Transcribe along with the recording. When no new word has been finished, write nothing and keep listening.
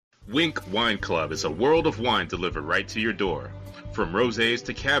Wink Wine Club is a world of wine delivered right to your door. From rosés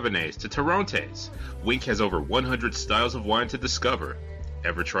to cabernets to Torrontés, Wink has over 100 styles of wine to discover.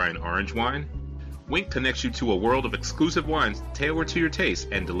 Ever try an orange wine? Wink connects you to a world of exclusive wines tailored to your taste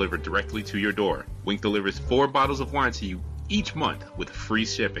and delivered directly to your door. Wink delivers 4 bottles of wine to you each month with free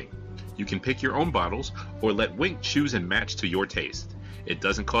shipping. You can pick your own bottles or let Wink choose and match to your taste. It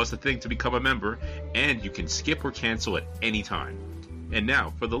doesn't cost a thing to become a member, and you can skip or cancel at any time. And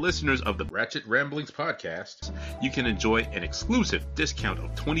now, for the listeners of the Ratchet Ramblings podcast, you can enjoy an exclusive discount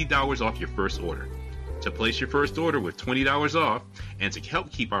of $20 off your first order. To place your first order with $20 off, and to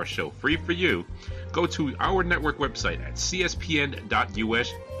help keep our show free for you, go to our network website at cspn.us/wink.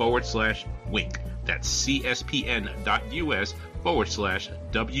 That's cspn.us/WINC.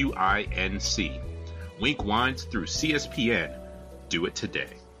 Wink Wines through CSPN. Do it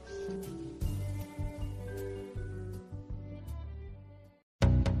today.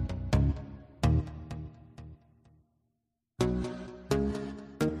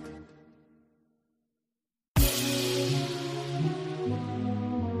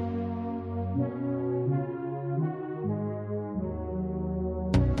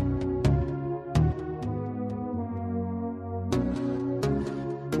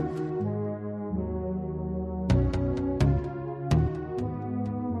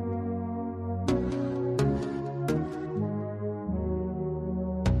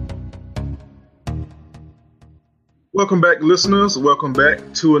 Welcome back, listeners. Welcome back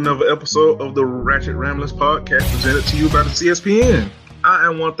to another episode of the Ratchet Ramblings podcast presented to you by the CSPN. I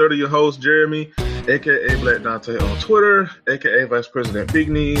am 1/3 of your host, Jeremy, aka Black Dante on Twitter, aka Vice President Big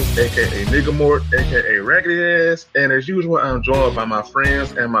Knees, aka Nigga Mort, aka Raggedy Ass, and as usual, I'm joined by my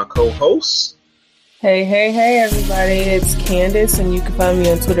friends and my co-hosts. Hey, everybody. It's Candace, and you can find me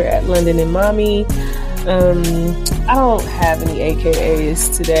on Twitter at London and Mommy. I don't have any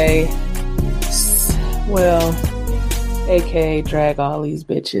AKAs today. Well, AKA drag all these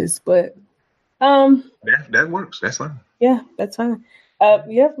bitches, but that works. That's fine. Yeah, that's fine.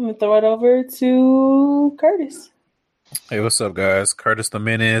 I'm gonna throw it over to Curtis. Hey, what's up, guys? Curtis the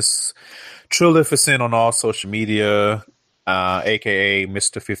Menace, Trillificent on all social media, aka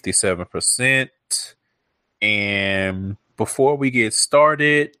Mr. 57%. And before we get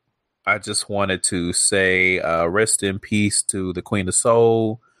started, I just wanted to say rest in peace to the Queen of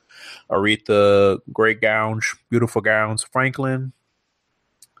Soul, Aretha, great gowns, beautiful gowns, Franklin.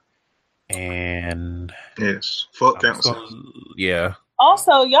 And yes, fuck council. Yeah.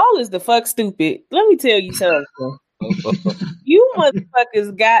 Also, y'all is the fuck stupid. Let me tell you something. You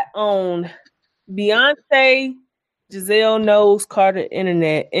motherfuckers got on Beyonce, Giselle Knowles, Carter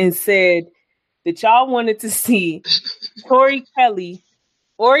Internet and said that y'all wanted to see Tori Kelly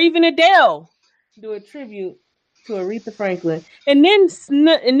or even Adele do a tribute to Aretha Franklin, and then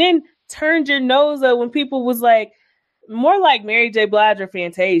turned your nose up when people was like, more like Mary J. Blige or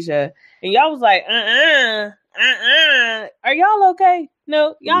Fantasia, and y'all was like, are y'all okay?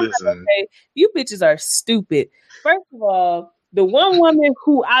 No, y'all not okay. You bitches are stupid. First of all, the one woman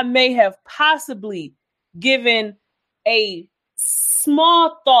who I may have possibly given a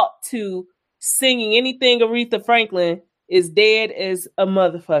small thought to singing anything Aretha Franklin is dead as a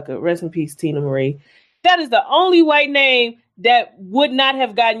motherfucker. Rest in peace, Tina Marie. That is the only white name that would not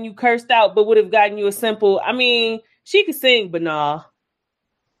have gotten you cursed out, but would have gotten you a simple, I mean, she could sing, but nah.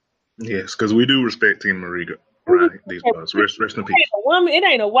 Yes, because we do respect Tina Marie. Right, these parts. Rest in peace. It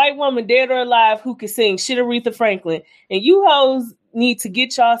ain't a white woman, dead or alive, who can sing shit Aretha Franklin. And you hoes need to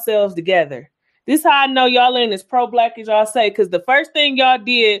get yourselves together. This is how I know y'all ain't as pro-black as y'all say, because the first thing y'all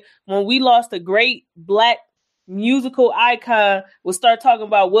did when we lost a great black musical icon was start talking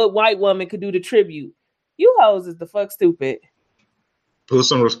about what white woman could do to tribute. You hoes is the fuck stupid. Put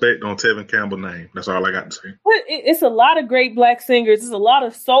some respect on Tevin Campbell's name. That's all I got to say. But it's a lot of great black singers. There's a lot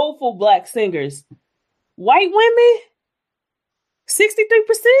of soulful black singers. White women?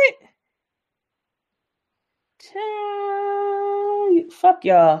 63%? Child, fuck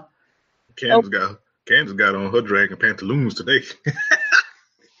y'all. Candace got on her dragon pantaloons today.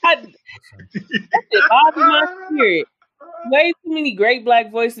 That bothers my spirit. Way too many great black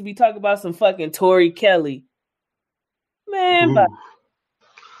voices to be talking about some fucking Tori Kelly. Man, bye.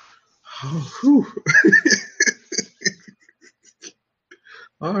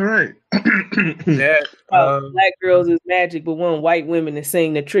 All right. Black girls is magic, but want white women to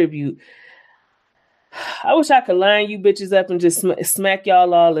sing the tribute. I wish I could line you bitches up and just smack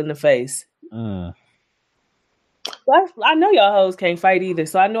y'all all in the face. I know y'all hoes can't fight either,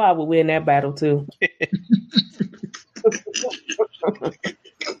 so I know I would win that battle too.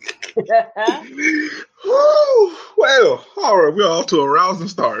 Woo! Well, all right, we're off to a rousing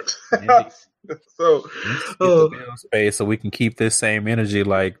start. So, let's get the bill space so we can keep this same energy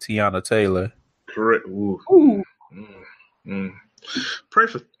like Tiana Taylor. correct. Ooh. Pray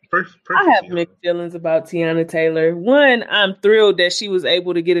for I have Tiana. mixed feelings about Tiana Taylor. One, I'm thrilled that she was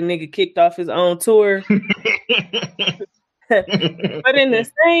able to get a nigga kicked off his own tour. But in the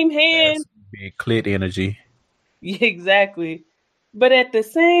same hand, that's big clit energy. yeah, exactly. But at the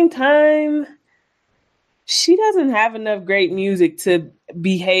same time, she doesn't have enough great music to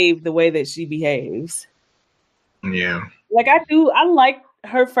behave the way that she behaves. Yeah. Like I like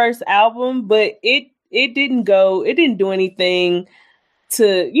her first album, but it didn't do anything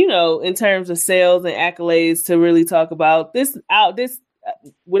to, in terms of sales and accolades to really talk about this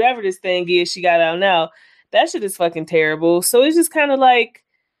whatever this thing is she got out now. That shit is fucking terrible. So it's just kind of like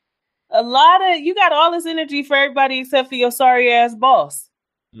you got all this energy for everybody except for your sorry ass boss.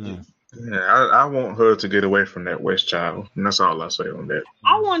 Yeah, I want her to get away from that West Child, and that's all I say on that.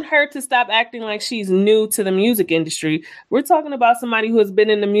 I want her to stop acting like she's new to the music industry. We're talking about somebody who has been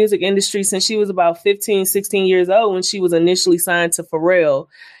in the music industry since she was about 15, 16 years old when she was initially signed to Pharrell.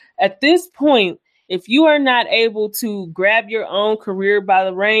 At this point, if you are not able to grab your own career by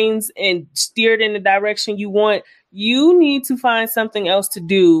the reins and steer it in the direction you want, you need to find something else to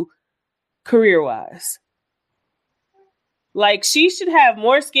do career-wise. Like, she should have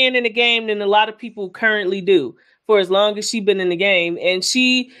more skin in the game than a lot of people currently do for as long as she's been in the game. And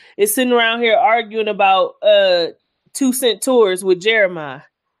she is sitting around here arguing about 2 Cent tours with Jeremiah.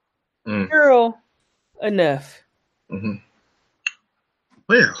 Girl, enough. Mm-hmm.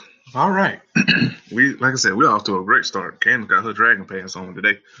 Well, all right. Like I said, we're off to a great start. Candace got her dragon pants on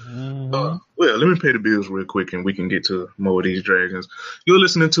today. Well, let me pay the bills real quick and we can get to more of these dragons. You're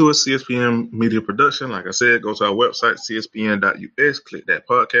listening to a CSPN media production. Like I said, go to our website, cspn.us, click that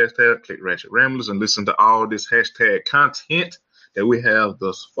podcast tab, click Ratchet Ramblers, and listen to all this hashtag content that we have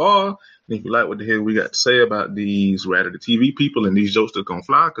thus far. And if you like what the hell we got to say about these Ratchet TV people and these jokes that gonna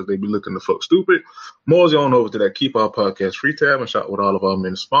fly because they be looking to fuck stupid, mosey on over to that Keep Our Podcast free tab and shop with all of our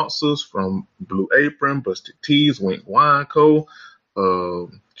many sponsors from Blue Apron, Busted Tees, Wink Wine Co.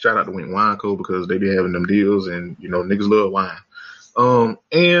 Shout out to Wink Wine Co. because they be having them deals and, niggas love wine.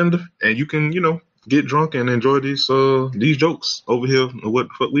 And you can, get drunk and enjoy these jokes over here and what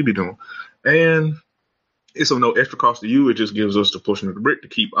the fuck we be doing. And it's of no extra cost to you. It just gives us the portion of the brick to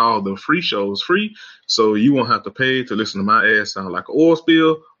keep all the free shows free. So you won't have to pay to listen to my ass sound like an oil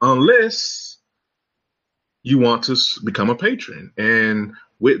spill unless you want to become a patron. And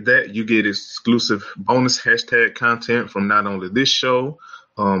with that, you get exclusive bonus hashtag content from not only this show,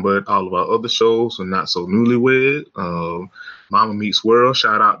 but all of our other shows and Not So Newlywed, Mama Meets World.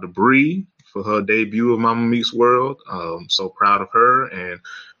 Shout out to Bree for her debut of Mama Meets World. So proud of her and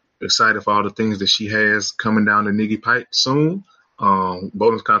excited for all the things that she has coming down the niggy pipe soon.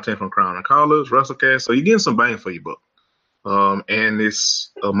 Bonus content from Crown and Collars, WrestleCast. So you're getting some bang for your buck. And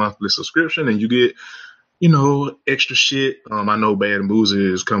it's a monthly subscription and you get, extra shit. I know Bad and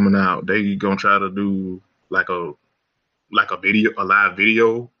Boozy is coming out. They gonna try to do like a live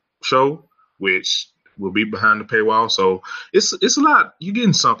video show, which will be behind the paywall. So it's a lot. You're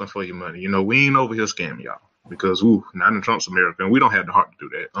getting something for your money. We ain't over here scamming y'all. Because, not in Trump's America, and we don't have the heart to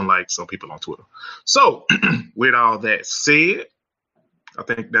do that, unlike some people on Twitter. So, with all that said, I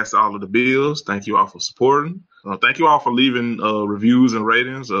think that's all of the bills. Thank you all for supporting. Thank you all for leaving reviews and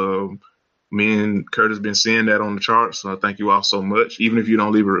ratings. Me and Curtis been seeing that on the charts. So thank you all so much. Even if you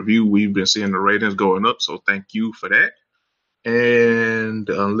don't leave a review, we've been seeing the ratings going up. So thank you for that. And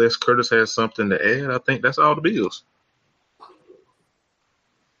unless Curtis has something to add, I think that's all the bills.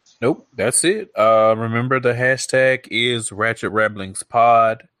 Nope, that's it. Remember the hashtag is Ratchet Ramblings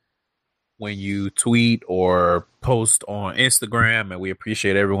Pod when you tweet or post on Instagram, and we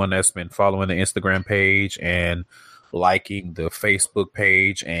appreciate everyone that's been following the Instagram page and liking the Facebook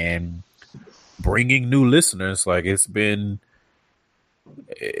page and bringing new listeners. Like, it's been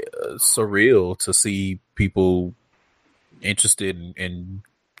surreal to see people interested in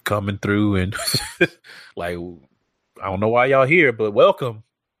coming through and like, I don't know why y'all here, but welcome.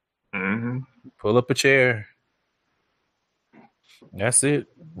 Mm-hmm. Pull up a chair. That's it.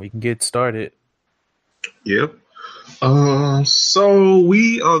 We can get started. Yep. So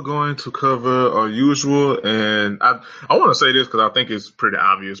we are going to cover our usual, and I want to say this because I think it's pretty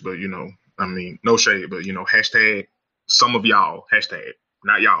obvious, but no shade, but hashtag some of y'all, hashtag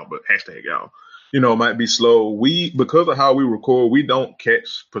not y'all, but hashtag y'all, might be slow. Because of how we record, we don't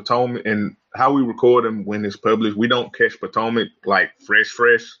catch Potomac, and how we record them when it's published, we don't catch Potomac like fresh.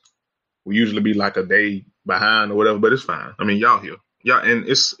 We usually be like a day behind or whatever, but it's fine. I mean, y'all here. Yeah, and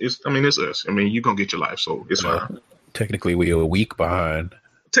it's I mean it's us. I mean you gonna get your life, so it's fine. Technically, we are a week behind.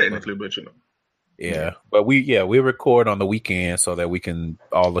 Technically, but Yeah, but we record on the weekend so that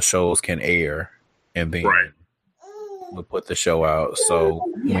all the shows can air, and then we'll put the show out. So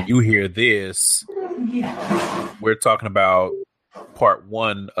when you hear this, we're talking about part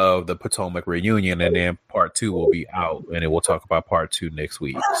 1 of the Potomac reunion, and then part 2 will be out, and then we'll talk about part 2 next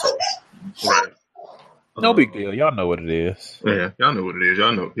week. So. Right. No big deal. Y'all know what it is. Yeah, y'all know what it is.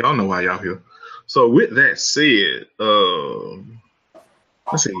 Y'all know why y'all here. So with that said,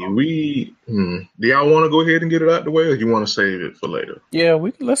 let's see. Do y'all want to go ahead and get it out the way, or you want to save it for later? Yeah,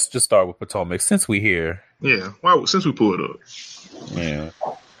 let's just start with Potomac since we here. Yeah, since we pulled up. Yeah.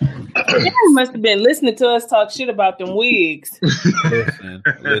 You must have been listening to us talk shit about them wigs. Listen,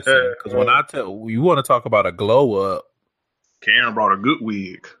 because when I tell you want to talk about a glow up, Karen brought a good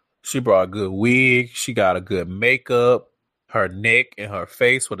wig. She brought a good wig. She got a good makeup. Her neck and her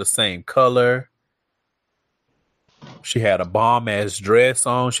face were the same color. She had a bomb ass dress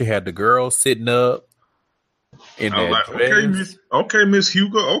on. She had the girl sitting up in that dress. Okay, Miss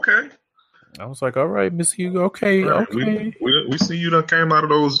Hugo. Okay. I was like, all right, Miss Hugo. Okay, right. Okay. We see you done came out of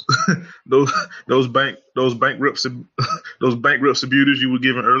those bankruptcy beauties you were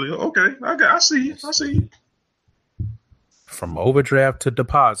given earlier. Okay, I see you. From overdraft to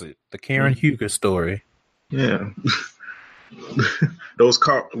deposit, the Karen Huger story. Yeah. Those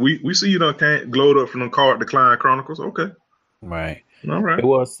we see you done glowed up from the Card Decline Chronicles. Okay. Right. All right. It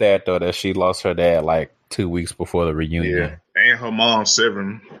was sad though that she lost her dad like 2 weeks before the reunion. Yeah. And her mom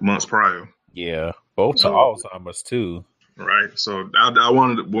 7 months prior. Yeah. Both to Alzheimer's too. Right. So I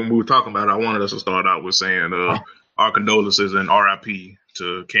wanted, when we were talking about it, I wanted us to start out with saying our condolences and RIP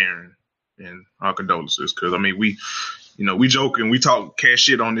to Karen, and our condolences, because I mean we joke and we talk cash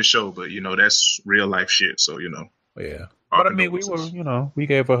shit on this show, but that's real life shit. So yeah. But I mean, we we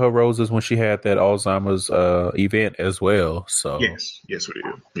gave her roses when she had that Alzheimer's event as well. So yes, we did.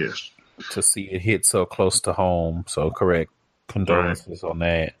 Yes, to see it hit so close to home. So correct condolences on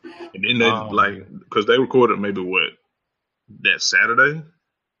that. And then they because they recorded maybe that Saturday,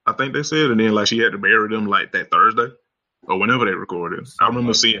 I think they said, and then she had to bury them that Thursday or whenever they recorded. I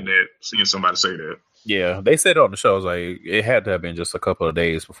remember seeing somebody say that. Yeah, they said it on the show. It was it had to have been just a couple of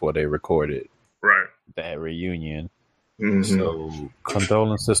days before they recorded that reunion. Mm-hmm. So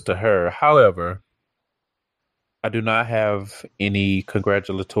condolences to her. However, I do not have any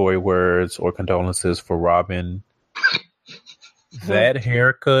congratulatory words or condolences for Robin. That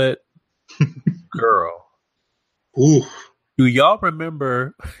haircut, girl. Ooh. Do y'all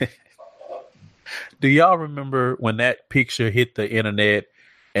remember when that picture hit the internet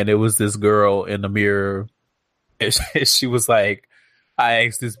and it was this girl in the mirror and she was like, I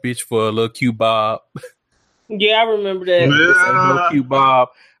asked this bitch for a little cute bob. Yeah, I remember that. This ain't no cute bob.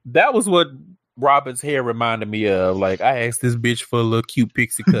 That was what Robin's hair reminded me of. I asked this bitch for a little cute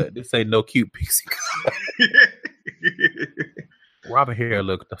pixie cut. This ain't no cute pixie cut. Robin hair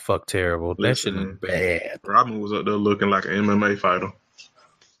looked the fuck terrible. That shit looked bad. Robin was up there looking like an MMA fighter.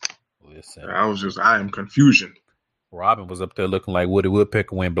 Listen, I am confusion. Robin was up there looking like Woody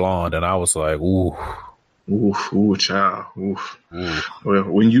Woodpecker went blonde, and I was like, ooh, child, oof. Well,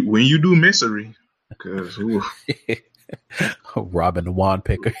 when you do Misery. Because Robin the Wand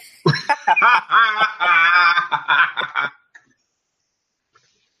Picker.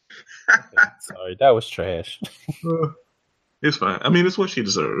 Sorry, that was trash. It's fine. I mean, it's what she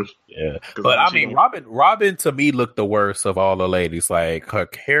deserves. Yeah, but I mean, Robin to me looked the worst of all the ladies. Her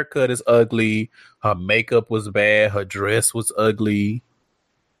haircut is ugly. Her makeup was bad. Her dress was ugly.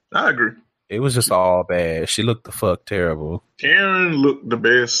 I agree. It was just all bad. She looked the fuck terrible. Karen looked the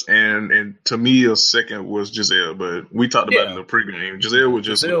best, and to me, a second was Giselle. But we talked about it in the pregame. Giselle was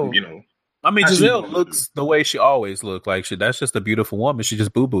just, I mean, Giselle looks the way she always looked. That's just a beautiful woman. She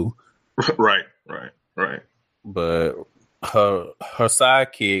just boo boo. Right. But her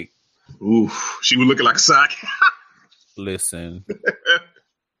sidekick. Oof, she was looking like a sidekick. Listen,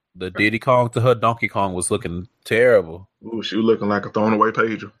 the Diddy Kong to her Donkey Kong was looking terrible. Ooh, she was looking like a thrown away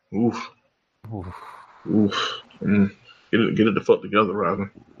pager. Oof. Get it the fuck together, Robin.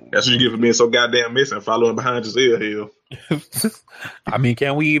 That's what you get for being so goddamn messy and following behind Giselle Hill. I mean,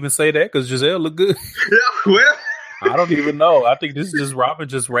 can we even say that? Because Giselle look good. Yeah, well. I don't even know. I think this is just Robin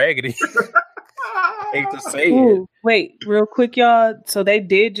just raggedy. Hate to say it. Wait, real quick, y'all. So they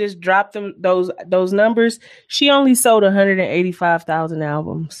did just drop them those numbers. She only sold 185,000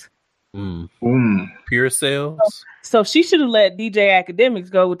 albums. Pure sales. So she should have let DJ Academics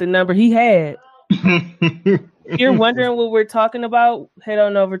go with the number he had. If you're wondering what we're talking about, head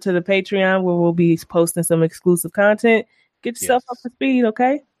on over to the Patreon where we'll be posting some exclusive content. Get yourself up to speed,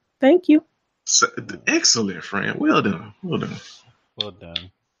 okay? Thank you. Excellent, friend. Well done. Well done. Well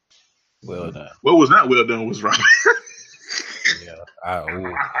done. Well done. What was not well done was Robin. Yeah.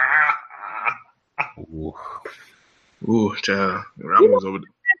 Ooh, child. Robin was over there.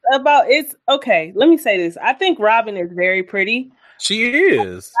 It's okay. Let me say this. I think Robin is very pretty. She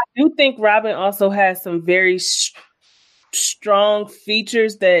is. I do think Robin also has some very strong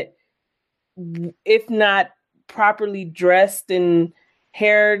features that, if not properly dressed and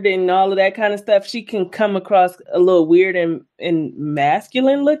haired and all of that kind of stuff, she can come across a little weird and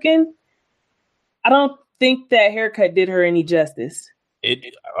masculine looking. I don't think that haircut did her any justice. It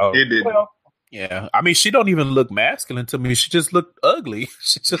did. Well, yeah. I mean, she don't even look masculine to me. She just looked ugly.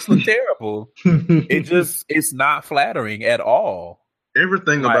 She just looked terrible. It's not flattering at all.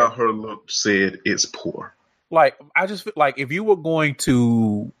 Everything about her look said it's poor. Like, I just feel like if you were going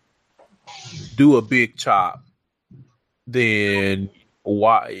to do a big chop, then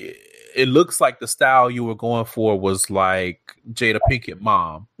why? It looks like the style you were going for was like Jada Pinkett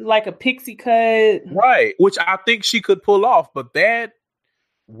mom. Like a pixie cut. Right. Which I think she could pull off, but that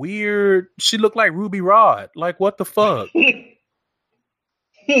weird, she looked like Ruby Rod. Like, what the fuck?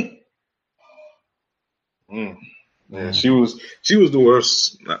 Yeah, she was the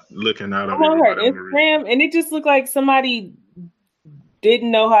worst looking out of on her everybody. Instagram, and it just looked like somebody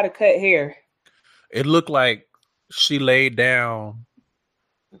didn't know how to cut hair. It looked like she laid down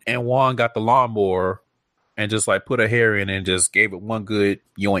and Juan got the lawnmower and just like put her hair in and just gave it one good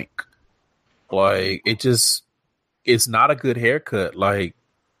yoink. Like, it's not a good haircut. Like,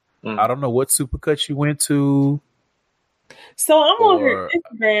 I don't know what supercut you went to. So I'm on her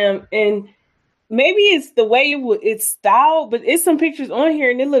Instagram, and maybe it's the way it's styled, but it's some pictures on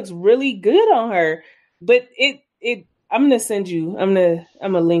here, and it looks really good on her. But I'm gonna send you. I'm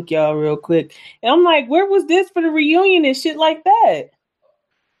gonna link y'all real quick. And I'm like, where was this for the reunion and shit like that?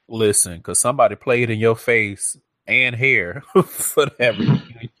 Listen, because somebody played in your face and hair for that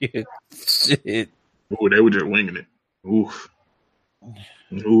reunion. Shit. Oh, they were just winging it. Oof.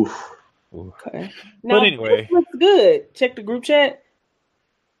 Okay. Now, but anyway, it looks good. Check the group chat.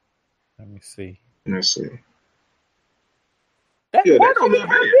 Let me see. Let's see. That don't look look like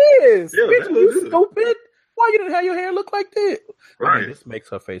bad. this. Yeah, Bitch, that you look good. stupid. Why you didn't have your hair look like that? Right. I mean, this makes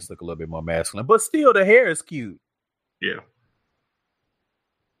her face look a little bit more masculine, but still, the hair is cute. Yeah.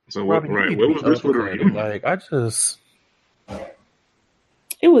 So Robin, what was this for the reunion? Like,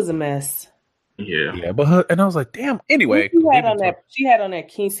 It was a mess. Yeah. But and I was like, damn. Anyway, she had on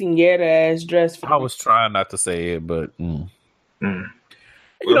that quinceañera ass dress. I was trying not to say it, but you know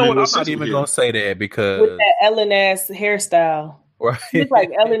Well, what? I'm not even gonna say that because with that Ellen ass hairstyle, right? it's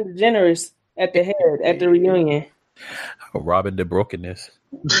like Ellen DeGeneres at the head at the reunion. Robin the brokenness.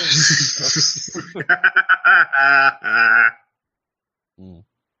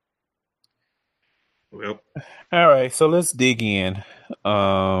 Well, all right. So let's dig in.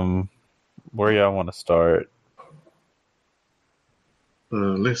 Where y'all want to start?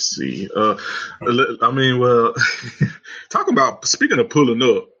 Let's see. I mean, well, talk about speaking of pulling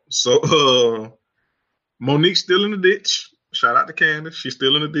up. So, Monique's still in the ditch. Shout out to Candace. She's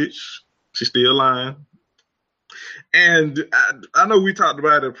still in the ditch. She's still lying. And I know we talked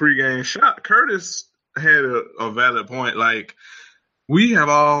about it pregame shot. Curtis had a valid point. Like, we have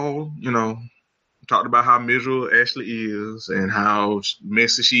all, talked about how miserable Ashley is and how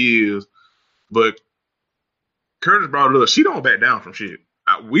messy she is. But Curtis brought it up. She don't back down from shit.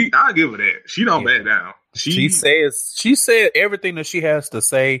 I give her that. She don't back down. She said everything that she has to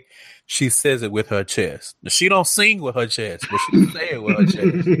say. She says it with her chest. She don't sing with her chest, but she say it with her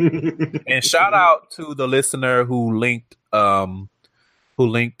chest. And shout out to the listener who linked, I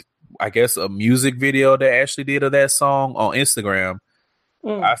guess, a music video that Ashley did of that song on Instagram.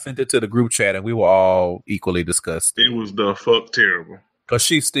 I sent it to the group chat, and we were all equally disgusted. It was the fuck terrible. Because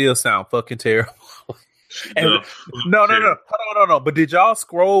she still sound fucking terrible. And no. But did y'all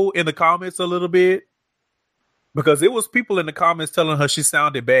scroll in the comments a little bit? Because it was people in the comments telling her she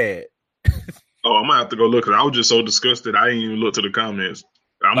sounded bad. Oh, I'm gonna have to go look. Cause I was just so disgusted. I didn't even look to the comments.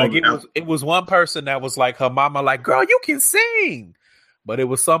 It was one person that was like, her mama, like, girl, you can sing. But it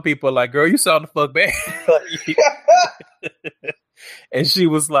was some people like, girl, you sound the fuck bad. And she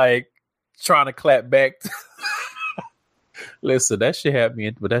was like trying to clap back. Listen, that shit had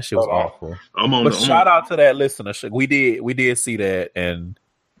me, but that shit was awful. Shout out to that listener. We did see that, and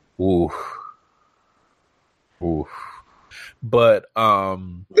oof. But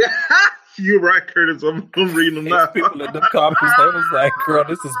you're right, Curtis. I'm reading them now. People in the comments, they was like, "Girl,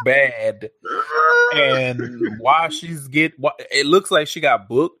 this is bad." And it looks like she got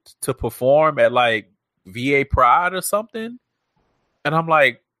booked to perform at like VA Pride or something. And I'm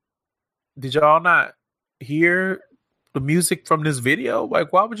like, did y'all not hear the music from this video?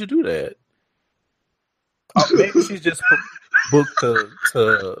 Like, why would you do that? Maybe she's just booked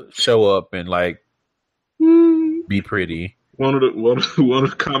to show up and like be pretty. One of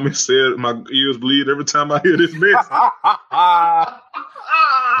the comments said, "My ears bleed every time I hear this mess."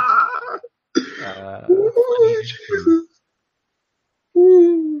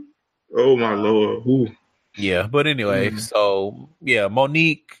 Oh my Lord! Ooh. Yeah, but anyway, so yeah,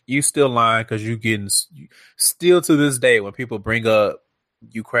 Monique, you still lying because you getting still to this day when people bring up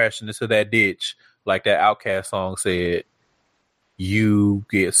you crashing into that ditch, like that Outkast song said, you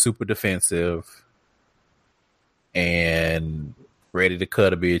get super defensive and ready to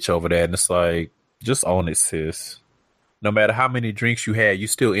cut a bitch over that, and it's like, just own it, sis. No matter how many drinks you had, you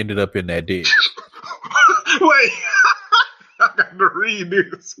still ended up in that ditch. Wait. I got to read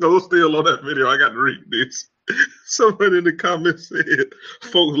this. Go still on that video. I got to read this. Somebody in the comments said,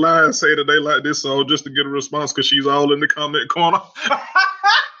 folks lie and say that they like this song just to get a response because she's all in the comment corner.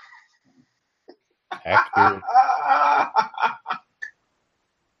 Accurate.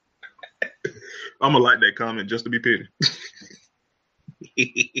 I'm going to like that comment just to be petty.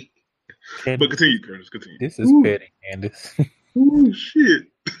 But continue, Curtis. Continue. This is petty, Candace. Ooh, shit.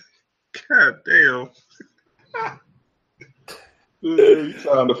 God damn. You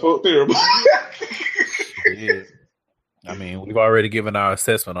sound the fuck terrible. Yeah. I mean, we've already given our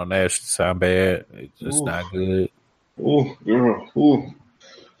assessment on that. It sound bad. It's just not good. Oh, girl.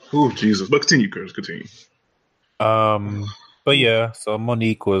 Oh, Jesus. But continue, Curtis. Continue. But yeah, so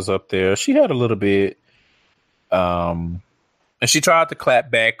Monique was up there. She had a little bit, and she tried to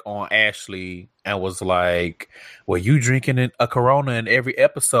clap back on Ashley and was like, well, you drinking a Corona in every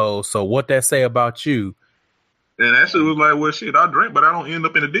episode, so what that say about you? And Ashley was like, well, shit, I drink, but I don't end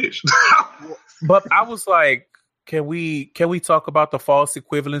up in a ditch. But I was like, can we talk about the false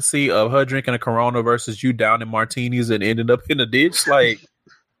equivalency of her drinking a Corona versus you down in martinis and ended up in a ditch? Like,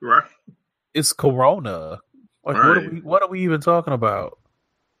 right. It's Corona. Like, right. What are we even talking about?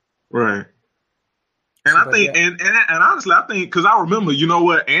 Right. And I think, and honestly, I think, because I remember, you know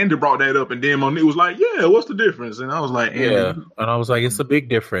what, Andy brought that up, and then Monique was like, yeah, what's the difference? And I was like, yeah. And I was like, it's a big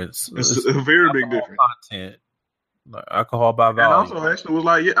difference. It's a very big difference. Content. Like, alcohol by volume. And also, Ashley was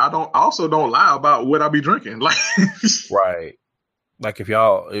like, yeah, I don't lie about what I be drinking. Like, right. Like,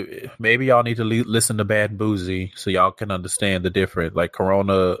 maybe y'all need to listen to Bad and Boozy so y'all can understand the difference. Like,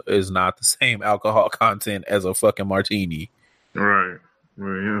 Corona is not the same alcohol content as a fucking martini. Right.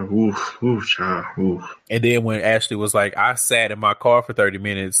 Well, yeah. Oof, child. Oof. And then when Ashley was like, I sat in my car for 30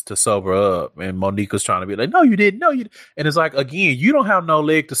 minutes to sober up, and Monique was trying to be like, no, you didn't. No, you didn't. And it's like, again, you don't have no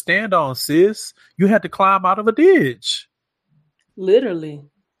leg to stand on, sis. You had to climb out of a ditch. Literally.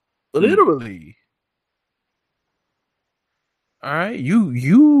 All right.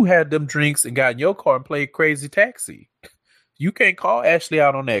 You had them drinks and got in your car and played Crazy Taxi. You can't call Ashley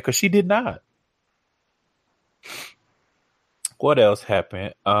out on that because she did not. What else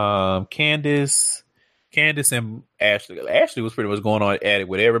happened? Candace and Ashley. Ashley was pretty much going on at it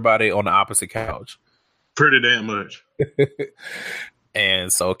with everybody on the opposite couch. Pretty damn much.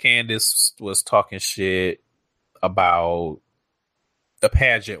 And so Candace was talking shit about the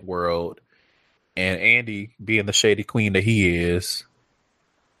pageant world, and Andy, being the shady queen that he is,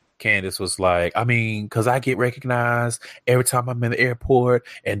 Candace was like, I mean, because I get recognized every time I'm in the airport,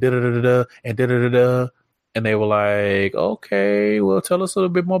 and da-da-da-da-da, and da-da-da-da. And they were like, okay, well, tell us a little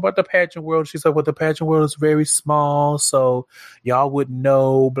bit more about the pageant world. She's like, well, the pageant world is very small, so y'all wouldn't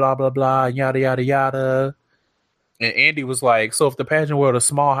know, blah, blah, blah, yada, yada, yada. And Andy was like, so if the pageant world is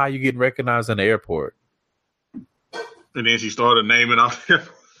small, how you getting recognized in the airport? And then she started naming off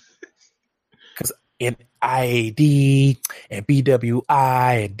because in IAD and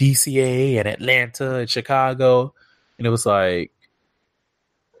BWI and DCA and Atlanta and Chicago, and it was like,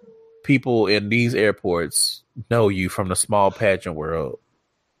 people in these airports know you from the small pageant world.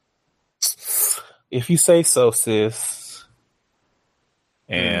 If you say so, sis.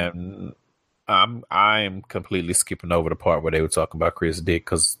 And I'm completely skipping over the part where they were talking about Chris Dick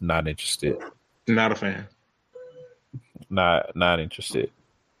because not interested. Not a fan. Not interested.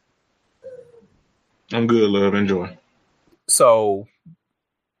 I'm good, love. Enjoy. So,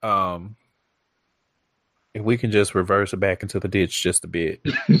 if we can just reverse it back into the ditch just a bit.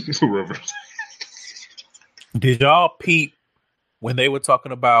 Reverse. Did y'all peep when they were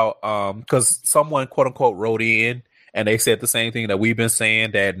talking about, because someone quote unquote wrote in and they said the same thing that we've been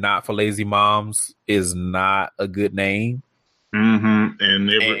saying, that Not for Lazy Moms is not a good name. Mm-hmm.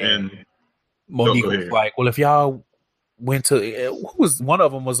 And Monique was like, well, if y'all went to who was one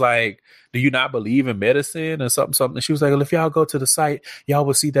of them was like, do you not believe in medicine or something? She was like, well, if y'all go to the site, y'all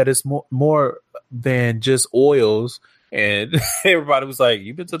will see that it's more than just oils. And everybody was like,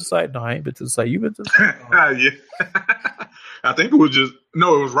 you been to the site? No, I ain't been to the site. You been to the site? No. Yeah. I think it was it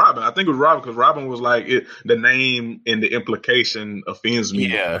was Robin. I think it was Robin because Robin was like, the name and the implication offends me.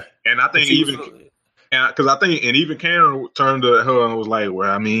 Yeah. And I think even Karen turned to her and was like, well,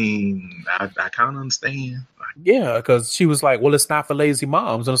 I mean, I kind of understand. Yeah, because she was like, well, it's not for lazy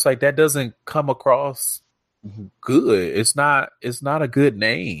moms. And it's like, that doesn't come across good. It's not a good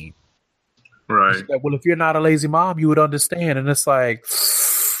name. Right. Like, well, if you're not a lazy mom, you would understand. And it's like,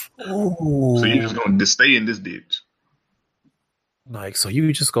 ooh. So you're just going to stay in this ditch. Like, so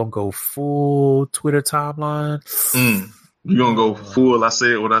you just going to go full Twitter timeline? You're going to go full, I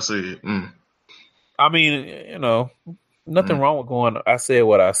said what I said. I mean, nothing wrong with going, I said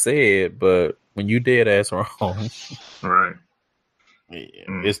what I said, but when you dead ass wrong. Right.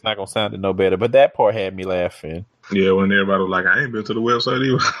 It's not going to sound no better. But that part had me laughing. Yeah, when everybody was like, I ain't been to the website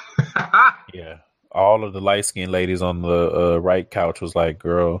either. Yeah. All of the light-skinned ladies on the right couch was like,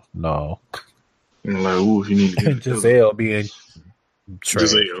 girl, no. And like, ooh, you need to get Giselle being trash.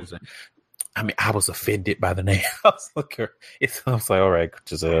 Giselle. I mean, I was offended by the name. I was like, all right,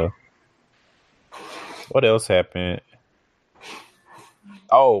 Giselle. What else happened?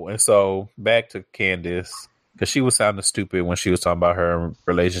 Oh, and so back to Candace, because she was sounding stupid when she was talking about her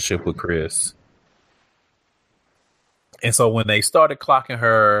relationship with Chris. And so when they started clocking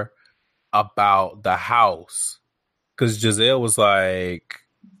her about the house, because Giselle was like,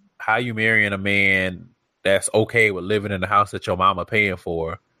 how you marrying a man that's okay with living in the house that your mama paying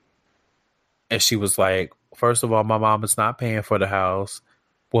for? And she was like, first of all, my mom is not paying for the house.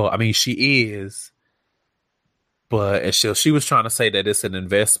 Well, I mean, she is. But she was trying to say that it's an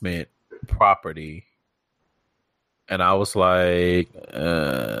investment property. And I was like,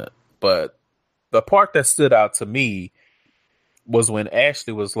 but the part that stood out to me was when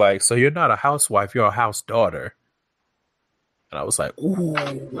Ashley was like, so you're not a housewife, you're a house daughter. And I was like, ooh.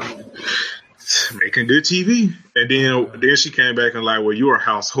 Making good TV. And then she came back and like, well, you're a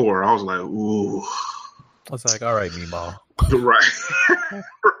house whore. I was like, ooh. I was like, all right, Meemaw. Right.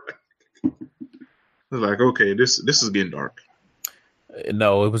 Right. I was like, okay, this is getting dark.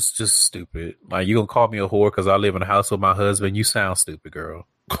 No, it was just stupid. Like, you gonna call me a whore because I live in a house with my husband? You sound stupid, girl.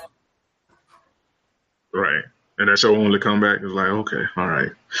 Right. And that's your only comeback. Is like, okay, all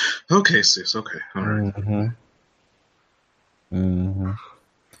right. Okay, sis, okay, all right.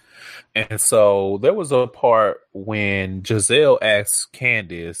 And so there was a part when Giselle asked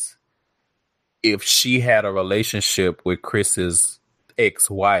Candace if she had a relationship with Chris's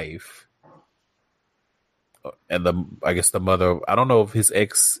ex-wife. And I guess the mother, I don't know if his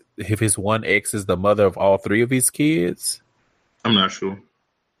one ex is the mother of all three of his kids. I'm not sure.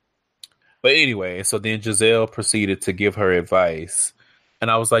 But anyway, so then Giselle proceeded to give her advice. And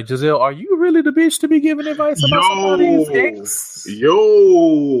I was like, Giselle, are you really the bitch to be giving advice about somebody's ex?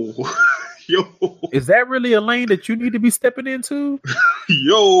 Yo. Is that really a lane that you need to be stepping into?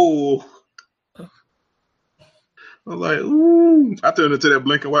 Yo. I was like, ooh. I turned into that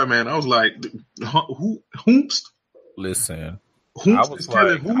black and white man. I was like, whomst? Listen. Whomst I was is like,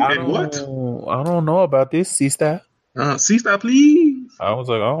 telling who and what? I don't know about this, sister. Sister, please. I was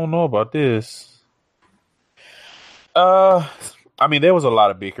like, I don't know about this. I mean, there was a lot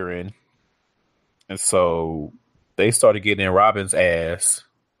of bickering. And so they started getting in Robin's ass.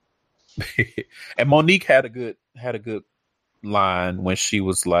 And Monique had a good line when she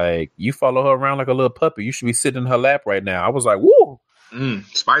was like, you follow her around like a little puppy. You should be sitting in her lap right now. I was like, woo.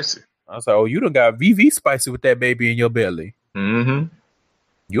 Spicy. I was like, oh, you done got VV spicy with that baby in your belly. Mm-hmm.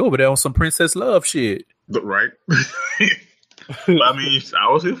 You over there on some Princess Love shit. Right. I mean,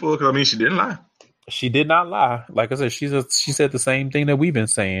 I was here for it because, I mean, she didn't lie. She did not lie. Like I said, she said the same thing that we've been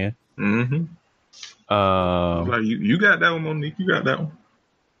saying. Mm-hmm. Like, you got that one, Monique. You got that one.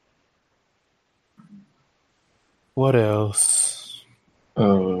 What else?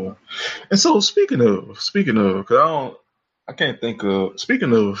 And so speaking of, because I can't think of.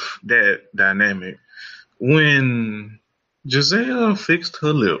 Speaking of that dynamic, when Giselle fixed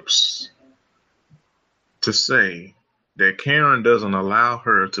her lips to say that Karen doesn't allow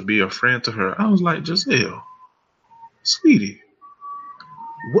her to be a friend to her, I was like, Giselle, sweetie,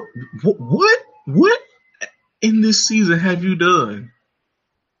 what in this season have you done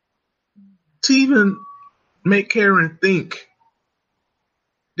to even make Karen think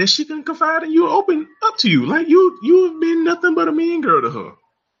that she can confide in you, open up to you? Like, you have been nothing but a mean girl to her,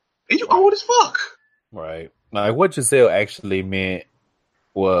 and you old as fuck. Right. Now, what Giselle actually meant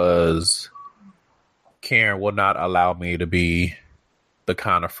was, Karen will not allow me to be the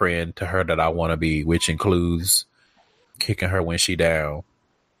kind of friend to her that I want to be, which includes kicking her when she down.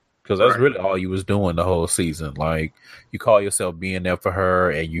 Because that's really all you was doing the whole season. Like, you call yourself being there for her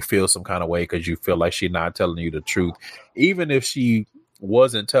and you feel some kind of way because you feel like she's not telling you the truth. Even if she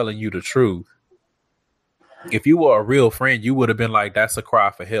wasn't telling you the truth, if you were a real friend, you would have been like, that's a cry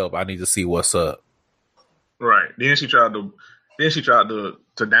for help. I need to see what's up. Right. Then she tried to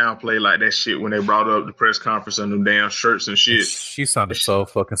downplay like that shit when they brought up the press conference and them damn shirts and shit. She sounded so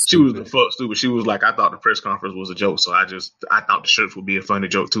fucking stupid. She was the fuck stupid. She was like, I thought the press conference was a joke, so I thought the shirts would be a funny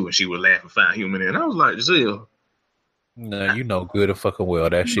joke too, and she would laugh and find human in. And I was like, Giselle. No, you know good and fucking well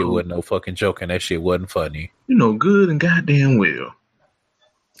that shit wasn't no fucking joke and that shit wasn't funny. You know good and goddamn well.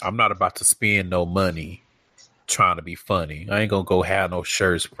 I'm not about to spend no money trying to be funny. I ain't gonna go have no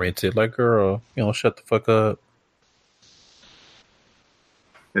shirts printed. Like, girl, shut the fuck up.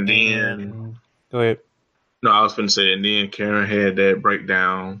 And then go ahead. No, I was finna say, and then Karen had that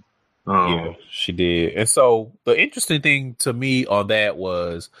breakdown. Yeah, she did. And so the interesting thing to me on that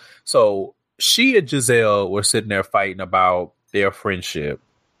was, so she and Giselle were sitting there fighting about their friendship.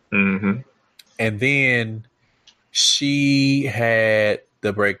 Mm-hmm. And then she had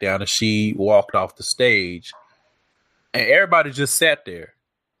the breakdown and she walked off the stage. And everybody just sat there.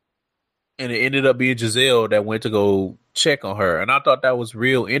 And it ended up being Giselle that went to go check on her. And I thought that was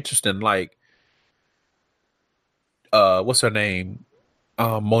real interesting. Like, what's her name?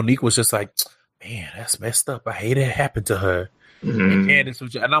 Monique was just like, man, that's messed up. I hate it happened to her. Mm-hmm. And Candace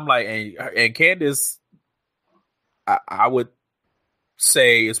was, and I'm like, and Candace, I would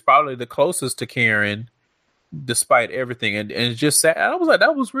say is probably the closest to Karen, despite everything. And just sad. I was like,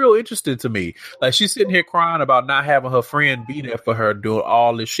 that was real interesting to me. Like, she's sitting here crying about not having her friend be there for her doing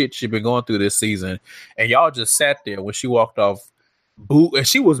all this shit she's been going through this season. And y'all just sat there when she walked off, and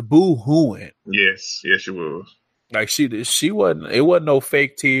she was boo-hooing. Yes, she was. Like, she wasn't, it wasn't no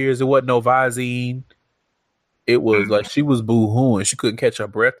fake tears. It wasn't no Visine. It was like she was boo-hooing. She couldn't catch her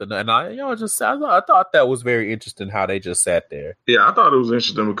breath. And I thought that was very interesting how they just sat there. Yeah, I thought it was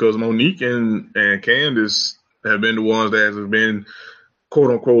interesting because Monique and Candace have been the ones that have been,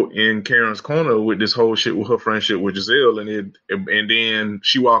 quote unquote, in Karen's corner with this whole shit with her friendship with Giselle. And then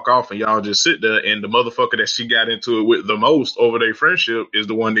she walk off and y'all just sit there. And the motherfucker that she got into it with the most over their friendship is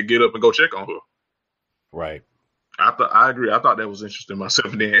the one that get up and go check on her. Right. I agree. I thought that was interesting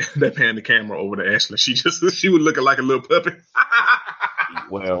myself. And then they panned the camera over to Ashley. She was looking like a little puppy.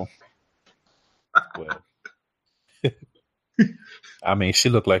 Well. I mean, she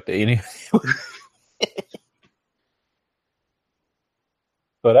looked like the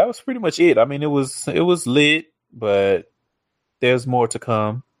But that was pretty much it. I mean, it was lit, but there's more to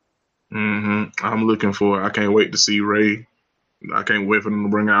come. Mm-hmm. I'm looking for it. I can't wait to see Ray. I can't wait for them to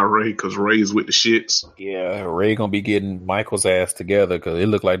bring out Ray because Ray's with the shits. Yeah, Ray gonna be getting Michael's ass together because it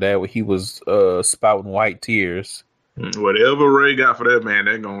looked like that when he was spouting white tears. Whatever Ray got for that man,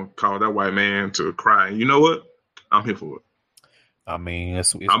 they're gonna call that white man to cry. You know what? I'm here for it. I mean,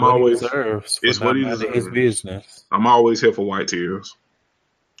 it's what always, he deserves. It's what he deserves. His business. I'm always here for white tears.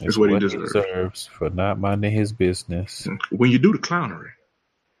 It's what he deserves for not minding his business. When you do the clownery.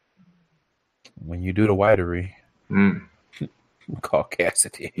 When you do the whitery.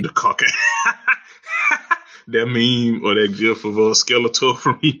 Caucasity. The Caucasity. That meme or that gif of a skeletal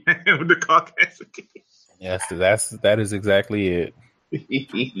from the Caucasity. Yes, that is exactly it.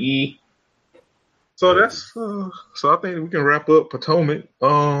 So that's so I think we can wrap up Potomac.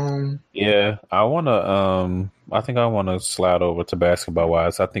 Yeah, I think I wanna slide over to Basketball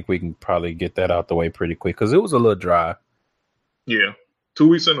Wives. I think we can probably get that out the way pretty quick because it was a little dry. Yeah, 2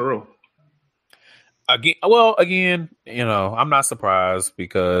 weeks in a row. Again, I'm not surprised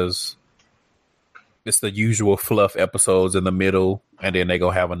because it's the usual fluff episodes in the middle, and then they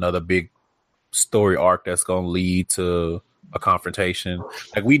gonna have another big story arc that's gonna lead to a confrontation.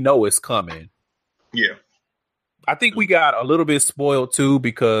 Like, we know it's coming. Yeah. I think we got a little bit spoiled too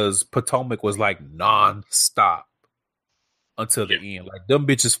because Potomac was like non-stop until the end. Like, them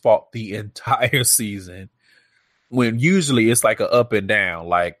bitches fought the entire season. When usually it's like a up and down.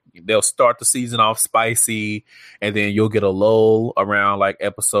 Like, they'll start the season off spicy, and then you'll get a lull around like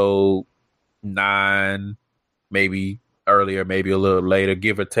episode 9, maybe earlier, maybe a little later,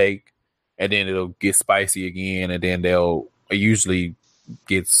 give or take, and then it'll get spicy again, and then they'll usually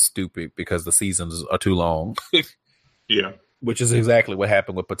get stupid because the seasons are too long. Yeah. Which is exactly what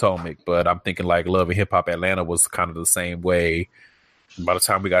happened with Potomac. But I'm thinking like Love and Hip Hop Atlanta was kind of the same way. By the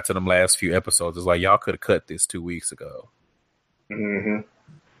time we got to them last few episodes, it's like, y'all could have cut this 2 weeks ago. Mm-hmm.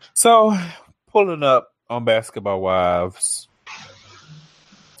 So, pulling up on Basketball Wives,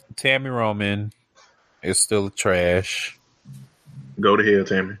 Tammy Roman It's still trash. Go to hell,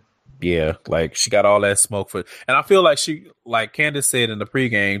 Tammy. Yeah, like she got all that smoke for, and I feel like like Candace said in the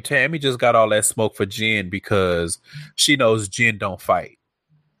pregame, Tammy just got all that smoke for Jen because she knows Jen don't fight.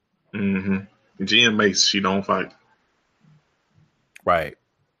 Mm-hmm. Jen makes she don't fight. Right.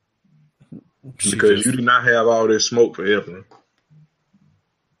 Because you do not have all this smoke for Evelyn.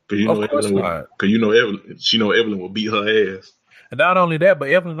 Because you know Evelyn. She know Evelyn will beat her ass. And not only that, but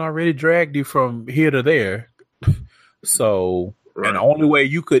Evelyn already dragged you from here to there. So, right. And the only way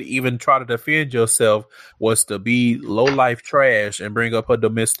you could even try to defend yourself was to be low life trash and bring up a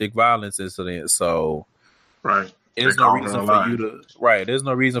domestic violence incident. So, right. There's no reason for you to. Right. There's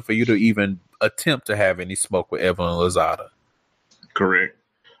no reason for you to even attempt to have any smoke with Evelyn Lozada. Correct.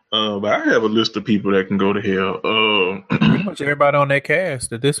 But I have a list of people that can go to hell. Pretty much everybody on that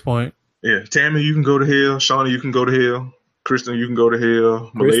cast at this point. Yeah, Tammy, you can go to hell. Shauna, you can go to hell. Kristen, you can go to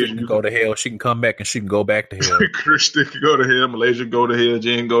hell. Malaysia can go to hell. She can come back and she can go back to hell. Kristen can go to hell. Malaysia go to hell.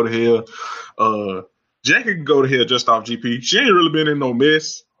 Jen go to hell. Jackie can go to hell just off GP. She ain't really been in no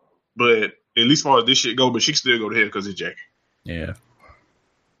mess, but at least as far as this shit go, but she can still go to hell because it's Jackie. Yeah.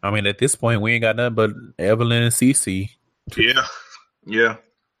 I mean, at this point, we ain't got nothing but Evelyn and Cece. Yeah.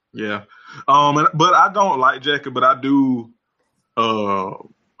 But I don't like Jackie, but I do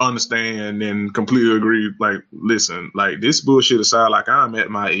understand and completely agree. Like, listen, like this bullshit aside, like I'm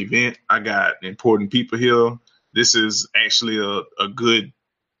at my event. I got important people here. This is actually a good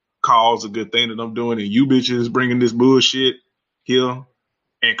cause, a good thing that I'm doing, and you bitches bringing this bullshit here.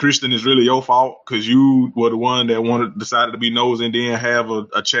 And Kristen, is really your fault because you were the one that decided to be nosy and then have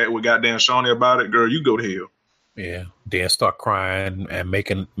a chat with goddamn Shawnee about it. Girl, you go to hell. Yeah, then start crying and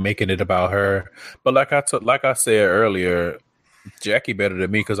making it about her. But like I said earlier, Jackie better than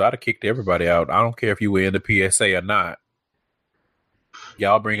me because I'd have kicked everybody out. I don't care if you were in the PSA or not.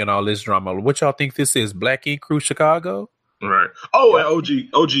 Y'all bringing all this drama. What y'all think this is? Black Ink Crew Chicago? Right. Oh, and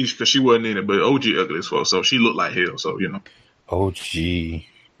OG, because she wasn't in it, but OG ugly as fuck, so she looked like hell. So you know. OG.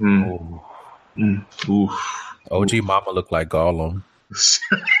 Oof. OG mama looked like Gollum.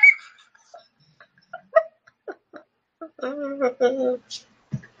 But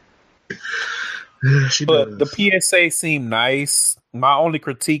the PSA seemed nice. My only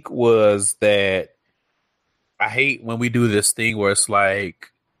critique was that I hate when we do this thing where it's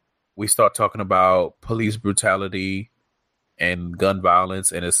like we start talking about police brutality and gun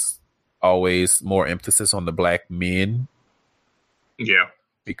violence, and it's always more emphasis on the black men. Yeah.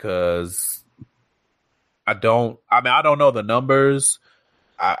 Because I don't know the numbers.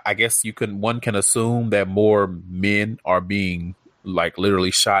 I guess one can assume that more men are being like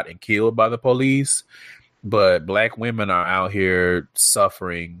literally shot and killed by the police, but black women are out here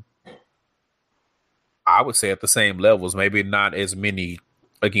suffering, I would say at the same levels, maybe not as many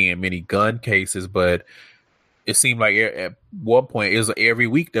gun cases, but it seemed like at one point every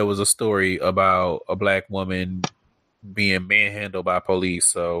week there was a story about a black woman being manhandled by police.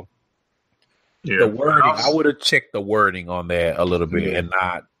 So the wording, I would have checked the wording on that a little bit and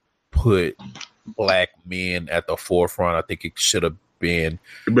not put black men at the forefront. I think it should have been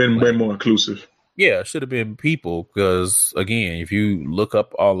more inclusive. Yeah, it should have been people, because again, if you look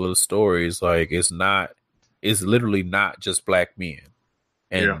up all of the stories, like it's literally not just black men.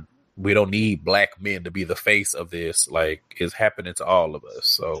 And we don't need black men to be the face of this. Like, it's happening to all of us.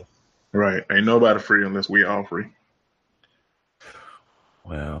 So right. Ain't nobody free unless we all free.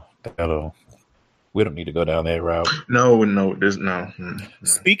 Well, we don't need to go down that route. No, there's no.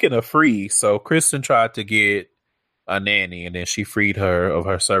 Speaking of free, so Kristen tried to get a nanny, and then she freed her of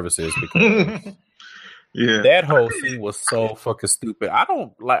her services because that whole thing was so fucking stupid. I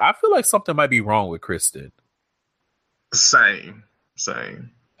feel like something might be wrong with Kristen. Same.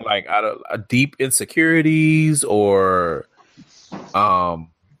 Like out of deep insecurities, or I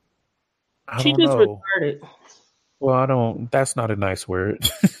she don't just know. retarded. Well, that's not a nice word.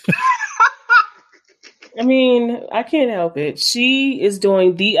 I mean, I can't help it. She is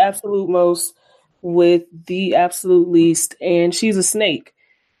doing the absolute most with the absolute least, and she's a snake.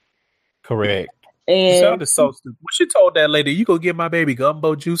 Correct. And it sounded so stupid. When she told that lady, "You go get my baby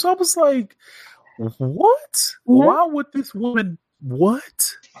gumbo juice," I was like, "What? Mm-hmm. Why would this woman?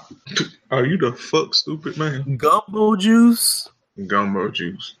 What? Are you the fuck stupid man? Gumbo juice? Gumbo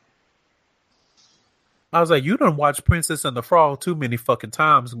juice." I was like, you done watched Princess and the Frog too many fucking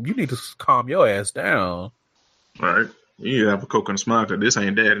times. You need to calm your ass down. All right. You need to have a Coke and a smile, because this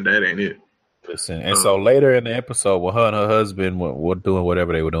ain't that and that ain't it. Listen, and so later in the episode, when her and her husband were doing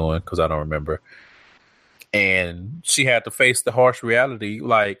whatever they were doing, because I don't remember, and she had to face the harsh reality,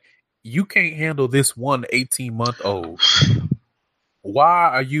 like, you can't handle this one 18-month-old. why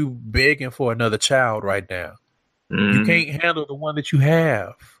are you begging for another child right now? You can't handle the one that you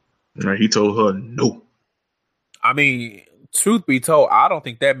have. Right, he told her no. I mean, truth be told, I don't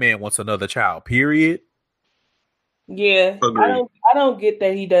think that man wants another child, period. Yeah. Agreed. I don't get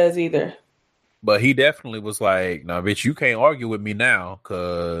that he does either. But he definitely was like, no, bitch, you can't argue with me now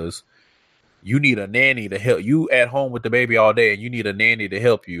because you need a nanny to help you at home with the baby all day and you need a nanny to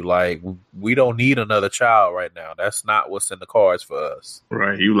help you. Like, we don't need another child right now. That's not what's in the cards for us.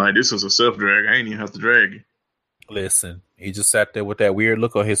 Right, you like, this is a self-drag. I ain't even have to drag you. Listen, he just sat there with that weird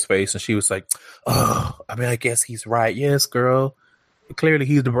look on his face and she was like, oh, I mean, I guess he's right. Yes, girl. Clearly,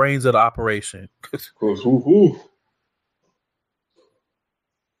 he's the brains of the operation.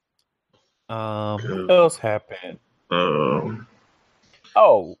 What else happened? Oh,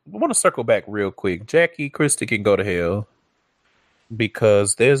 I want to circle back real quick. Jackie Christie can go to hell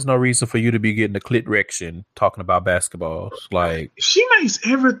because there's no reason for you to be getting a clit erection talking about basketballs. Like, she makes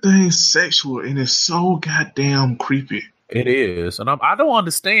everything sexual and it's so goddamn creepy. It is, and I don't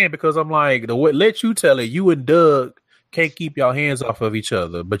understand because I'm like, let you tell it. You and Doug can't keep your hands off of each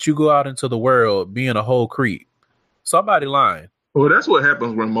other, but you go out into the world being a whole creep. Somebody lying. Well, that's what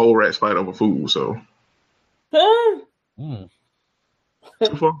happens when mole rats fight over food. So, Huh?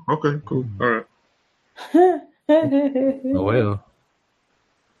 so far, okay, cool, all right. Oh well,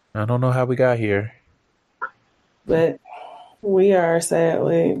 I don't know how we got here, but we are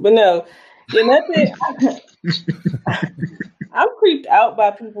sadly. But no, nothing. I'm creeped out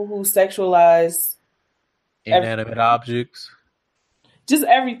by people who sexualize inanimate objects, just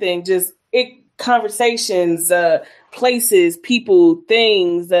everything, conversations, places, people,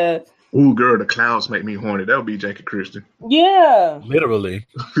 things. Ooh, girl, the clouds make me horny. That would be Jackie Christie. Yeah, literally.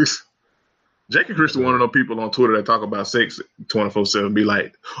 Jackie Christie, one of those people on Twitter that talk about sex 24/7, be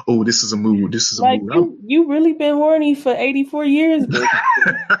like, "Oh, this is a mood. This is a like mood." You really been horny for 84 years, bitch.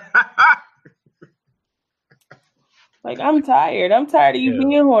 Like, I'm tired. I'm tired of you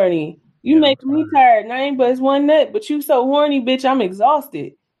being horny. You make me tired. And I ain't but one nut, but you so horny, bitch. I'm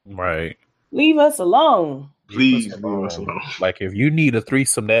exhausted. Right. Leave us alone. Please leave us alone. Like, if you need a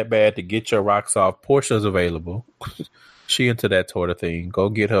threesome that bad to get your rocks off, Portia's available. She into that sort of thing. Go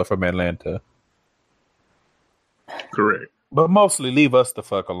get her from Atlanta. Correct. But mostly leave us the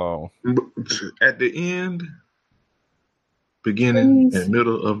fuck alone. At the end, beginning, and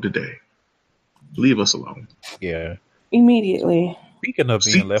middle of the day, leave us alone. Yeah. Immediately. Speaking of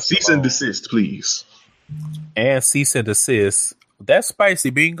being left cease alone, and desist, please. And cease and desist. That's spicy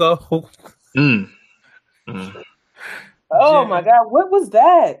bingo. Oh my God, what was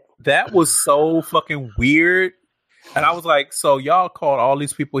that? That was so fucking weird. And I was like, so y'all called all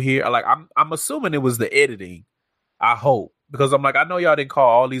these people here. Like, I'm assuming it was the editing. I hope. Because I'm like, I know y'all didn't call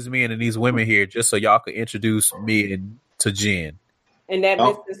all these men and these women here just so y'all could introduce me and to Jen. And that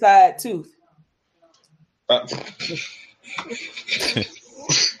missing side tooth.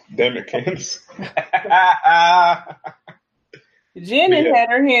 Damn it, Candace. Jen has had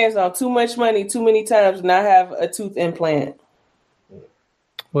her hands on too much money too many times and not have a tooth implant.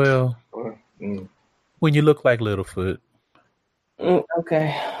 Well, when you look like Littlefoot.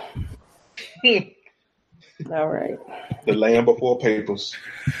 Okay. All right. The land before papers.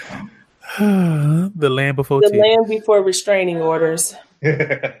 The land before the land before restraining orders.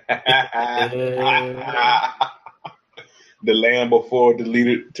 The land before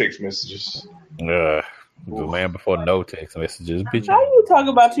deleted text messages. The land before no text messages. Bitch. How you talk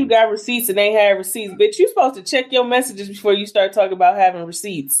about you got receipts and ain't had receipts, bitch? You supposed to check your messages before you start talking about having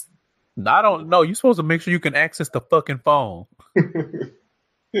receipts. I don't know. You're supposed to make sure you can access the fucking phone.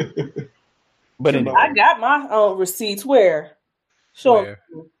 But I got my own receipts. Where? Sure.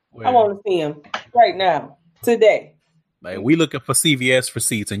 Where? I want to see them right now, today. Like, we looking for CVS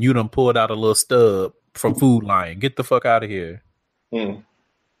receipts, and you done pulled out a little stub from Food Lion. Get the fuck out of here.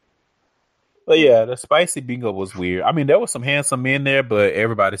 But yeah, the spicy bingo was weird. I mean, there was some handsome men there, but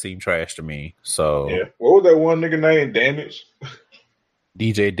everybody seemed trash to me. So yeah, what was that one nigga name? Damage.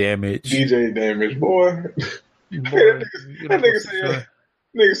 DJ Damage. DJ Damage, boy. That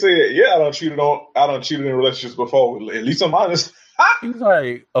nigga said, yeah, I done cheated in relationships before. At least I'm honest. He was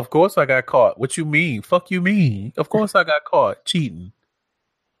like, of course I got caught. What you mean? Fuck you mean? Of course I got caught cheating.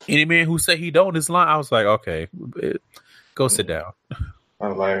 Any man who say he don't is lying. I was like, okay, go sit down. I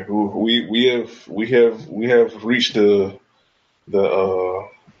was like, we have reached the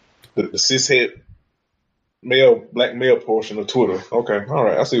cishet black male portion of Twitter. Okay, all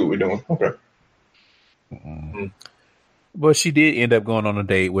right, I see what we're doing. Okay. But she did end up going on a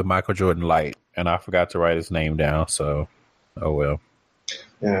date with Michael Jordan Light, and I forgot to write his name down. So, oh well.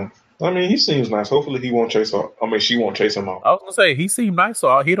 Yeah, I mean, he seems nice. Hopefully, he won't chase her. I mean, she won't chase him out. I was gonna say he seemed nice,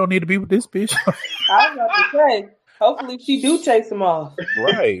 so he don't need to be with this bitch. I was about to say, hopefully she do chase him off.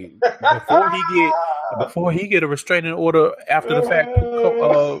 Right. Before he get a restraining order after the fact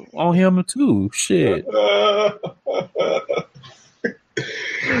on him too. Shit.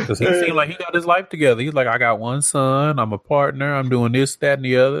 Because he seemed like he got his life together. He's like, I got one son, I'm a partner, I'm doing this, that, and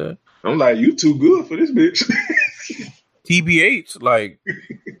the other. I'm like, you too good for this bitch. TBH, like,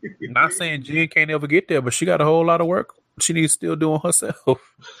 not saying Jen can't ever get there, but she got a whole lot of work she needs still doing herself.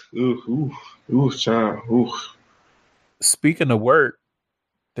 Ooh, child. Ooh. Speaking of work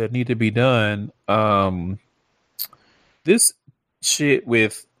that need to be done, this shit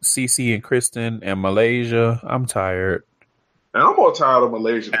with CC and Kristen and Malaysia, I'm tired. And I'm more tired of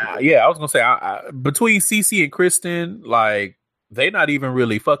Malaysia. Yeah, I was gonna say between CC and Kristen, like they not even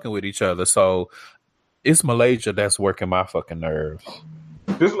really fucking with each other. So it's Malaysia that's working my fucking nerves.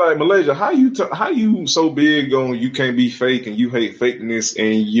 It's like, Malaysia, how you so big on you can't be fake and you hate fakeness,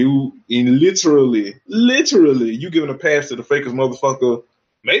 and you literally you giving a pass to the fakest motherfucker,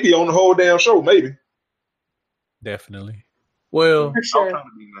 maybe on the whole damn show, maybe. Definitely. Well, For sure. I'm trying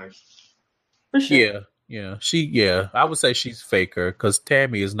to be nice. For sure. Yeah. I would say she's faker because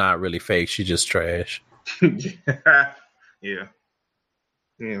Tammy is not really fake. She's just trash. Yeah.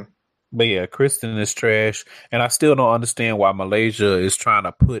 But yeah, Kristen is trash, and I still don't understand why Malaysia is trying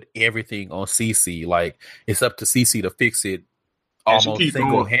to put everything on CC. Like it's up to CC to fix it almost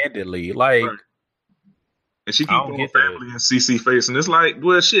single-handedly. Like, right. And she keep going family and CC face, and it's like,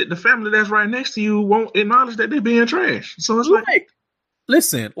 well, shit, the family that's right next to you won't acknowledge that they're being trash. So it's like,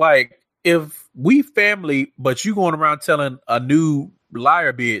 listen, like if we family, but you going around telling a new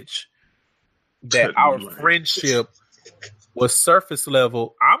liar bitch that our friendship was surface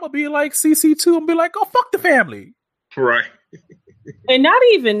level, I'm gonna be like CC too and be like, oh, fuck the family. Right. And not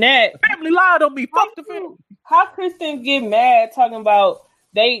even that. Family lied on me. Fuck the family. How Kristen get mad talking about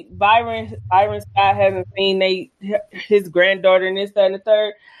Byron Scott hasn't seen his granddaughter and this, that, and the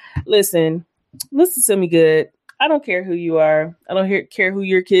third. Listen to me good. I don't care who you are. I don't care who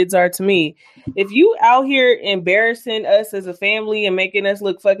your kids are to me. If you out here embarrassing us as a family and making us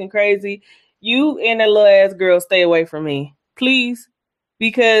look fucking crazy, you and that little ass girl stay away from me. Please.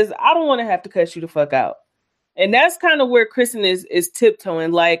 Because I don't want to have to cut you the fuck out. And that's kind of where Kristen is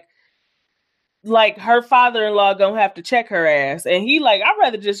tiptoeing. Like her father-in-law gonna have to check her ass. And he like, I'd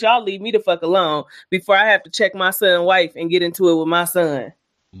rather just y'all leave me the fuck alone before I have to check my son's wife and get into it with my son.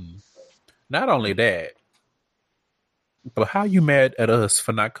 Not only that, but how you mad at us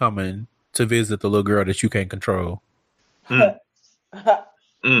for not coming to visit the little girl that you can't control? Come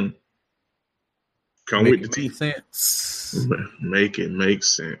with the teeth. Sense. Make it make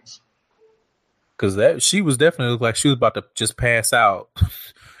sense. Because she was definitely looked like she was about to just pass out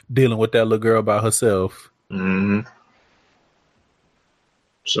dealing with that little girl by herself. Mm-hmm.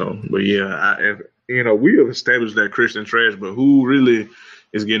 So, but yeah, we have established that Christian trash, but who really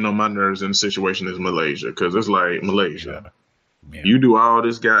is getting on my nerves in the situation is Malaysia. Because it's like, Malaysia, you do all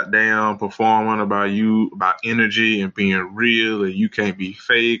this goddamn performing about energy and being real, and you can't be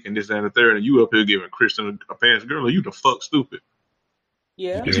fake and this, that, and the third, and you up here giving Christian a pass. Girl, you the fuck stupid.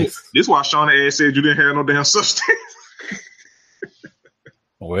 Yeah. This why Shauna ass said you didn't have no damn substance.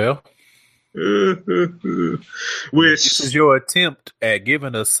 Well, which this is your attempt at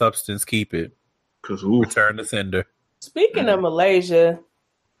giving us substance. Keep it. Because return to sender. Speaking of Malaysia,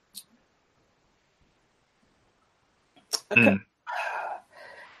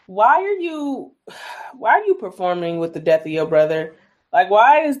 why are you performing with the death of your brother? Like,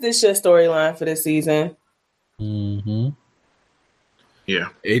 why is this your storyline for this season? Mm-hmm. Yeah.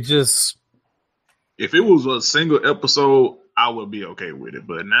 It just, if it was a single episode, I would be okay with it.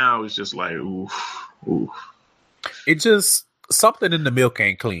 But now it's just like, oof. It just, something in the milk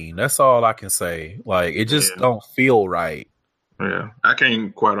ain't clean. That's all I can say. Like, it just don't feel right. Yeah, I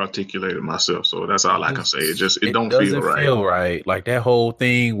can't quite articulate it myself, so that's all I can say. It don't feel right. Feel right. Like that whole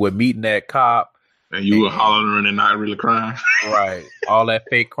thing with meeting that cop, and you were hollering and not really crying. Right. All that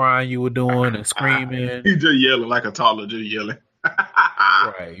fake crying you were doing and screaming. You just yelling like a toddler, just yelling.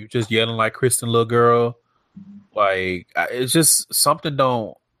 Right. You just yelling like Kristen, little girl. Like, it's just something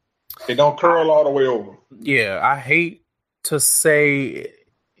don't. It don't curl all the way over. Yeah, I hate to say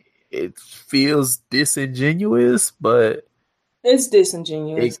it feels disingenuous, but it's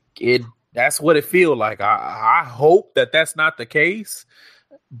disingenuous. It that's what it feels like. I hope that that's not the case,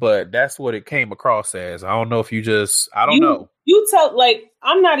 but that's what it came across as. I don't know if you don't know. You tell, like,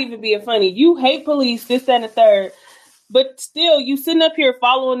 I'm not even being funny. You hate police, this, that, and the third, but still, you sitting up here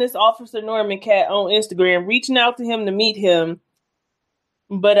following this Officer Norman cat on Instagram, reaching out to him to meet him.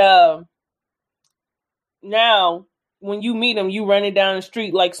 But now when you meet him, you running down the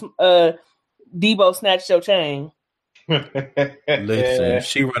street like Debo snatched your chain. Listen,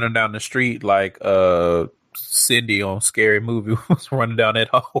 she running down the street like Cindy on Scary Movie was running down that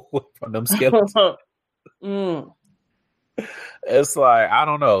hole from them skeletons. It's like, I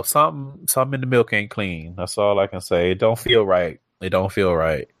don't know, something in the milk ain't clean. That's all I can say. It don't feel right. It don't feel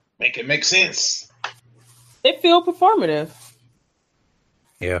right. Make it make sense. It feel performative.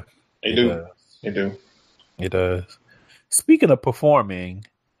 Yeah, They do. They do. It does. Speaking of performing,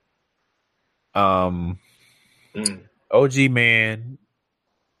 OG Man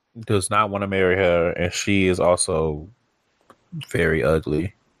does not want to marry her, and she is also very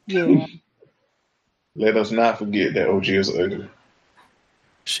ugly. Yeah. Let us not forget that OG is ugly.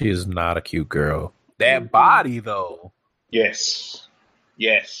 She is not a cute girl. That body, though. Yes.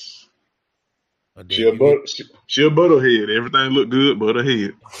 Yes. She a butterhead. Everything look good but her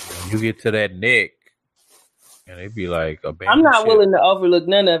head. You get to that neck, and it be like a band. I'm not willing to overlook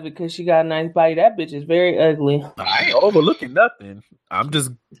none of it because she got a nice body. That bitch is very ugly. I ain't overlooking nothing. I'm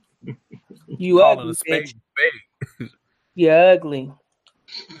just you calling ugly, a spade. You ugly.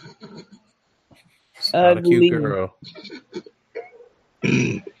 Not a cute girl.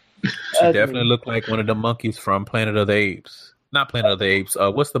 She definitely looked like one of the monkeys from Planet of the Apes. Not Planet of the Apes.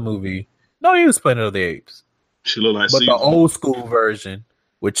 What's the movie? No, it was Planet of the Apes. She looked like, but the old school version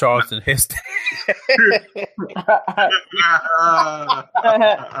with Charlton Heston.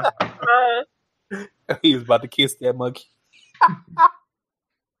 He was about to kiss that monkey.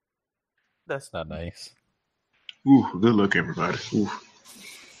 That's not nice. Ooh, good luck, everybody. Ooh.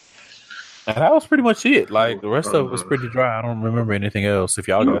 And that was pretty much it. Like, the rest of it was pretty dry. I don't remember anything else. If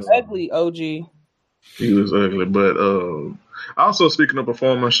y'all got ugly, OG. He was ugly, but also speaking of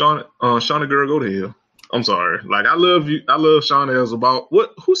performance, Shauna girl, go to hell. I'm sorry. Like, I love you. I love Shauna as about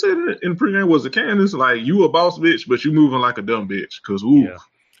what? Who said it in pregame? Was it Candace? Like, you a boss bitch, but you moving like a dumb bitch. Cause ooh,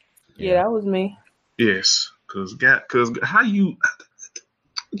 yeah, that was me. Yes, cause how you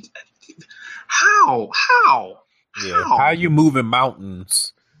how you moving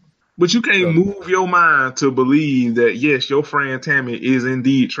mountains? But you can't move your mind to believe that, yes, your friend Tammy is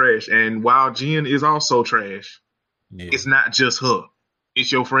indeed trash. And while Jen is also trash, it's not just her.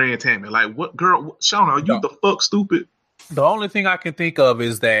 It's your friend Tammy. Like, what, girl? Shauna, are you the fuck stupid? The only thing I can think of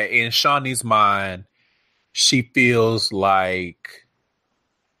is that in Shawnee's mind, she feels like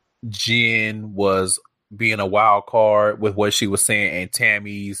Jen was being a wild card with what she was saying, and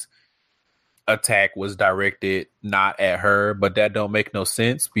Tammy's attack was directed not at her, but that don't make no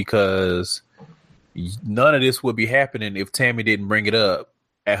sense because none of this would be happening if Tammy didn't bring it up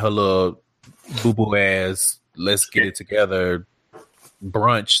at her little boo-boo ass let's get it together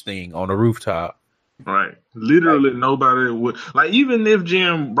brunch thing on the rooftop. Right. Literally nobody would, like, even if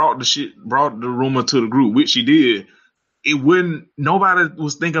Jen brought the rumor to the group, which she did, nobody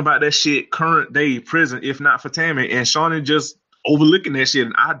was thinking about that shit current day present if not for Tammy, and Shawnee just overlooking that shit,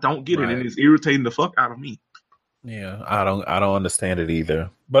 and I don't get it, and it's irritating the fuck out of me. Yeah, I don't understand it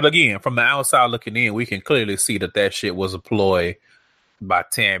either. But again, from the outside looking in, we can clearly see that shit was a ploy by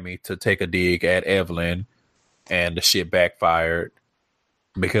Tammy to take a dig at Evelyn, and the shit backfired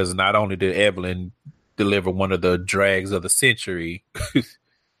because not only did Evelyn deliver one of the drags of the century,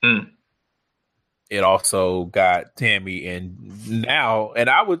 it also got Tammy, and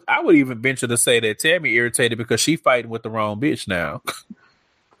I would even venture to say that Tammy irritated because she fighting with the wrong bitch now.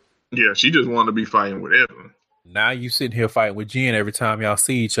 Yeah, she just wanted to be fighting with Evelyn. Now you sitting here fighting with Jen every time y'all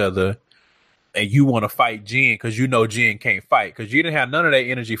see each other, and you want to fight Jen because you know Jen can't fight because you didn't have none of that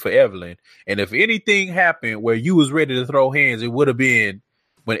energy for Evelyn. And if anything happened where you was ready to throw hands, it would have been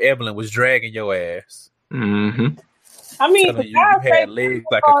when Evelyn was dragging your ass. Mm-hmm. I mean, you had legs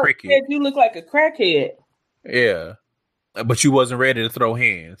like a cricket. You look like a crackhead. Yeah, but you wasn't ready to throw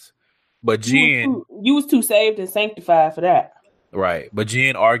hands. But Jen, you was too saved and sanctified for that. Right, but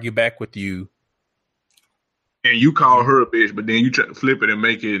Jen argued back with you. And you call her a bitch, but then you try to flip it and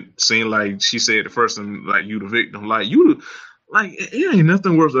make it seem like she said the first time, like you the victim. Like it ain't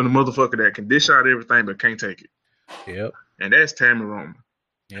nothing worse than a motherfucker that can dish out everything but can't take it. Yep. And that's Tammy Roman.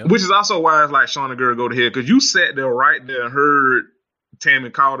 Yep. Which is also why it's like Shauna girl go to hell, because you sat there right there and heard Tammy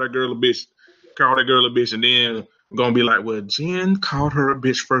call that girl a bitch, and then gonna be like, well, Jen called her a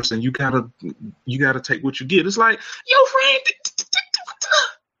bitch first, and you gotta take what you get. It's like, your friend,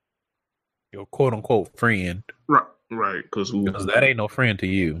 your quote unquote friend, right? Because that ain't no friend to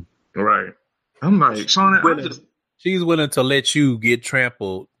you, right? I'm like, Shauna, she's willing to let you get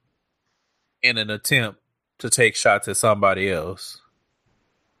trampled in an attempt to take shots at somebody else.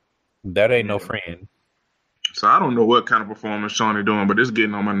 That ain't no friend. So I don't know what kind of performance Shawnee doing, but it's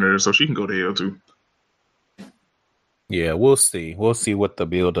getting on my nerves. So she can go to hell too. Yeah, we'll see. We'll see what the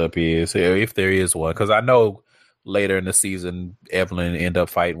build-up is, if there is one. Because I know later in the season, Evelyn end up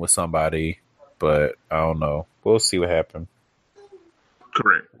fighting with somebody, but I don't know. We'll see what happens.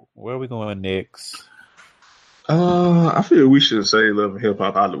 Correct. Where are we going next? I feel we should say Love and Hip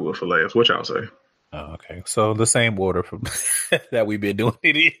Hop Hollywood for last. What y'all say? Oh, okay, so the same order from that we've been doing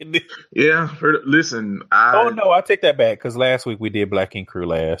it in. Yeah, listen. I take that back because last week we did Black Ink Crew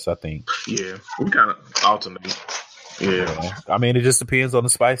last, I think. Yeah, we kind of alternate. Yeah, I mean, it just depends on the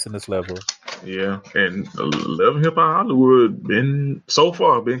spiciness level. Yeah, and Love and Hip Hop Hollywood been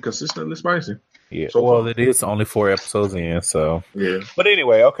consistently spicy. Yeah, so well, far. it is only 4 episodes in, so yeah. But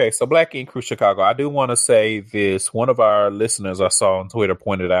anyway, okay, so Black Ink Crew Chicago. I do want to say this. One of our listeners I saw on Twitter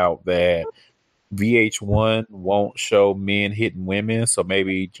pointed out that VH1 won't show men hitting women, so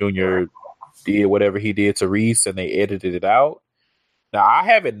maybe Junior did whatever he did to Reese and they edited it out. Now, I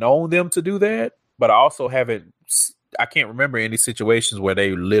haven't known them to do that, but I also I can't remember any situations where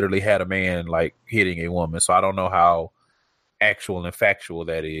they literally had a man like hitting a woman, so I don't know how actual and factual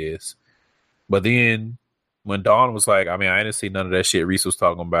that is. But then when Dawn was like, I mean, I didn't see none of that shit Reese was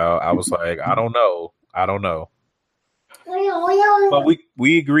talking about, I was like, I don't know. But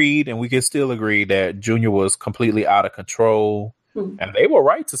we agreed, and we can still agree that Junior was completely out of control, and they were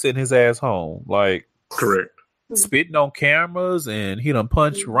right to send his ass home. Like, correct. Spitting on cameras, and he done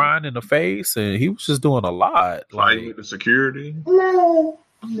punched Ryan in the face, and he was just doing a lot. Fighting with the security. No.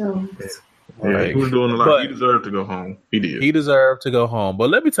 Yeah, he was doing a lot. He deserved to go home. He did. He deserved to go home. But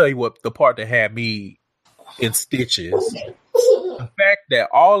let me tell you what the part that had me in stitches. The fact that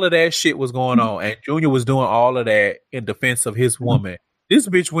all of that shit was going on and Junior was doing all of that in defense of his woman. This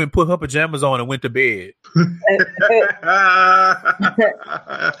bitch went put her pajamas on and went to bed. They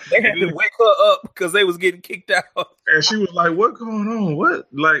had to wake her up because they was getting kicked out. And she was like, "What going on? What?"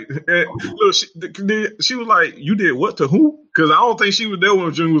 Like, look, she was like, "You did what to who?" Because I don't think she was there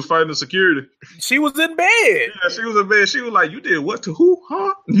when Junior was fighting the security. She was in bed. Yeah, she was in bed. She was like, "You did what to who?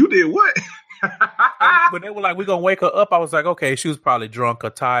 Huh? You did what?" When they were like, "We're gonna wake her up," I was like, "Okay, she was probably drunk or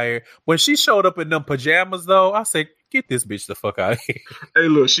tired." When she showed up in them pajamas, though, I said, "Get this bitch the fuck out of here!" Hey,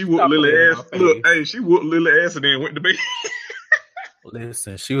 look, she whooped Lily ass. Look, hey, she whooped Lily ass and then went to bed.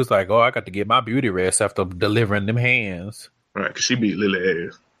 Listen, she was like, "Oh, I got to get my beauty rest after delivering them hands." Right, because she beat Lily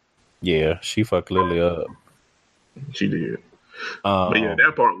ass. Yeah, she fucked Lily up. She did. But yeah,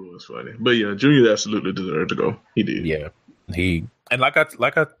 that part was funny. But yeah, Junior absolutely deserved to go. He did. Yeah, and like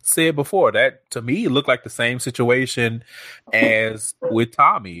I said before, that to me looked like the same situation as with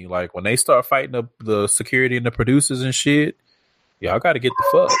Tommy. Like when they start fighting the security and the producers and shit, y'all got to get the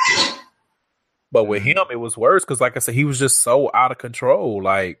fuck. But with him, it was worse because, like I said, he was just so out of control.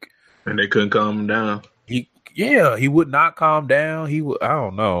 Like, and they couldn't calm him down. He would not calm down. I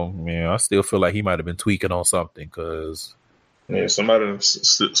don't know, man. I still feel like he might have been tweaking on something because somebody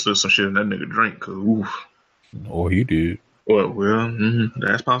slipped some shit in that nigga drink. Cause oof, or he did. Well,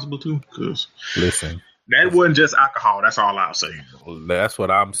 that's possible too. Cause listen, that wasn't just alcohol. That's all I'll say. That's what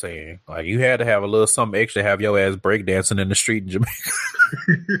I'm saying. Like you had to have a little something extra to have your ass breakdancing in the street in Jamaica.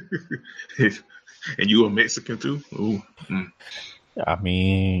 And you a Mexican too? Ooh. I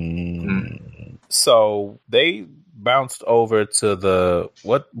mean, so they bounced over to the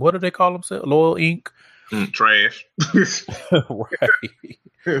what do they call themselves? Loyal Inc. Trash.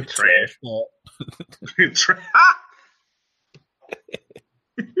 Right. Trash.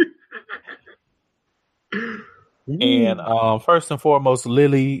 And first and foremost,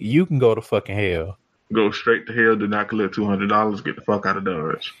 Lily, you can go to fucking hell. Go straight to hell. Do not collect $200. Get the fuck out of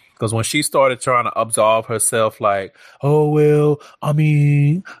Dodge. Because when she started trying to absolve herself, like, oh, well, I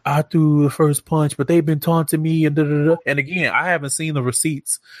mean, I threw the first punch, but they've been taunting me. And da-da-da. And again, I haven't seen the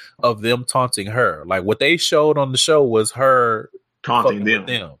receipts of them taunting her. Like, what they showed on the show was her taunting them.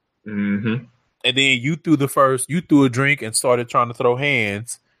 Mm-hmm. And then you threw a drink and started trying to throw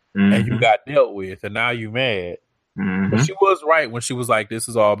hands, and you got dealt with, and now you mad. Mm-hmm. But she was right when she was like, this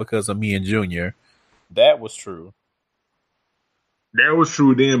is all because of me and Junior. That was true. That was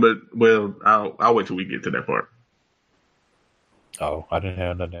true then, but well, I'll wait till we get to that part. Oh, I didn't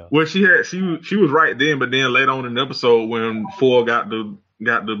have nothing else. Well, she was right then, but then later on in the episode when Foyle got the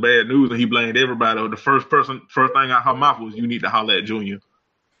bad news and he blamed everybody, the first thing out her mouth was, "You need to holler at Junior."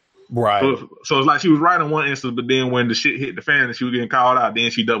 Right. So it's like she was right in one instance, but then when the shit hit the fan and she was getting called out,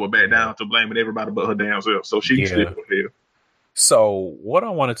 then she doubled back down to blaming everybody but her damn self. So she still went there. So what I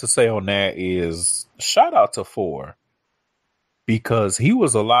wanted to say on that is shout out to Four. Because he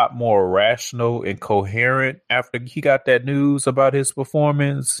was a lot more rational and coherent after he got that news about his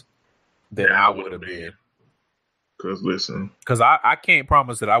performance than I would have been. Because listen, because I can't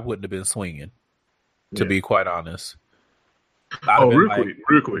promise that I wouldn't have been swinging. To be quite honest, I'd have been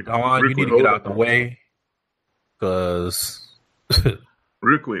real quick, Dawn, you need to get out the way. Because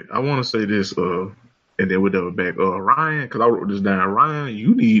real quick, I want to say this. And then we'll double back. Ryan, because I wrote this down. Ryan,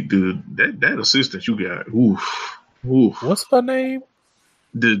 you need that assistant you got. Oof. What's her name?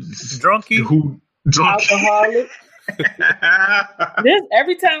 The Drunkie? Alcoholic.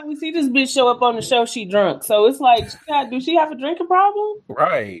 Every time we see this bitch show up on the show, she drunk. So it's like, do she have a drinking problem?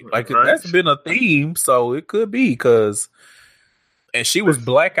 Right. Like, that's been a theme, so it could be because... And she was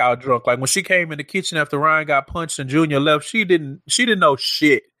blackout drunk. Like, when she came in the kitchen after Ryan got punched and Junior left, she didn't know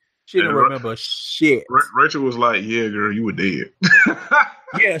shit. She didn't remember shit. Rachel was like, yeah, girl, you were dead.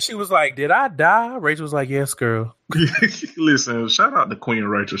 Yeah, she was like, did I die? Rachel was like, yes, girl. Listen, shout out to Queen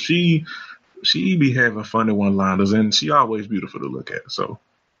Rachel. She be having funny one-liners, and she always beautiful to look at. So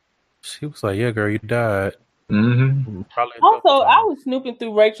she was like, yeah, girl, you died. Mm-hmm. Also, I was snooping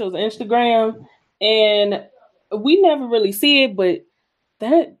through Rachel's Instagram, and we never really see it, but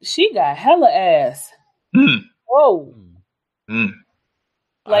that she got hella ass. Whoa.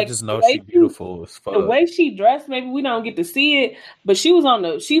 Like, I just know she's beautiful as fuck. The way she dressed, maybe we don't get to see it, but she was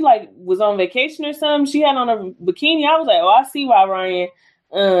was on vacation or something. She had on a bikini. I was like, I see why Ryan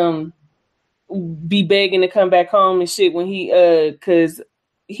be begging to come back home and shit when he cause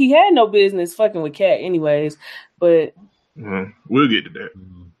he had no business fucking with Kat anyways. But we'll get to that.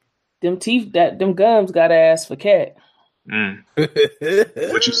 Them teeth, them gums got ass for Kat.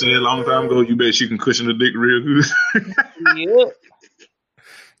 What you said a long time ago, you bet she can cushion the dick real good. Yep.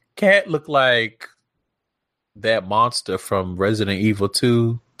 Kat looked like that monster from Resident Evil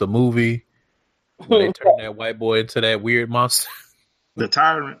 2, the movie. When they turned that white boy into that weird monster. The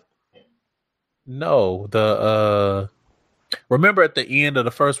tyrant? No, remember at the end of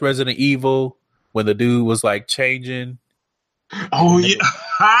the first Resident Evil when the dude was like changing? Oh, yeah.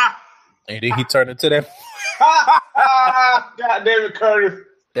 And then he turned into that. God damn it, Curtis.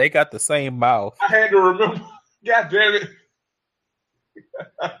 They got the same mouth. I had to remember. God damn it.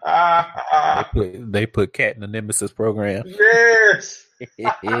 They put Kat in the Nemesis program. Yes.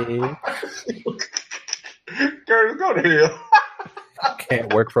 Curtis, go to hell.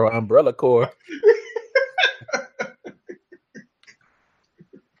 Can't work for Umbrella Corps.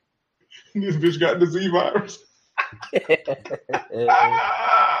 This bitch got the Z virus.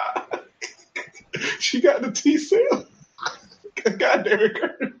 She got the T cell. God damn it,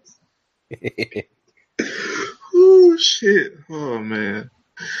 Curtis. Oh shit! Oh man!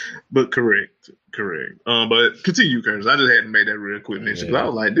 But correct. But continue, Curtis. I just had to make that real quick mention because I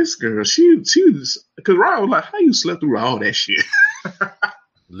was like, this girl, she was because Ryan was like, how you slept through all that shit?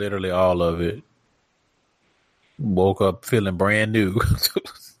 Literally all of it. Woke up feeling brand new.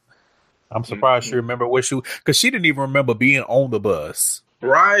 I'm surprised she remembered what because she didn't even remember being on the bus.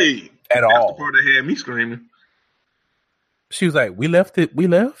 Right. At all. That's the part that had me screaming. She was like, we left.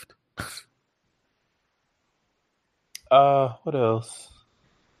 What else?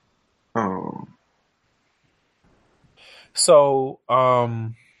 Oh. So,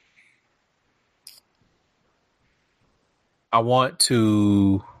 I want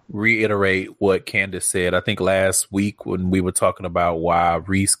to reiterate what Candace said. I think last week when we were talking about why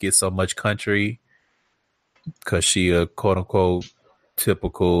Reese gets so much country, because she a quote unquote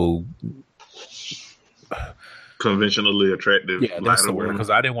typical conventionally attractive. Yeah, that's the word. Because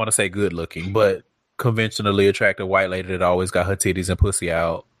I didn't want to say good looking, but conventionally attractive white lady that always got her titties and pussy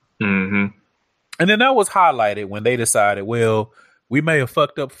out. Mm-hmm. And then that was highlighted when they decided, well, we may have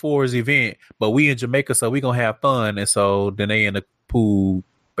fucked up Ford's event, but we in Jamaica, so we gonna have fun. And so then they in the pool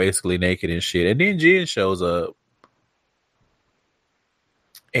basically naked and shit. And then Jen shows up.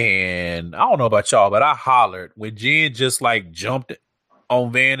 And I don't know about y'all, but I hollered when Jen just like jumped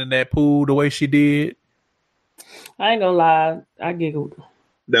on Van in that pool the way she did. I ain't gonna lie, I giggled.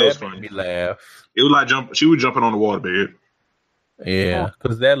 That was funny. Made me laugh. It was like she was jumping on the waterbed. Yeah,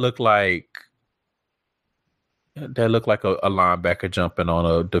 because that looked like a linebacker jumping on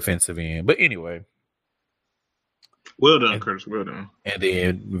a defensive end. But anyway. Well done, Curtis. Well done. And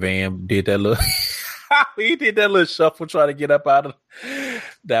then Van did that little he did that little shuffle trying to get up out of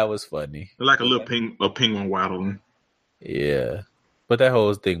that was funny. Like a little penguin waddling. Yeah. But that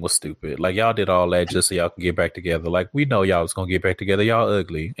whole thing was stupid. Like, y'all did all that just so y'all can get back together. Like, we know y'all was gonna get back together. Y'all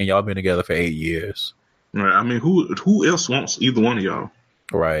ugly. And y'all been together for 8 years. Right. I mean, who else wants either one of y'all?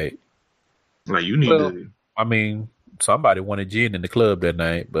 Right. Like, you need to... I mean, somebody wanted Jen in the club that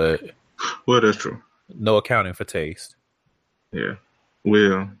night, but... Well, that's true. No accounting for taste. Yeah.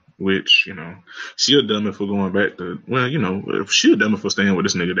 Well, which, she a dummy for going back to, she a dummy for staying with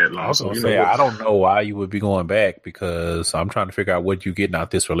this nigga that long. I was gonna say, I don't know why you would be going back, because I'm trying to figure out what you getting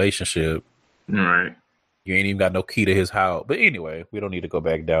out this relationship. All right. You ain't even got no key to his house. But anyway, we don't need to go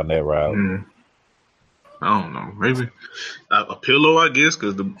back down that route. I don't know. Maybe a pillow, I guess,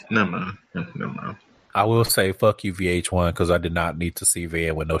 because never mind. I will say, fuck you, VH1, because I did not need to see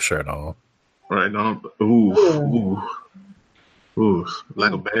Van with no shirt on. Right now, ooh,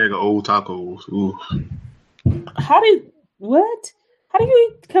 like a bag of old tacos. Ooh. How do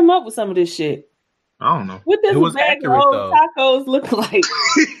you come up with some of this shit? I don't know. What does a bag of old tacos look like?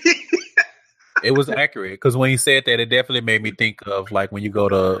 It was accurate, because when he said that, it definitely made me think of like when you go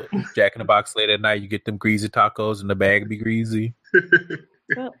to Jack in the Box late at night, you get them greasy tacos and the bag be greasy.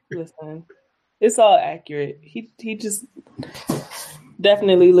 Well, listen, it's all accurate. He just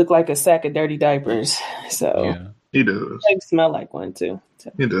definitely looked like a sack of dirty diapers. So yeah, he does. He smell like one too.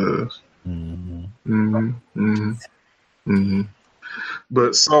 So. He does.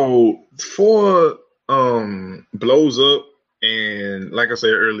 But so for blows up, and like I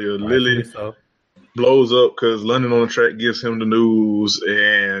said earlier, Lily blows up because London on the Track gives him the news,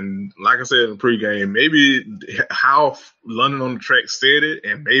 and like I said in the pregame, maybe how London on the Track said it,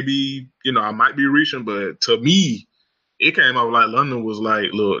 and maybe I might be reaching, but to me, it came out like London was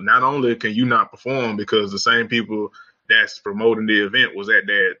like, look, not only can you not perform because the same people that's promoting the event was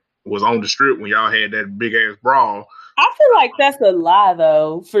on the strip when y'all had that big ass brawl. I feel like that's a lie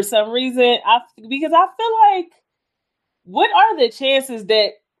though. For some reason, because I feel like, what are the chances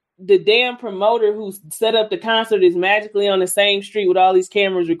that the damn promoter who set up the concert is magically on the same street with all these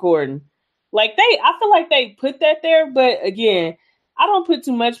cameras recording? Like I feel like they put that there, but again, I don't put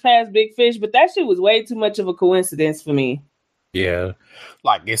too much past Big Fish, but that shit was way too much of a coincidence for me. Yeah.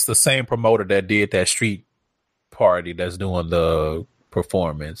 Like it's the same promoter that did that street party that's doing the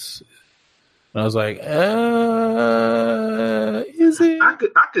performance. And I was like, is it? I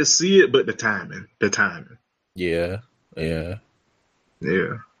could see it, but the timing. Yeah.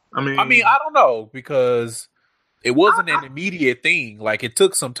 I mean, I don't know, because it wasn't an immediate thing. Like it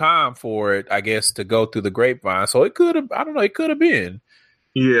took some time for it, I guess, to go through the grapevine. So it could have, I don't know, it could have been.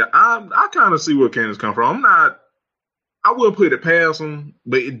 Yeah, I kind of see where Candace come from. I wouldn't put it past them,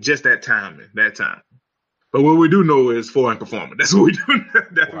 but just that time. But what we do know is foreign performance. That's what we do.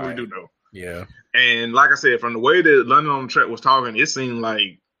 That's what we do know. Yeah. And like I said, from the way that London on the Track was talking, it seemed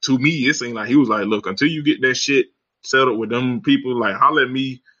like he was like, look, until you get that shit settled with them people, like holler at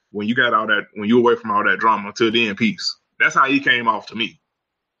me when you got all that, when you away from all that drama, until then, peace. That's how he came off to me.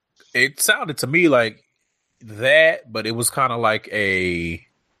 It sounded to me like that, but it was kind of like a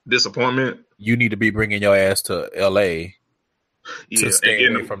disappointment. You need to be bringing your ass to LA to stay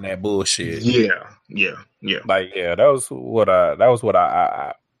away from that bullshit. Yeah. Like, yeah, that was what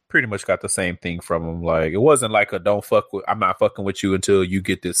I pretty much got the same thing from him. Like, it wasn't like I'm not fucking with you until you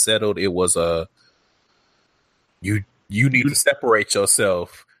get this settled. It was you need to separate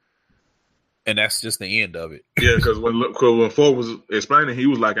yourself, and that's just the end of it. Yeah, because when Ford was explaining, he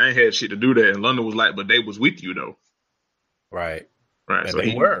was like, I ain't had shit to do that, and London was like, but they was with you though. Right. And so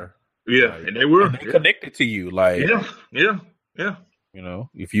they were. Yeah, like, and they were. And they connected to you. Like, yeah.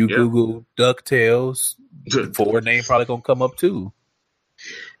 If you Google DuckTales, Ford name probably gonna come up too.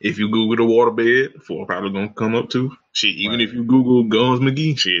 If you Google the waterbed, Ford probably gonna come up too. Shit, even if you Google Guns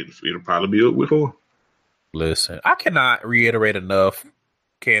McGee, shit, it'll probably be up with Ford. Listen, I cannot reiterate enough.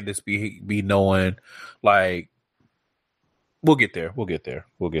 Candace be knowing, like, we'll get there.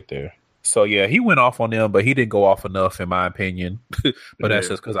 So yeah, he went off on them, but he didn't go off enough, in my opinion. But that's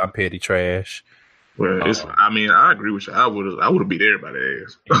just because I'm petty trash. Well, I agree with you. I would have beat everybody's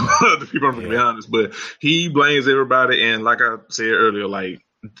ass. To be perfectly honest, but he blames everybody, and like I said earlier, like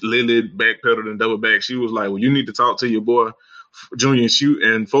Lily backpedaled and double back. She was like, "Well, you need to talk to your boy Junior and shoot."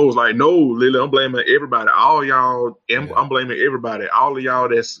 And Foles like, "No, Lily, I'm blaming everybody. All y'all, I'm blaming everybody. All of y'all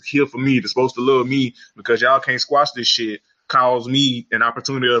that's here for me, that's supposed to love me, because y'all can't squash this shit, cause me an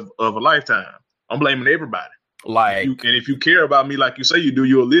opportunity of a lifetime. I'm blaming everybody. Like, and if you care about me like you say you do,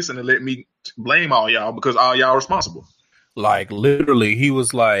 you'll listen and let me blame all y'all, because all y'all responsible." Like, literally, he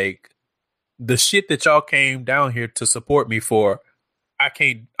was like, the shit that y'all came down here to support me for,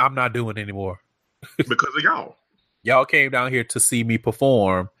 I'm not doing anymore. Because of y'all. Y'all came down here to see me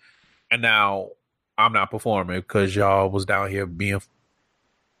perform, and now I'm not performing because y'all was down here being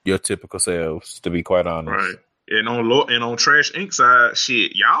your typical selves, to be quite honest. Right. And on Trash Inc. side,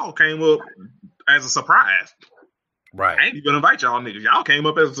 shit, y'all came up as a surprise. Right. I ain't even invite y'all niggas. Y'all came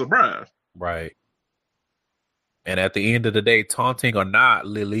up as a surprise. Right. And at the end of the day, taunting or not,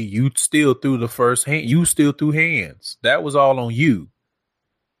 Lily, you still threw the first hand. You still threw hands. That was all on you.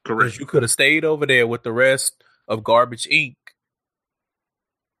 Correct. You could have stayed over there with the rest of Garbage Inc.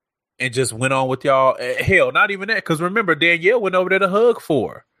 and just went on with y'all. Hell, not even that. Because remember, Danielle went over there to hug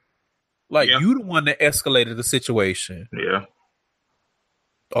for her. Like, you the one that escalated the situation. Yeah.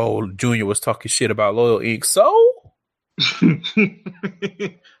 Oh, Junior was talking shit about Loyal Inc. So?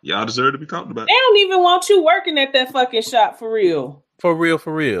 Y'all deserve to be talked about. They don't even want you working at that fucking shop for real. For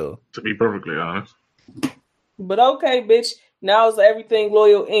real. To be perfectly honest. But okay, bitch. Now it's everything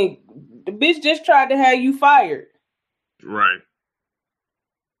Loyal Inc. The bitch just tried to have you fired. Right.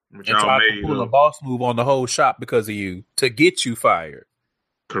 And tried to pull a boss move on the whole shop because of you to get you fired.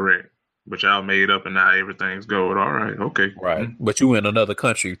 Correct. But y'all made up and now everything's going. All right. Okay. Right. But you in another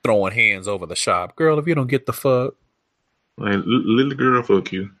country throwing hands over the shop. Girl, if you don't get the fuck. Like, little girl,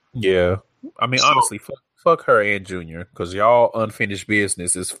 fuck you. Yeah. I mean, honestly, fuck her and Junior, because y'all unfinished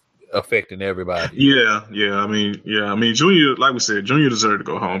business is affecting everybody. Yeah. I mean, Junior, like we said, Junior deserved to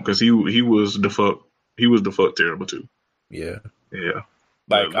go home because he was the fuck terrible too. Yeah. Yeah.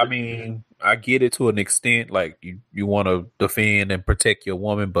 Like, I mean, I get it to an extent. Like, you want to defend and protect your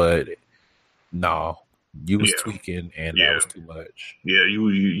woman, but no, you was tweaking, and that was too much. Yeah,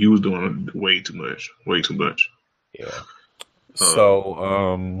 you was doing way too much. Yeah.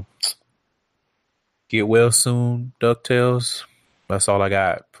 So, get well soon, DuckTales. That's all I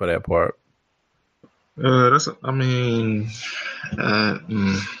got for that part. That's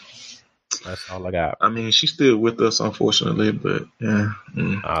all I got. I mean, she's still with us, unfortunately, but yeah.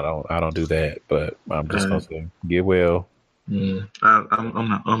 I don't do that, but I'm just gonna say, get well. I'm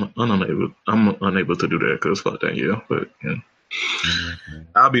unable to do that because fuck that, yeah. But yeah.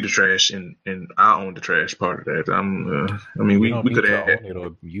 I'll be the trash, and I own the trash part of that. We could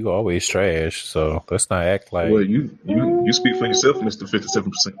have. You always trash, so let's not act like. Well, you speak for yourself, Mr.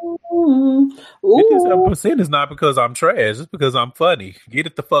 57%. 57% is not because I'm trash; it's because I'm funny. Get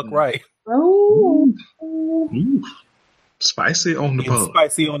it the fuck right. Ooh. Spicy on the pod.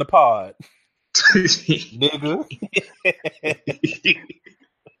 Spicy on the pod, nigga.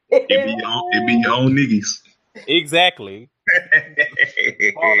 It be your own niggas. Exactly.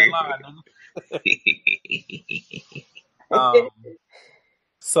 Fall in line.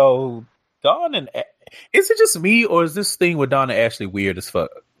 So Dawn and is it just me, or is this thing with Dawn and Ashley weird as fuck?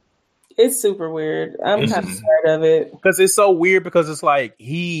 It's super weird. I'm kind of tired of it because it's so weird. Because it's like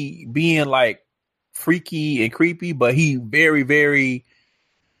he being like freaky and creepy, but he very, very.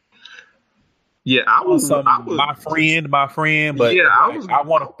 Yeah, I was my friend, but yeah, I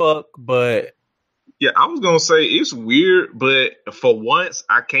want to fuck, but. Yeah, I was gonna say it's weird, but for once,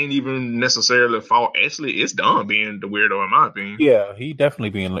 I can't even necessarily fault Ashley. It's Dawn being the weirdo, in my opinion. Yeah, he definitely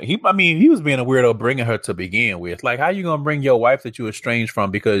being. He was being a weirdo bringing her to begin with. Like, how you gonna bring your wife that you estranged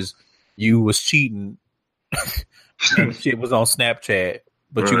from because you was cheating and shit was on Snapchat,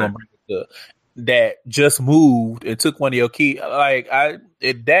 but you gonna bring that just moved and took one of your keys? Like,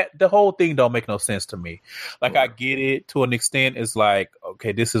 the whole thing don't make no sense to me. Like, I get it to an extent. It's like,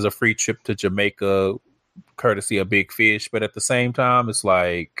 okay, this is a free trip to Jamaica, courtesy of Big Fish, but at the same time, it's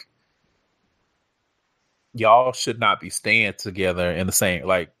like y'all should not be staying together in the same.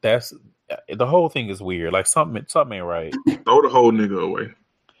 Like, that's the whole thing is weird. Like, something ain't right. Throw the whole nigga away.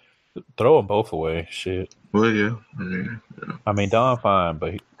 Throw them both away. Shit. Well, yeah. I mean, Don fine,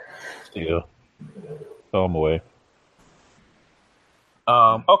 but still. Throw them away.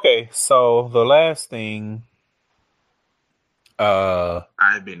 Okay, so the last thing.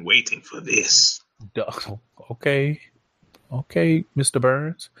 I've been waiting for this. Okay, Mr.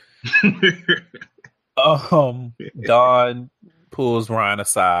 Burns. Dawn pulls Ryan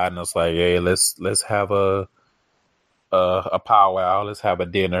aside and it's like, "Hey, let's have a powwow. Let's have a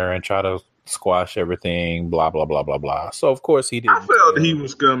dinner and try to squash everything, blah blah blah blah blah." So of course he didn't. I felt he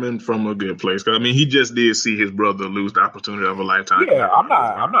was coming from a good place. I mean, he just did see his brother lose the opportunity of a lifetime. Yeah,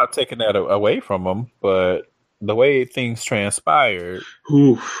 I'm not taking that away from him, but the way things transpired,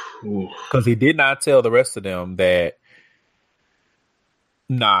 because he did not tell the rest of them that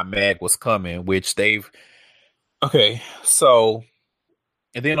Mag was coming, which they've. Okay, so,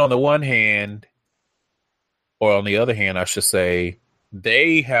 and then on the one hand, or on the other hand, I should say,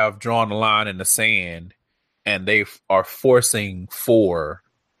 they have drawn a line in the sand, and they are forcing four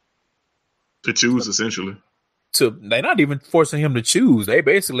to choose. Essentially, they're not even forcing him to choose. They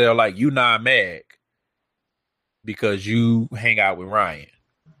basically are like, "You not Mag because you hang out with Ryan."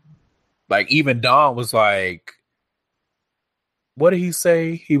 Like, even Don was like, "What did he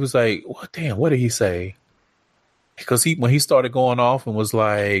say?" He was like, "What? Damn, what did he say?" Because when he started going off and was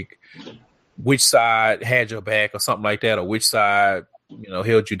like, which side had your back or something like that, or which side,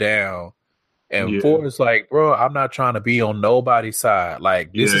 held you down. And Ford is like, bro, I'm not trying to be on nobody's side.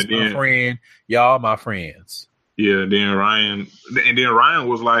 Like, this is my friend. Y'all my friends. Yeah, then Ryan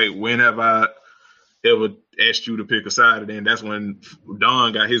was like, when have I ever asked you to pick a side? And then that's when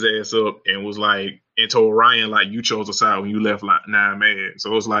Don got his ass up and was like, and told Ryan, like, you chose a side when you left Nine mad.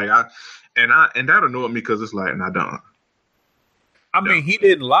 So it's like, that annoyed me because it's like, nah, Don. I mean, he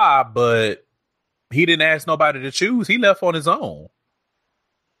didn't lie, but he didn't ask nobody to choose. He left on his own.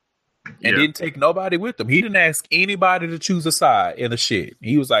 And didn't take nobody with him. He didn't ask anybody to choose a side in the shit.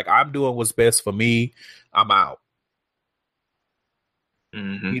 He was like, I'm doing what's best for me. I'm out.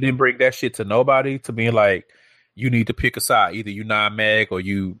 Mm-hmm. He didn't bring that shit to nobody to be like, you need to pick a side. Either you non-mag or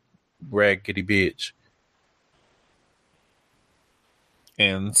you raggedy bitch.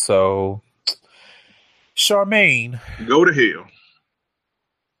 And so, Charmaine. Go to hell.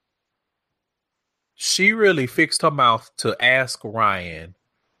 She really fixed her mouth to ask Ryan,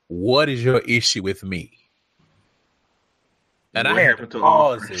 what is your issue with me? And I had to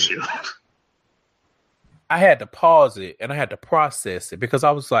pause it. I had to pause it and I had to process it because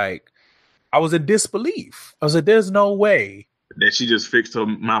I was like, I was in disbelief. I was like, there's no way that she just fixed her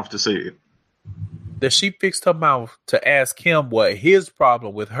mouth to say it. That she fixed her mouth to ask him what his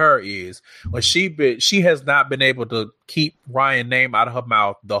problem with her is when she has not been able to keep Ryan's name out of her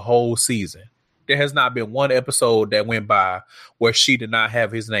mouth the whole season. There has not been one episode that went by where she did not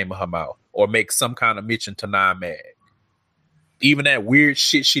have his name in her mouth or make some kind of mention to Nine Mag. Even that weird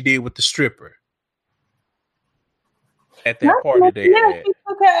shit she did with the stripper at that party they had. She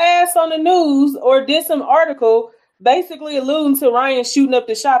took her ass on the news or did some article basically alluding to Ryan shooting up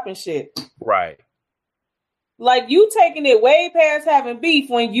the shop and shit. Right. Like, you taking it way past having beef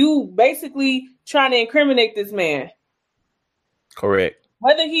when you basically trying to incriminate this man. Correct.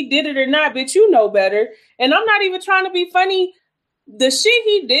 Whether he did it or not, bitch, you know better. And I'm not even trying to be funny. The shit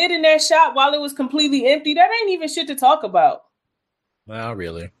he did in that shop while it was completely empty, that ain't even shit to talk about. Not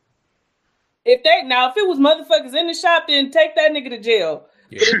really. If it was motherfuckers in the shop, then take that nigga to jail.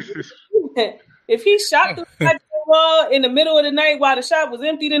 Yeah. If he shot the wall in the middle of the night while the shop was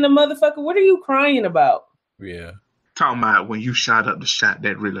empty, then the motherfucker, what are you crying about? Yeah. Talking about when you shot up the shot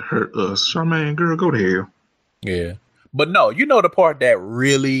that really hurt us. Charmaine, girl, go to hell. Yeah. But no, you know the part that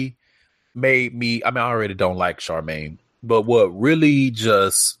really made me, I already don't like Charmaine, but what really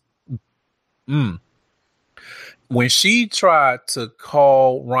just, when she tried to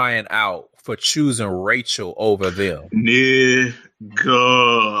call Ryan out for choosing Rachel over them. Nigga.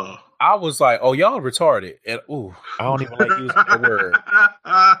 I was like, oh, y'all retarded. And I don't even like using the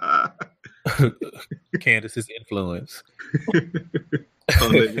word. Candace's influence. Her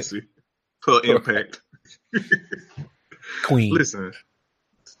legacy. Her impact. Queen. Listen,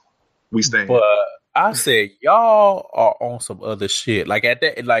 we stand. But I said y'all are on some other shit. Like at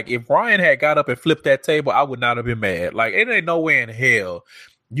that, like if Ryan had got up and flipped that table, I would not have been mad. Like it ain't no way in hell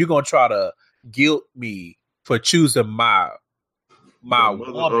you're gonna try to guilt me for choosing my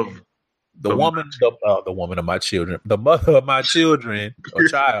woman, the woman of my children, the mother of my children or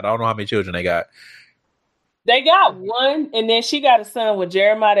child. I don't know how many children they got. They got one, and then she got a son with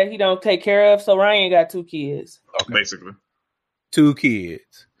Jeremiah that he don't take care of. So Ryan got 2 kids. Okay. Basically. 2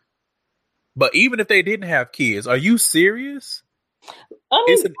 kids. But even if they didn't have kids, are you serious?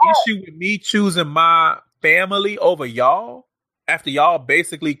 It's an issue with me choosing my family over y'all after y'all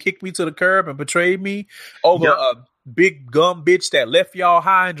basically kicked me to the curb and betrayed me over a big gum bitch that left y'all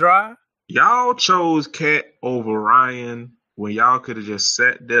high and dry? Y'all chose Kat over Ryan when y'all could have just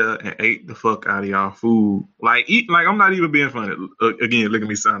sat there and ate the fuck out of y'all food. Like I'm not even being funny. Again, look at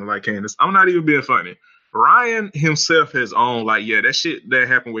me sounding like Candace. I'm not even being funny. Ryan himself has owned, like, yeah, that shit that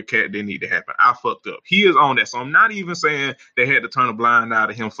happened with Kat didn't need to happen. I fucked up. He is on that. So I'm not even saying they had to turn a blind eye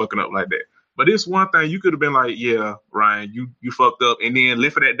to him fucking up like that. But it's one thing you could have been like, yeah, Ryan, you fucked up, and then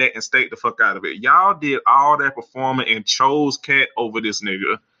lifted at that and stayed the fuck out of it. Y'all did all that performing and chose Kat over this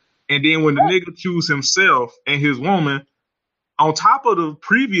nigga. And then when the nigga choose himself and his woman, on top of the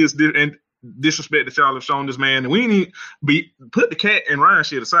previous disrespect that y'all have shown this man, we need put the Kat and Ryan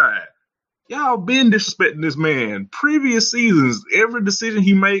shit aside. Y'all been disrespecting this man. Previous seasons, every decision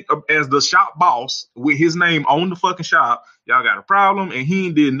he make as the shop boss with his name on the fucking shop, y'all got a problem, and he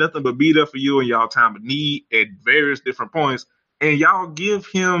ain't did nothing but be there for you in y'all time of need at various different points. And y'all give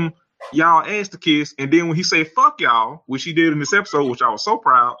him y'all ass to kiss, and then when he say fuck y'all, which he did in this episode, which I was so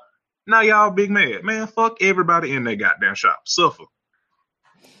proud, now y'all big mad. Man, fuck everybody in that goddamn shop. Suffer.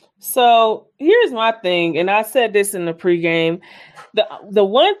 So here's my thing, and I said this in the pregame. The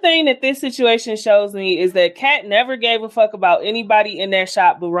one thing that this situation shows me is that Kat never gave a fuck about anybody in that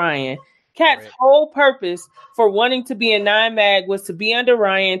shop but Ryan. Kat's whole purpose for wanting to be in 9 Mag was to be under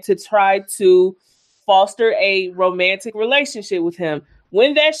Ryan to try to foster a romantic relationship with him.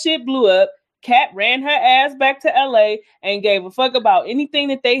 When that shit blew up, Kat ran her ass back to LA and gave a fuck about anything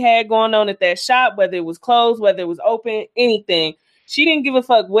that they had going on at that shop, whether it was closed, whether it was open, anything. She didn't give a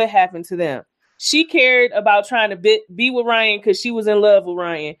fuck what happened to them. She cared about trying to be with Ryan because she was in love with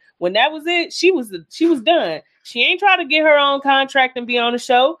Ryan. When that was it, she was done. She ain't try to get her own contract and be on the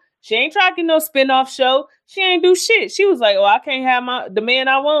show. She ain't try to get no spinoff show. She ain't do shit. She was like, "Oh, I can't have the man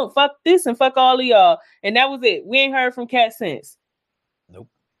I want. Fuck this and fuck all of y'all." And that was it. We ain't heard from Kat since. Nope.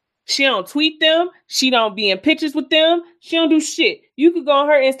 She don't tweet them. She don't be in pictures with them. She don't do shit. You could go on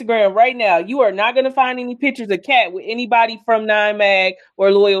her Instagram right now. You are not gonna find any pictures of Kat with anybody from 9 Mag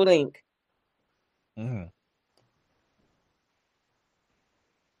or Loyal Inc.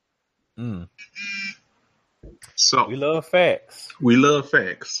 So we love facts. We love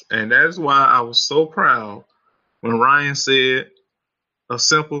facts. And that's why I was so proud when Ryan said a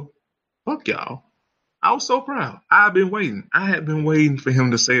simple fuck y'all. I was so proud. I've been waiting. I had been waiting for him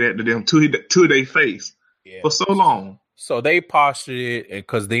to say that to them to their face for so long. So they postured it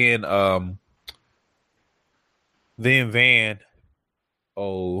because then Van,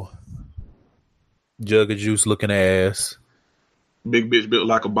 jug of juice looking ass. Big bitch built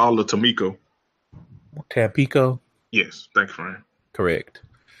like a ball of Tampico. Tampico? Yes, thank you, friend. Correct.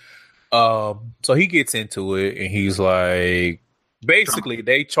 So he gets into it and he's like, basically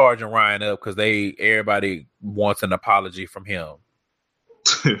they charging Ryan up because everybody wants an apology from him.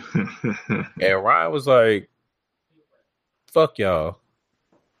 And Ryan was like, fuck y'all.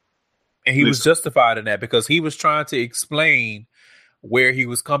 And he was justified in that because he was trying to explain where he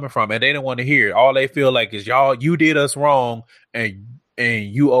was coming from and they didn't want to hear it. All they feel like is you did us wrong and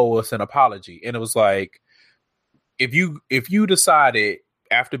you owe us an apology. And it was like, if you decided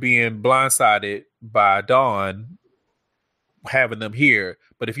after being blindsided by Dawn having them here,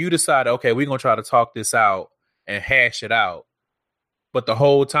 but if you decide, okay, we're gonna try to talk this out and hash it out, but the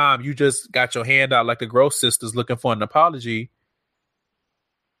whole time you just got your hand out like the Gross sisters looking for an apology,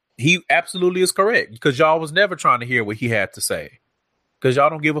 he absolutely is correct because y'all was never trying to hear what he had to say because y'all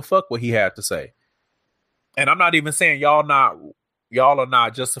don't give a fuck what he had to say. And I'm not even saying y'all are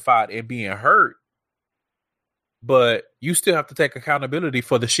not justified in being hurt, but you still have to take accountability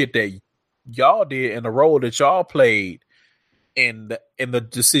for the shit that y'all did and the role that y'all played in the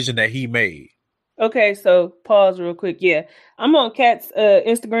decision that he made. Okay, so pause real quick. Yeah, I'm on Kat's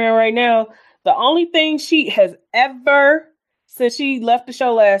Instagram right now. The only thing she has ever, since she left the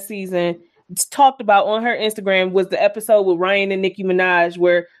show last season, talked about on her Instagram was the episode with Ryan and Nicki Minaj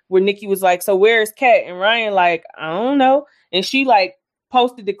where Nicki was like, "So where's Kat?" And Ryan like, "I don't know." And she like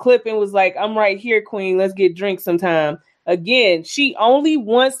posted the clip and was like, "I'm right here, queen. Let's get drinks sometime." Again, she only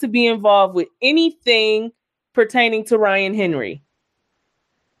wants to be involved with anything pertaining to Ryan Henry.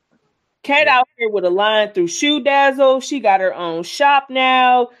 Kat out here with a line through Shoe Dazzle. She got her own shop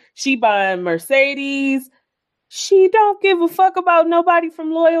now. She buying Mercedes. She don't give a fuck about nobody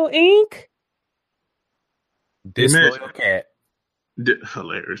from Loyal Inc. Disloyal Kat.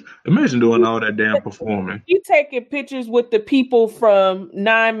 Hilarious. Imagine doing all that damn performing. She taking pictures with the people from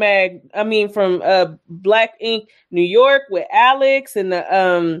 9 Mag. I mean, from Black Ink New York with Alex and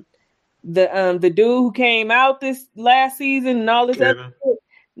the dude who came out this last season and all this other shit.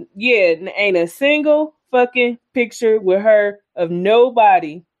 Yeah, ain't a single fucking picture with her of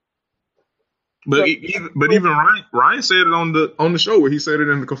nobody. But even Ryan said it on the show where he said it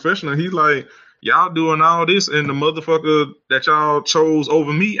in the confessional. He's like, y'all doing all this and the motherfucker that y'all chose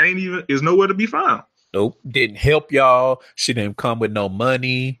over me is nowhere to be found. Nope, didn't help y'all. She didn't come with no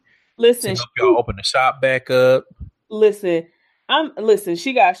money. Listen, help y'all open the shop back up. Listen,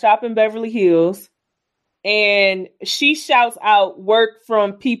 she got a shop in Beverly Hills. And she shouts out work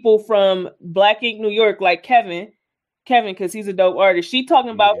from people from Black Ink New York, like Kevin, because he's a dope artist. She talking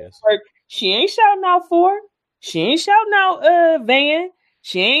about work. She ain't shouting out for. She ain't shouting out Van.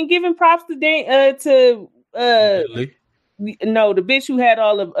 She ain't giving props to no, the bitch who had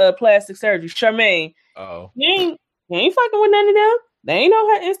all of plastic surgery, Charmaine. Oh, she ain't fucking with none of them. They ain't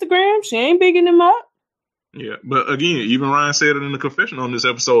on her Instagram. She ain't bigging them up. Yeah, but again, even Ryan said it in the confession on this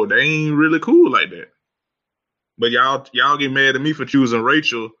episode. They ain't really cool like that. But y'all get mad at me for choosing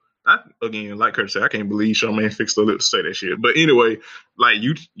Rachel. Again, like Kurt said, I can't believe Charmaine fixed her lips to say that shit. But anyway, like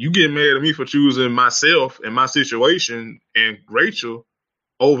you get mad at me for choosing myself and my situation and Rachel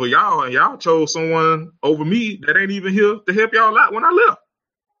over y'all, and y'all chose someone over me that ain't even here to help y'all out when I left.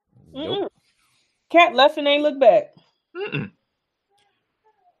 Nope. Kat left and ain't look back. Mm-mm.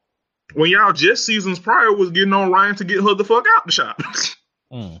 When y'all just seasons prior was getting on Ryan to get her the fuck out the shop.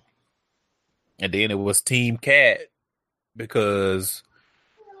 And then it was Team Cat because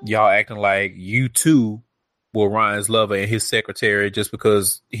y'all acting like you too were Ryan's lover and his secretary just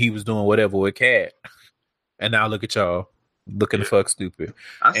because he was doing whatever with Cat. And now look at y'all looking the fuck stupid.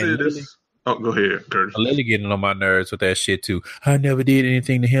 I said this. Oh, go ahead, Curtis. Lily getting on my nerves with that shit too. I never did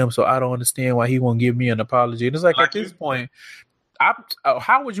anything to him, so I don't understand why he won't give me an apology. And it's like at this point,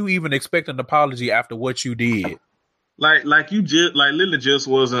 how would you even expect an apology after what you did? Like Lily just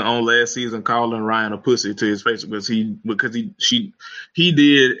wasn't on last season calling Ryan a pussy to his face because he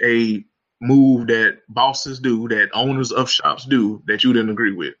did a move that bosses do, that owners of shops do, that you didn't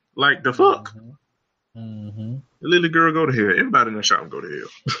agree with. Like the fuck. Mm-hmm. The Lily girl go to hell. Everybody in the shop go to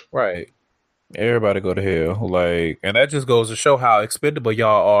hell. Right. Everybody go to hell. Like, and that just goes to show how expendable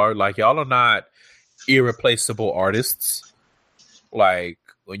y'all are. Like, y'all are not irreplaceable artists. Like,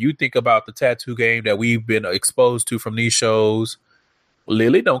 when you think about the tattoo game that we've been exposed to from these shows,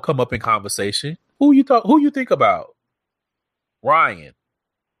 Lily don't come up in conversation. Who you think about? Ryan.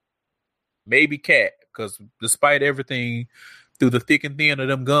 Maybe Kat, because despite everything through the thick and thin of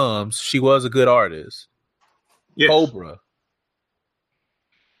them gums, she was a good artist. Yes. Cobra.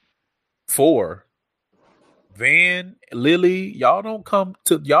 4. Van, Lily, y'all don't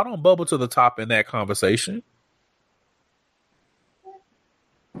bubble to the top in that conversation.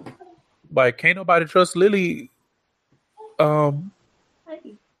 Like, can't nobody trust Lily. Her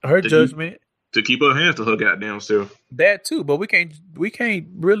judgment to keep her hands to her goddamn self. That too, but we can't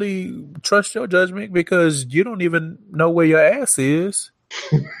really trust your judgment because you don't even know where your ass is.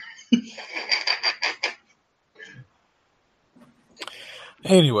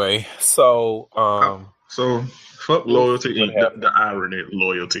 Anyway, so fuck Loyalty Inc. The irony,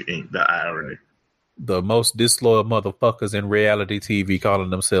 Loyalty Inc. The irony. The most disloyal motherfuckers in reality TV calling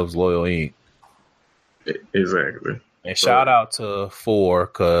themselves Loyal Inc. Exactly. And shout out to 4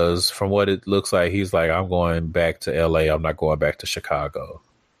 because from what it looks like, he's like, I'm going back to LA. I'm not going back to Chicago.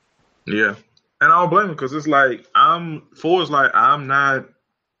 Yeah, and I don't blame him because it's like 4 is like, I'm not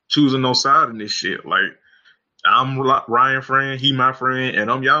choosing no side in this shit. Like, I'm Ryan friend, he my friend,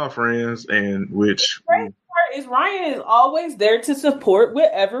 and I'm y'all friends. And which the crazy part is Ryan is always there to support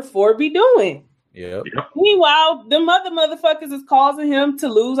whatever 4 be doing. Yep. Meanwhile, them other motherfuckers is causing him to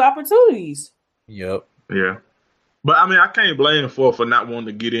lose opportunities. Yep. Yeah. But I mean, I can't blame 4 for not wanting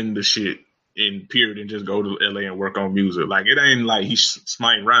to get into shit in period and just go to LA and work on music. Like, it ain't like he's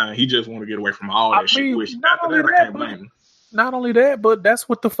smiting Ryan. He just want to get away from all that shit. Which after that, I can't blame him. Not only that, but that's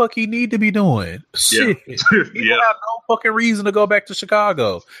what the fuck he need to be doing. Shit. Yeah. He don't have no fucking reason to go back to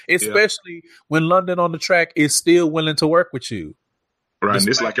Chicago. Especially when London on the Track is still willing to work with you. Right. And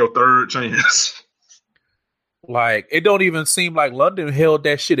it's like your third chance. Like, it don't even seem like London held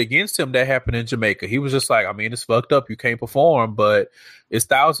that shit against him that happened in Jamaica. He was just like, I mean, it's fucked up. You can't perform, but it's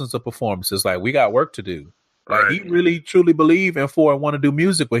thousands of performances. Like, we got work to do. Like, he really, truly believe in 4 and want to do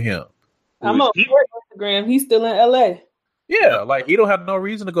music with him. I'm on Instagram. He's still in LA. Yeah, like, he don't have no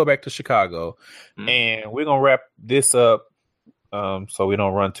reason to go back to Chicago. And we're going to wrap this up so we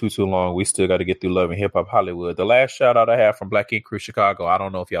don't run too long. We still got to get through Love and Hip Hop Hollywood. The last shout out I have from Black Ink Crew Chicago, I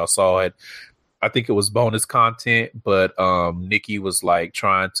don't know if y'all saw it. I think it was bonus content, but Nikki was like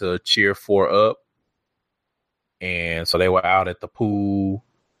trying to cheer 4 up. And so they were out at the pool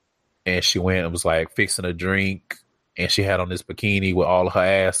and she went and was like fixing a drink and she had on this bikini with all of her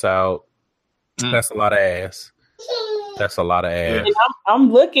ass out. That's a lot of ass. That's a lot of ass. And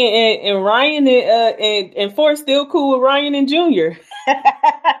I'm looking at and Ryan and 4 still cool with Ryan and Junior.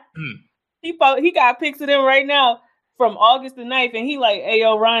 He got pics of them right now from August the 9th, and he like, hey,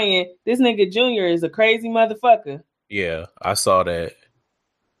 yo, Ryan, this nigga Junior is a crazy motherfucker. Yeah, I saw that.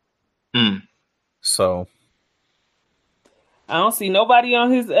 So I don't see nobody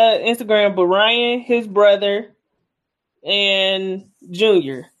on his Instagram but Ryan, his brother, and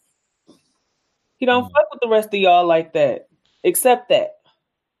Junior. He don't fuck with the rest of y'all like that, except that.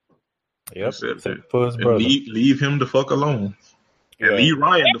 Yep, for his brother. Leave him the fuck alone. And leave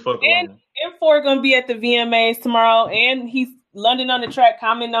Ryan the fuck alone. And 4 gonna be at the VMAs tomorrow, and he's London on the Track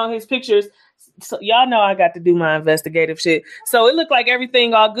commenting on his pictures. So y'all know I got to do my investigative shit. So it looked like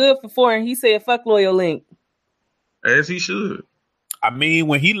everything all good for 4, and he said, "Fuck Loyal Link." As he should. I mean,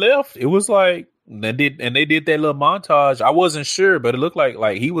 when he left, it was like they did that little montage. I wasn't sure, but it looked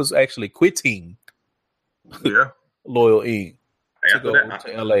like he was actually quitting. Yeah, Loyal Inc. After that,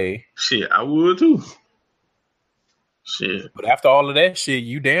 to LA. Shit, I would too. Shit. But after all of that shit,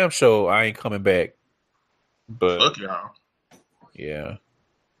 you damn sure I ain't coming back. But fuck y'all. Yeah.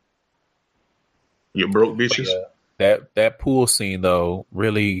 You broke bitches. That pool scene though,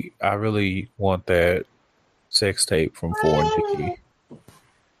 I really want that sex tape from 4 and Nikki.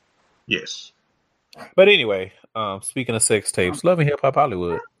 Yes. But anyway, speaking of sex tapes, Love and Hip Hop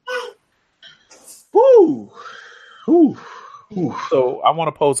Hollywood. Woo. Woo. Woo. So I want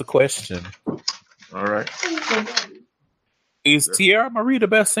to pose a question. All right. Is Tierra Marie the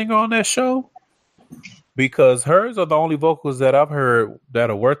best singer on that show? Because hers are the only vocals that I've heard that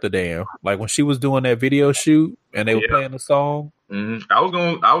are worth a damn. Like when she was doing that video shoot and they were playing the song. Mm-hmm. I was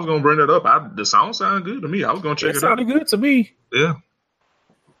gonna bring that up. The song sounded good to me. I was gonna check it out. It sounded good to me. Yeah.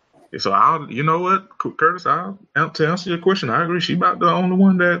 So you know what, Curtis? To answer your question, I agree. She about the only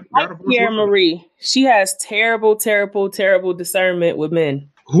one that got a Tierra Marie. She has terrible, terrible, terrible discernment with men.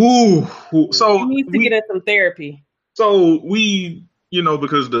 So she needs to get in some therapy. So we,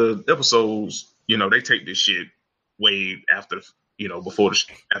 because the episodes, they take this shit way after,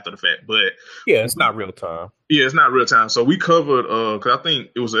 after the fact. But yeah, it's not real time. Yeah, it's not real time. So we covered, because I think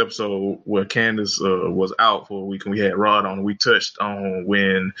it was an episode where Candace was out for a week and we had Rod on. We touched on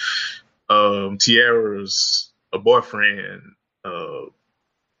when Tierra's boyfriend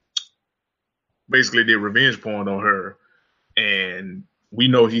basically did revenge porn on her, and we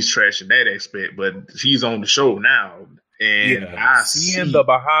know he's trashing that aspect, but he's on the show now, and I seeing the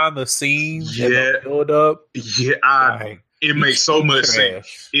behind the scenes, and the build up. Yeah, it makes so much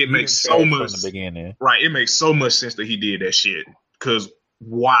sense. It makes so much from the beginning, right? It makes so much sense that he did that shit. Because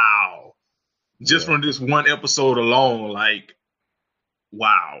wow, just from this one episode alone, like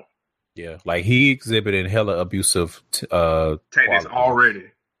wow. Yeah, like he exhibited hella abusive tactics already.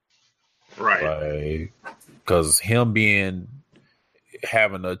 Right. Because him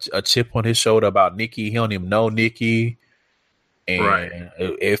having a chip on his shoulder about Nikki, he don't even know Nikki. And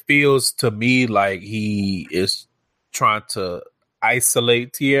it feels to me like he is trying to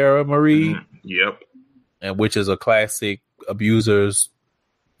isolate Tierra Marie. Yep. And which is a classic abuser's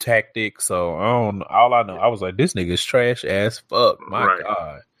tactic. So all I know, I was like, this nigga's trash as fuck. My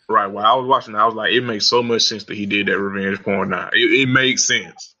God. Right. While I was watching, I was like, it makes so much sense that he did that revenge porn now. It makes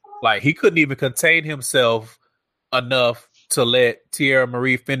sense. Like he couldn't even contain himself enough to let Tierra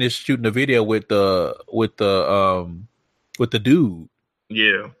Marie finish shooting the video with the dude.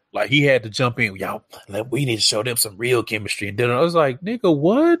 Yeah. Like he had to jump in. Y'all, we need to show them some real chemistry. And then I was like, nigga,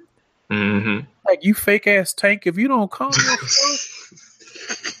 what? Mm-hmm. Like you fake ass Tank, if you don't calm yourself.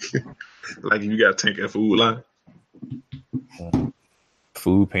 Like you got Tank at Food Line.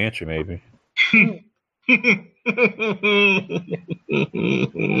 Food pantry, maybe.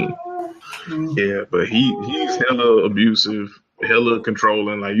 Yeah, but he's hella abusive, hella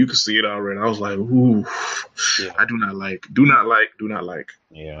controlling. Like you can see it already. I was like, ooh, yeah. I do not like.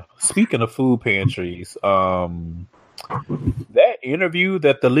 Yeah. Speaking of food pantries, that interview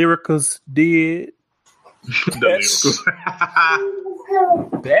that the Lyricas did, that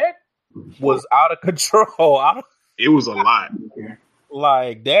was out of control. It was a lot.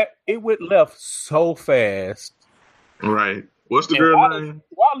 Like that, it went left so fast. Right. What's the girl name?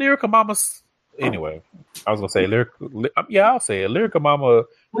 Why Lyrica Mama? Anyway, I was gonna say Lyrica. Yeah, I'll say it. Lyrica Mama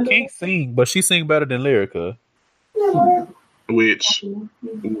can't sing, but she sing better than Lyrica. Which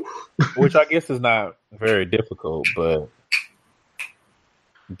I guess is not very difficult, but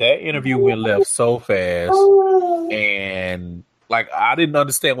that interview went left so fast, and like I didn't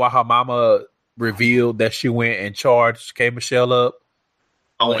understand why her mama revealed that she went and charged K Michelle up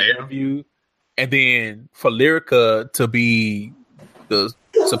on the interview, and then for Lyrica to be the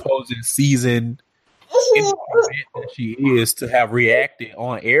supposed seasoned that she is to have reacted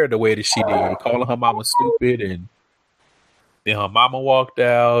on air the way that she did, calling her mama stupid, and then her mama walked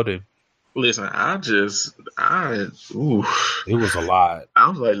out. And listen, it was a lot. I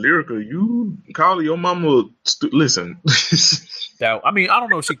was like, Lyrica, you calling your mama listen. That, I mean, I don't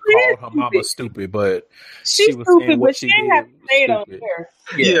know if she called her mama stupid, but she was stupid, saying what she didn't have to say it on air.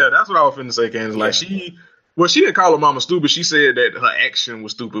 Yeah, that's what I was finna say, Candace. Like she didn't call her mama stupid. She said that her action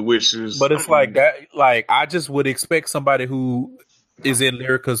was stupid, which is. But it's like that. Like I just would expect somebody who is in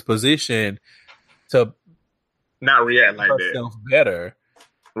Lyrica's position to not react like that. Better,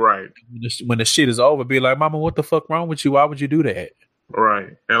 right? When the shit is over, be like, "Mama, what the fuck wrong with you? Why would you do that?"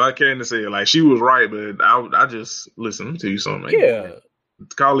 Right. And like Candace said, like she was right, but I just listen. Let me tell you something. Like, yeah.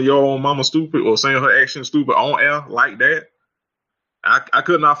 Calling your own mama stupid or saying her action stupid on air like that. I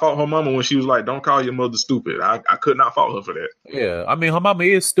could not fault her mama when she was like, "Don't call your mother stupid." I could not fault her for that. Yeah, I mean, her mama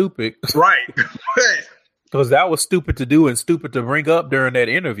is stupid, right? Because that was stupid to do and stupid to bring up during that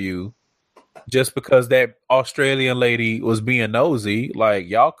interview. Just because that Australian lady was being nosy, like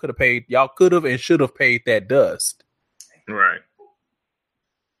y'all could have and should have paid that dust, right?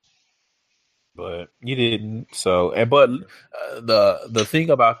 But you didn't. So, but the thing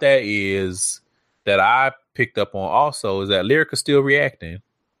about that is that I picked up on also is that Lyrica's still reacting.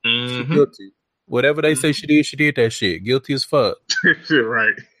 Mm-hmm. She's guilty. Whatever they say she did that shit. Guilty as fuck. Shit,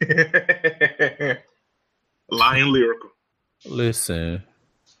 right. Lying lyrical. Listen.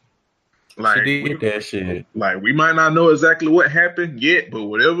 Like, She did that shit. Like, we might not know exactly what happened yet, but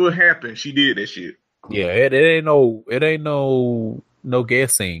whatever happened, she did that shit. Yeah, it ain't no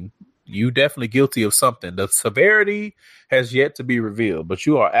guessing. You definitely guilty of something. The severity has yet to be revealed, but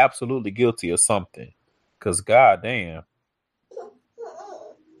you are absolutely guilty of something. Cause goddamn.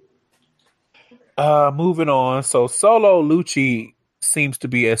 Moving on. So Solo Lucci seems to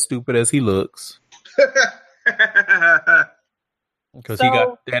be as stupid as he looks. Because he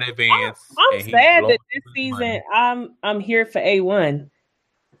got that advance. I'm sad that this season I'm here for A1.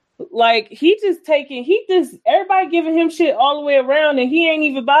 Like everybody giving him shit all the way around, and he ain't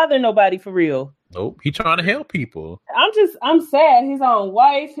even bothering nobody for real. Nope, he trying to help people. I'm sad. His own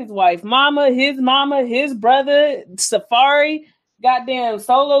wife, his wife, mama, his brother, Safari, goddamn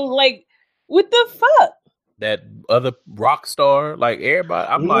Solo. Like, what the fuck? That other rock star, like everybody.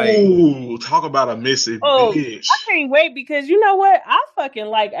 I'm like, talk about a missing bitch. I can't wait because you know what? I fucking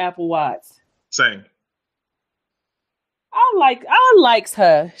like Apple Watts. Same. I likes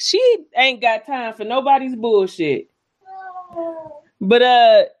her. She ain't got time for nobody's bullshit. But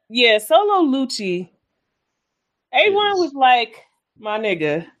yeah, Solo Lucci. A1 was like, my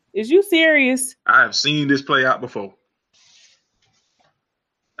nigga, is you serious? I have seen this play out before.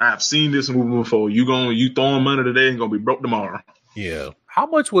 I've seen this movie before. You throwing money today and gonna be broke tomorrow. Yeah. How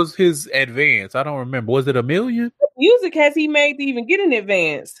much was his advance? I don't remember. Was it $1 million? What music has he made to even get an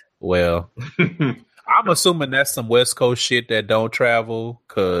advance? Well, I'm assuming that's some West Coast shit that don't travel,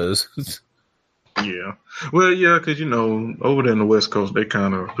 cause yeah. Well, yeah, because over there in the West Coast, they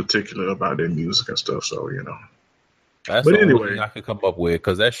kind of particular about their music and stuff. So that's the only thing I can come up with,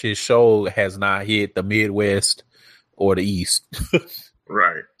 because that shit show has not hit the Midwest or the East.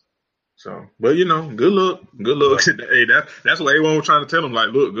 Right. So, but good luck. Hey, that's what A1 was trying to tell him. Like,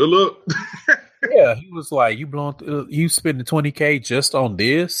 look, good luck. Yeah, he was like, you spending $20K just on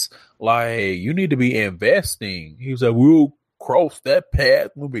this? Like, you need to be investing. He was like, we'll cross that path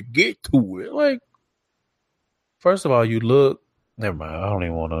when we get to it. Like, first of all, you look. Never mind. I don't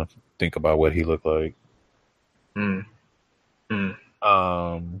even want to think about what he looked like. And then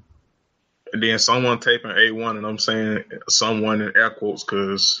someone taping A1, and I'm saying someone in air quotes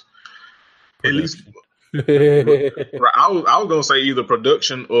because at least right, I was gonna say either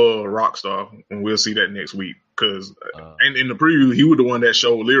production or Rockstar, and we'll see that next week. Because and in the preview, he was the one that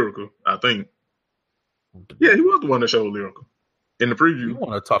showed Lyrical, I think. Yeah, he was the one that showed Lyrical in the preview. You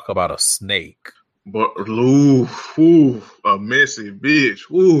want to talk about a snake? But a messy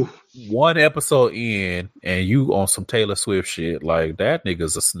bitch. Ooh. One episode in, and you on some Taylor Swift shit. Like, that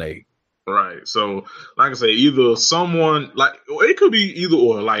nigga's a snake. Right. So, like I say, either someone, like, it could be either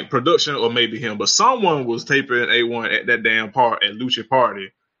or, like production or maybe him, but someone was taping A1 at that damn Lucci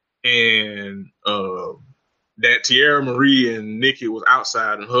party, and that Tierra Marie and Nikki was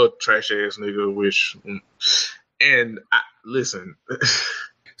outside and her trash ass nigga, listen.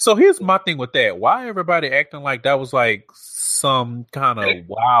 So here's my thing with that. Why everybody acting like that was like some kind of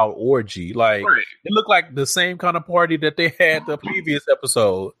wild orgy? Like, right. It looked like the same kind of party that they had the previous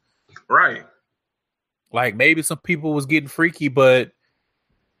episode. Right. Like, maybe some people was getting freaky, but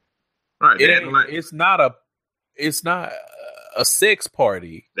right. It's not a sex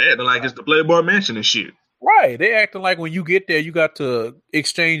party. They acting like it's the Playboy Mansion and shit. Right. They acting like when you get there, you got to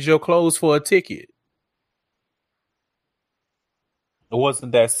exchange your clothes for a ticket. It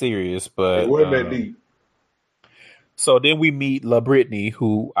wasn't that serious, but it wasn't that deep. So then we meet La Brittany,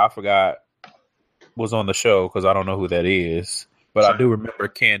 who I forgot was on the show because I don't know who that is. But I do remember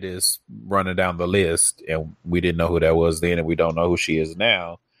Candace running down the list, and we didn't know who that was then, and we don't know who she is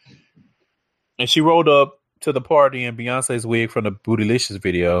now. And she rolled up to the party in Beyonce's wig from the Bootylicious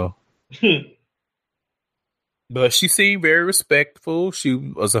video. But she seemed very respectful. She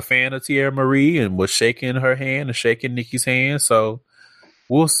was a fan of Tierra Marie and was shaking her hand and shaking Nikki's hand. So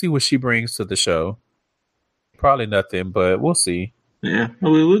we'll see what she brings to the show. Probably nothing, but we'll see. Yeah,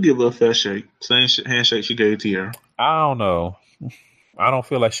 we'll give her a fair shake. Same handshake she gave Tierra. I don't know. I don't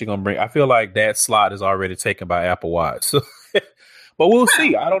feel like she's going to bring... I feel like that slot is already taken by Apple Watch. But we'll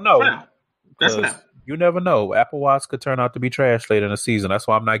see. I don't know. You never know. Apple Watch could turn out to be trash later in the season. That's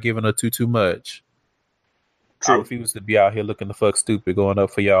why I'm not giving her too much. True. I refuse to be out here looking the fuck stupid going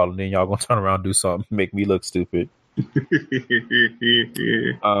up for y'all, and then y'all going to turn around and do something make me look stupid.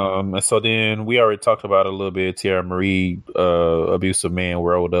 And so then we already talked about it a little bit. Tierra Marie, abusive man,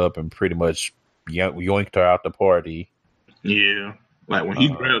 rolled up and pretty much yoinked her out the party. Yeah. Like when he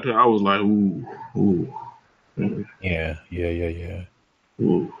grabbed her, I was like, ooh. Yeah.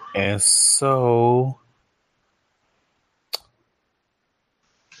 Ooh. And so,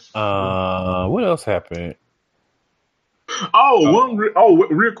 what else happened?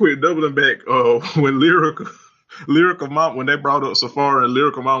 Real quick, doubling back. When Lyrical Mom, when they brought up Safari, and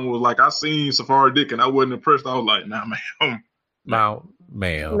Lyrical Mom was like, "I seen Safari dick and I wasn't impressed." I was like, "Nah, ma'am." Now,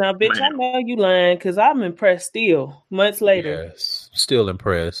 ma'am. Now, bitch, Ma'am. I know you lying because I'm impressed still. Months later. Yes, still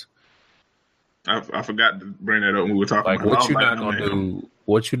impressed. I forgot to bring that up when we were talking Like, about what it. you not gonna do?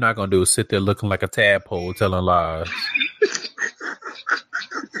 What you not gonna do is sit there looking like a tadpole telling lies.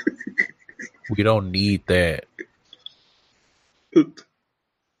 We don't need that.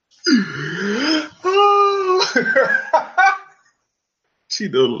 She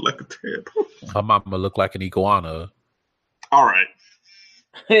does look like a tadpole. Her mama look like an iguana. All right.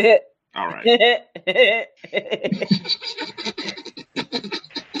 All right.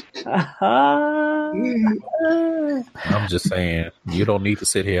 I'm just saying, you don't need to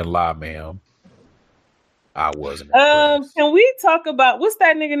sit here and lie, ma'am. I wasn't impressed. Can we talk about what's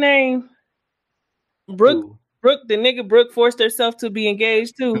that nigga name? Brooke, the nigga Brooke forced herself to be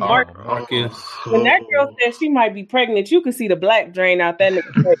engaged to. Marcus. When that girl said she might be pregnant, you could see the black drain out that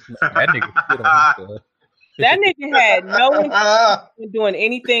nigga. That nigga shit on himself. That nigga had no intention of doing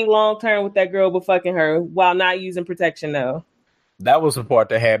anything long term with that girl but fucking her while not using protection though. That was the part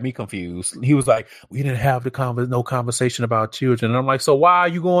that had me confused. He was like, "We didn't have no conversation about children." And I'm like, "So why are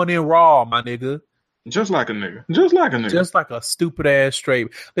you going in raw, my nigga?" Just like a nigga. Just like a nigga. Just like a stupid ass straight.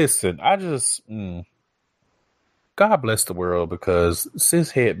 Listen, I just God bless the world because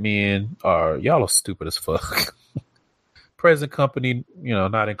cishet men y'all are stupid as fuck. Present company,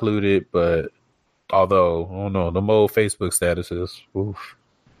 not included, but although, I don't know, the old Facebook statuses. Oof.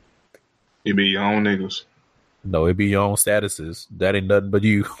 It be your own niggas. No, it be your own statuses. That ain't nothing but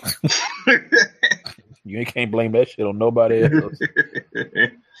you. You can't blame that shit on nobody else.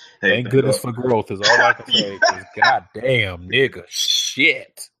 Thank goodness for growth is all I can say. Goddamn, nigga,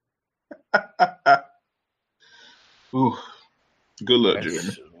 shit. Ooh, good luck,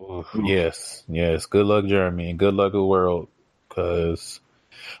 Jeremy. Yes. Good luck, Jeremy, and good luck, the world. But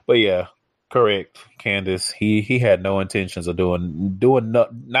yeah, correct, Candace. He had no intentions of doing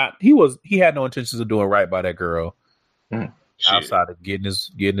he had no intentions of doing right by that girl. Outside of getting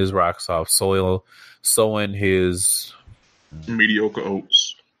his rocks off, sowing his mediocre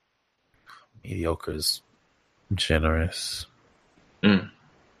oats. Mediocre's generous. Yeah,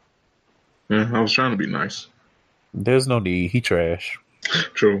 I was trying to be nice. There's no need. He trash.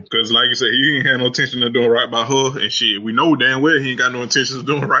 True, because like you said, he ain't had no intention of doing right by her, and shit, we know damn well he ain't got no intentions of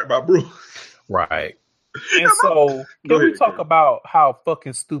doing right by Brooke. Right. And so, can we talk about how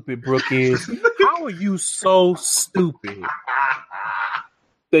fucking stupid Brooke is? How are you so stupid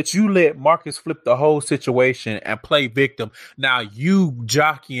that you let Marcus flip the whole situation and play victim? Now you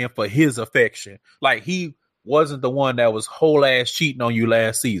jockeying for his affection. Like he wasn't the one that was whole ass cheating on you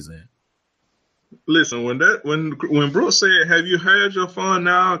last season. Listen, when Brooke said, "Have you had your fun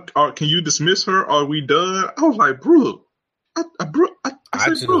now? Or can you dismiss her? Are we done?" I was like, Brooke.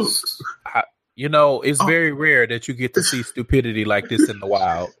 It's very rare that you get to see stupidity like this in the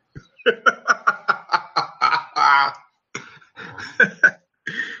wild.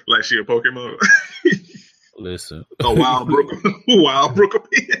 Like she a Pokemon. Listen, a wild Brooke appears. Wild Brooke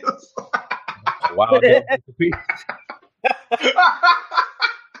appears.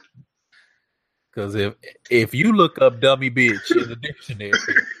 Because if you look up dummy bitch in the dictionary,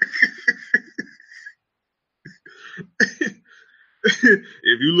 if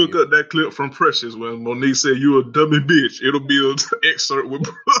you look up that clip from Precious when Monique said you a dummy bitch, it'll be an excerpt with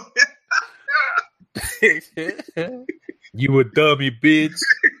you a dummy bitch.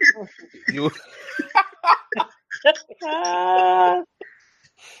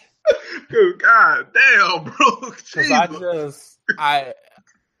 God damn, bro.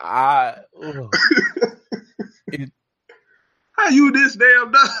 How you this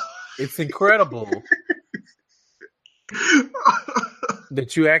damn dumb? It's incredible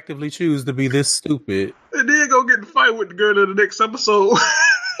that you actively choose to be this stupid. And then go get in the fight with the girl in the next episode.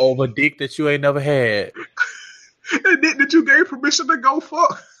 Over dick that you ain't never had. And dick that you gave permission to go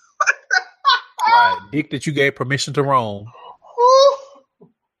fuck. Right. Dick that you gave permission to roam.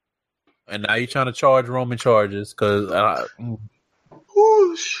 And now you're trying to charge Roman charges because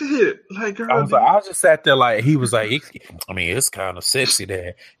oh shit! Like, girl, I was just sat there like he was like, it's kind of sexy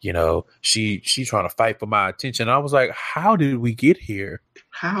that she trying to fight for my attention. I was like, how did we get here?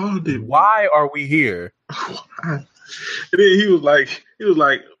 Why are we here? And then he was like,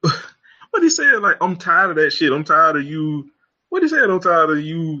 what he said? Like, I'm tired of that shit. I'm tired of you. What he said? I'm tired of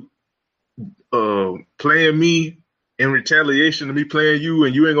you playing me in retaliation to me playing you,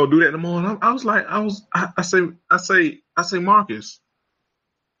 and you ain't gonna do that no more. And I was like, I say, Marcus,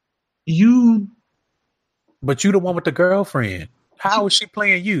 you. But you the one with the girlfriend. How is she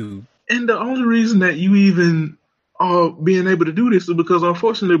playing you? And the only reason that you even are being able to do this is because,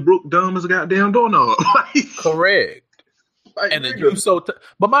 unfortunately, Brooke dumb as a goddamn doorknob. Correct. And then you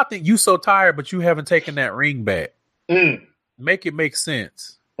but my thing, you so tired, but you haven't taken that ring back. Make it make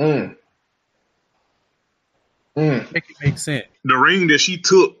sense. Make it make sense. The ring that she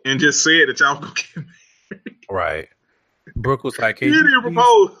took and just said that y'all gonna get married. Right. Brooke was like,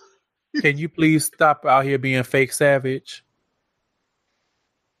 Can you please stop out here being fake savage?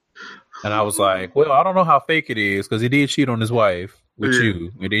 And I was like, well, I don't know how fake it is because he did cheat on his wife with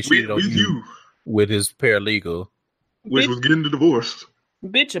you. And then cheated on you with his paralegal. Which was getting the divorce.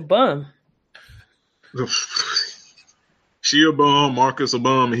 Bitch a bum. She a bum, Marcus a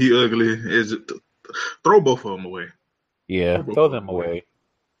bum, and he ugly. Throw both of them away. Yeah, throw them away.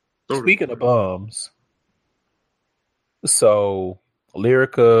 Speaking of bums, so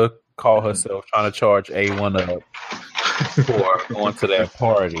Lyrica called herself trying to charge A1 up for going to that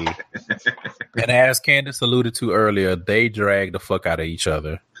party. And as Candace alluded to earlier, they dragged the fuck out of each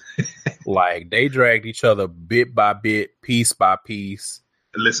other. Like, they dragged each other bit by bit, piece by piece.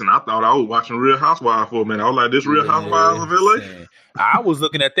 Listen, I thought I was watching Real Housewives for a minute. I was like, this Real Housewives of LA? I was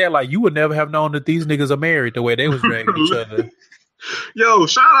looking at that like you would never have known that these niggas are married the way they was dragging each other. Yo,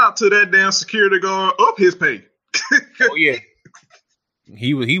 shout out to that damn security guard up his pay. Oh, yeah.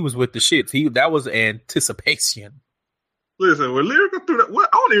 He was with the shits. That was anticipation. Listen, when Lyrica threw that,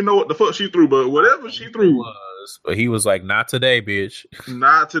 I don't even know what the fuck she threw, but whatever she threw. But he was like, not today, bitch.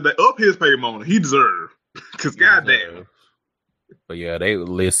 Not today. Up his pay moment. He deserved. Because goddamn. But yeah, they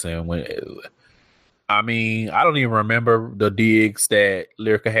listen. I don't even remember the digs that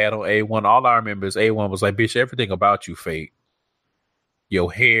Lyrica had on A1. All I remember is A1 was like, bitch, everything about you fake.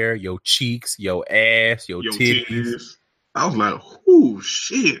 Your hair, your cheeks, your ass, your titties. I was like, oh,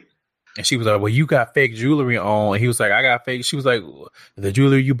 shit. And she was like, well, you got fake jewelry on. And he was like, I got fake. She was like, the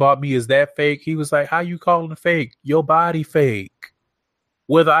jewelry you bought me, is that fake? He was like, how you calling it fake? Your body fake.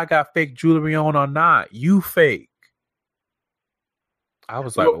 Whether I got fake jewelry on or not, you fake. I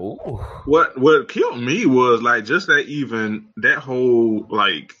was like, ooh. What killed me was like just that whole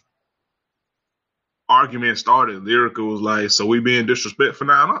like argument started. Lyrica was like, so we being disrespectful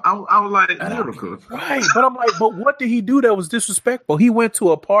now? I was like, Lyrica. Right. But I'm like, but what did he do that was disrespectful? He went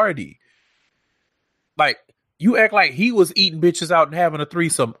to a party. Like, you act like he was eating bitches out and having a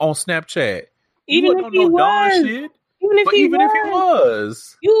threesome on Snapchat. Even if he was. Even if he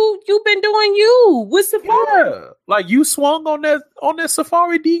was. You've been doing you with Safari. Yeah. Like, you swung on that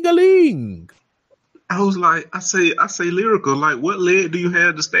Safari ding-a-ling. I was like, I say, Lyrica, like, what leg do you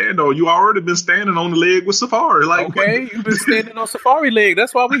have to stand on? You already been standing on the leg with Safari. Like, okay, you've been standing on Safari leg.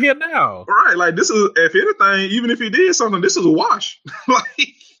 That's why we're here now. Right. Like, this is, if anything, even if he did something, this is a wash.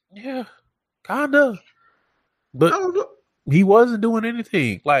 Like, yeah, kinda. But he wasn't doing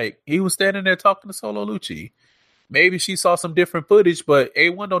anything. Like, he was standing there talking to Solo Lucci. Maybe she saw some different footage, but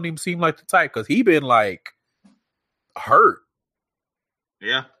A1 don't even seem like the type because he been like hurt.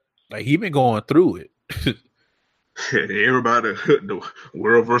 Yeah. Like, he been going through it. Everybody, the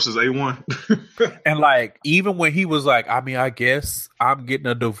world versus A1. And like, even when he was like, I guess I'm getting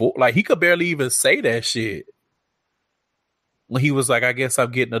a divorce. Like, he could barely even say that shit. When he was like, I guess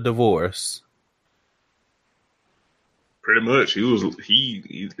I'm getting a divorce. Pretty much.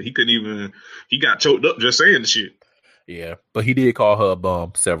 He couldn't even, he got choked up just saying the shit. Yeah. But he did call her a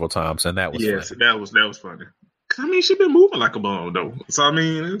bum several times, and that was funny. that was funny. She been moving like a bum though. So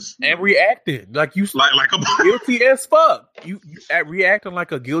it's and reacting like you like a bum. Guilty as fuck. You reacting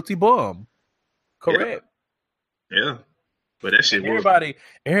like a guilty bum. Correct. Yeah. But that shit. Everybody,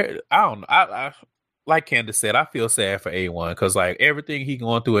 I don't know. I like Candace said, I feel sad for A1 because like everything he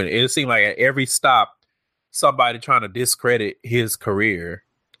going through, and it seemed like at every stop, somebody trying to discredit his career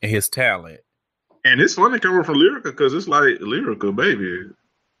and his talent. And it's funny coming from Lyrica because it's like Lyrica, baby.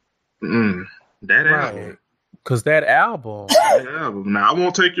 That album. Because that album. Now, I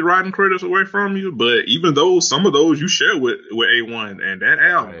won't take your writing credits away from you, but even though some of those you share with A1 and that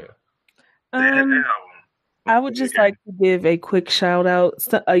album. I would just like to give a quick shout out.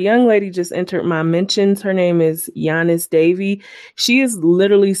 So, a young lady just entered my mentions. Her name is Giannis Davy. She is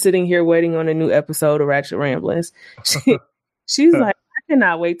literally sitting here waiting on a new episode of Ratchet Ramblings. She's like, I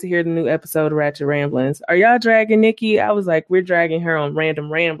cannot wait to hear the new episode of Ratchet Ramblings. Are y'all dragging Nikki? I was like, we're dragging her on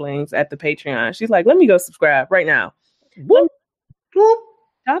Random Ramblings at the Patreon. She's like, let me go subscribe right now. Whoop.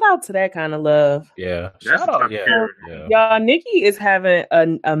 Shout out to that kind of love. Yeah. Shout out. Yeah. Y'all, Nikki is having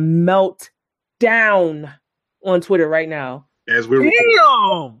a meltdown on Twitter right now. As we're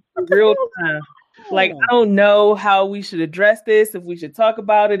Damn. In real time. Like, I don't know how we should address this, if we should talk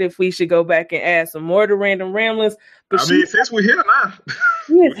about it, if we should go back and add some more to Random Ramblings. But since we're here now.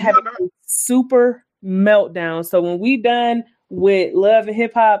 She is having a super meltdown. So when we done with Love and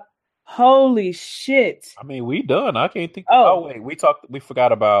Hip Hop, holy shit. I mean, we done. I can't think. Oh wait, we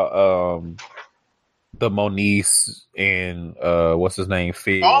forgot about the Moniece and what's his name,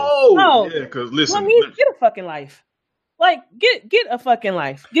 Fizz. Oh, yeah, because listen, Moniece, get a fucking life. Like, get a fucking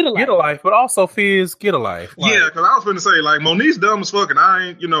life. Get a life. Get a life, but also Fizz, get a life. Like, yeah, because I was going to say, like, Moniece dumb as fuck, and I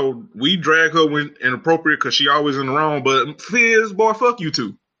ain't, we drag her when inappropriate because she always in the wrong, but Fizz, boy, fuck you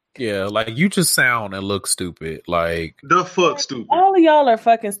too. Yeah, like, you just sound and look stupid. Like, the fuck stupid. All of y'all are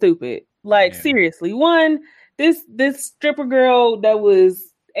fucking stupid. Like, seriously. One, this stripper girl that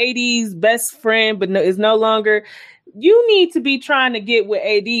was AD's best friend, but is no longer... You need to be trying to get with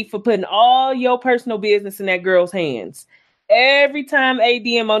AD for putting all your personal business in that girl's hands. Every time AD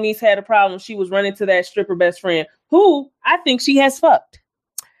and Moniece had a problem, she was running to that stripper best friend, who I think she has fucked.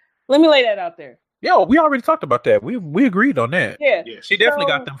 Let me lay that out there. Yo, we already talked about that. We agreed on that. Yeah. She definitely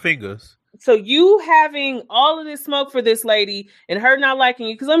got them fingers. So you having all of this smoke for this lady and her not liking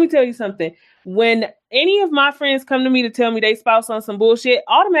you, because let me tell you something. When any of my friends come to me to tell me they spouse on some bullshit,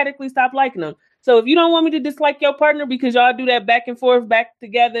 automatically stop liking them. So if you don't want me to dislike your partner because y'all do that back and forth, back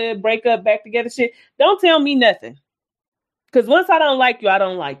together, break up, back together shit, don't tell me nothing. Because once I don't like you, I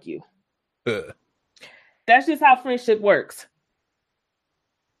don't like you. That's just how friendship works.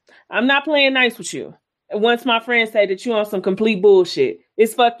 I'm not playing nice with you. And once my friends say that you on some complete bullshit,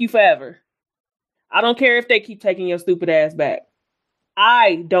 it's fuck you forever. I don't care if they keep taking your stupid ass back.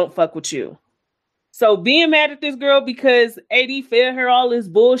 I don't fuck with you. So being mad at this girl because AD fed her all this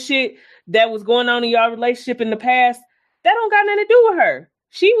bullshit that was going on in y'all relationship in the past, that don't got nothing to do with her.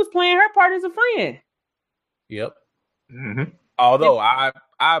 She was playing her part as a friend. Yep. Mm-hmm. Although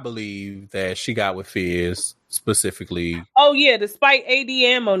I believe that she got with Fizz specifically. Oh yeah, despite AD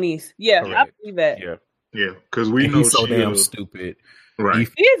and Moniece. Yeah, correct. I believe that. Yeah, because we know he's so damn stupid. Right.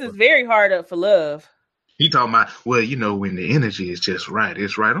 Fizz is very hard up for love. He talking about, well, when the energy is just right,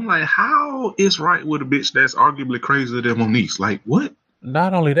 it's right. I'm like, how is right with a bitch that's arguably crazier than Moniece? Like, what?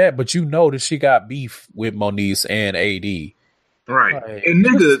 Not only that, but that she got beef with Moniece and AD. Right. Like, and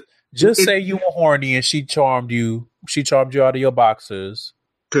nigga, just say you were horny and she charmed you out of your boxers.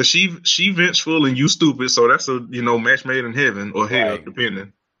 Cause she vengeful and you stupid, so that's a match made in heaven or hell, right.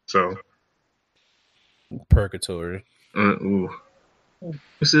 Depending. So purgatory.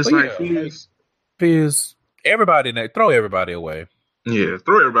 It's just like Fizz. Everybody, throw everybody away. Yeah,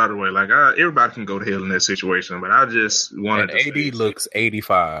 throw everybody away. Like everybody can go to hell in that situation, but I just wanted. And AD looks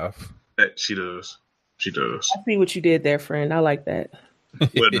 85. She does. She does. I see what you did there, friend. I like that.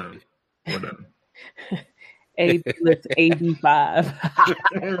 Well done. Well done. AD looks 85.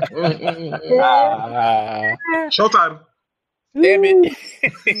 Show title. Damn it.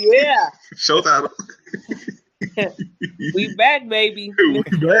 Yeah. Show title. We back, baby. We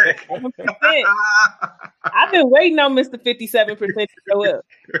back. 7%. I've been waiting on Mr. 57% to show up.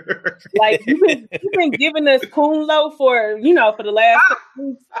 Like you've been giving us Coon Low for the last couple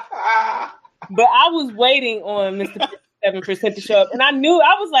weeks. But I was waiting on Mr. 57% to show up. And I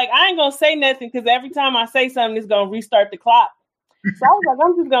was like, I ain't gonna say nothing because every time I say something, it's gonna restart the clock. So I was like,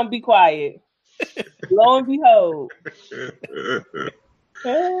 I'm just gonna be quiet. Lo and behold.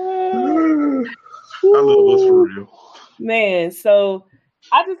 I love us for real. Man, so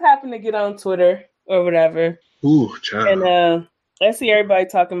I just happened to get on Twitter or whatever. Ooh, child. And I see everybody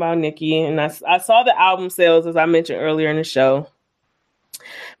talking about Nicki. And I saw the album sales, as I mentioned earlier in the show.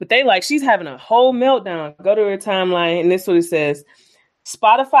 But she's having a whole meltdown. Go to her timeline, and this is what it says.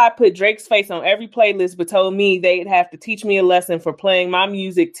 Spotify put Drake's face on every playlist, but told me they'd have to teach me a lesson for playing my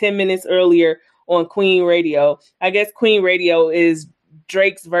music 10 minutes earlier on Queen Radio. I guess Queen Radio is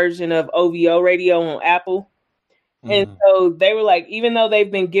Drake's version of OVO Radio on Apple. Mm-hmm. And so they were like, even though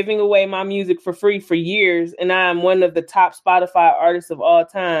they've been giving away my music for free for years, and I'm one of the top Spotify artists of all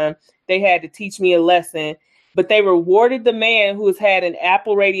time, they had to teach me a lesson. But they rewarded the man who has had an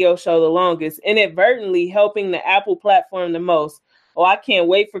Apple radio show the longest, inadvertently helping the Apple platform the most. Oh, I can't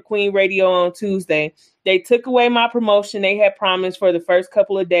wait for Queen Radio on Tuesday. They took away my promotion they had promised for the first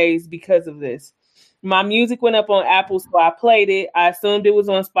couple of days because of this. My music went up on Apple, so I played it. I assumed it was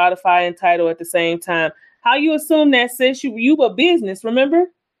on Spotify and Tidal at the same time. How you assume that, sis? You a business, remember?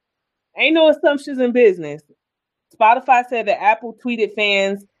 Ain't no assumptions in business. Spotify said that Apple tweeted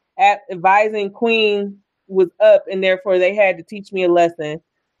fans advising Queen was up, and therefore they had to teach me a lesson.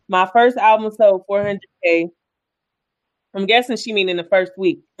 My first album sold 400K. I'm guessing she mean in the first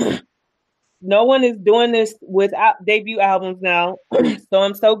week. No one is doing this without debut albums now, so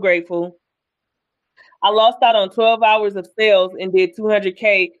I'm so grateful. I lost out on 12 hours of sales and did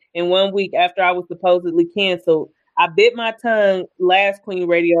 200K in 1 week after I was supposedly canceled. I bit my tongue last Queen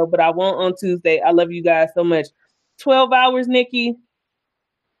Radio, but I won't on Tuesday. I love you guys so much. 12 hours, Nikki.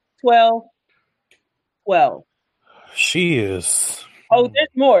 12. She is. Oh, there's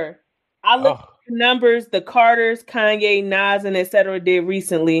more. I looked at the numbers the Carters, Kanye, Nas, and etc. did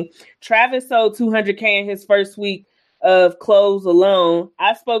recently. Travis sold 200K in his first week of clothes alone.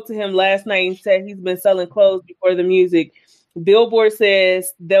 I spoke to him last night and said he's been selling clothes before the music. Billboard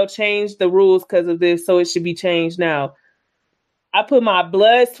says they'll change the rules because of this, so it should be changed now. I put my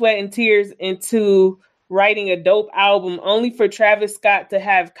blood, sweat, and tears into writing a dope album only for Travis Scott to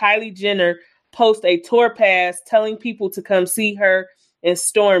have Kylie Jenner post a tour pass telling people to come see her and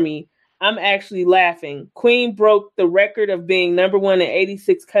Stormy. I'm actually laughing. Queen broke the record of being number 1 in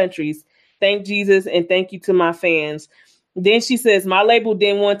 86 countries. Thank Jesus and thank you to my fans. Then she says, my label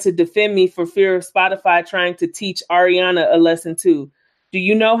didn't want to defend me for fear of Spotify trying to teach Ariana a lesson too. Do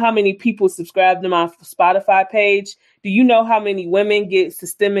you know how many people subscribe to my Spotify page? Do you know how many women get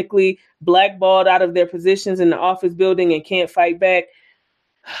systemically blackballed out of their positions in the office building and can't fight back?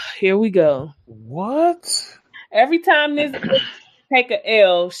 Here we go. What? Every time this take a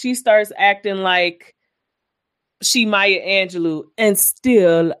L, she starts acting like she Maya Angelou, and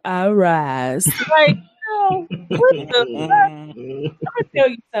still I rise. Like, what the fuck? I'm gonna tell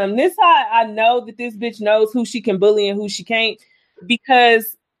you something. This how I know that this bitch knows who she can bully and who she can't,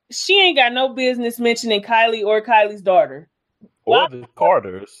 because she ain't got no business mentioning Kylie or Kylie's daughter. Or the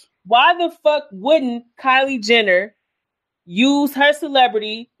Carters. Why the fuck wouldn't Kylie Jenner use her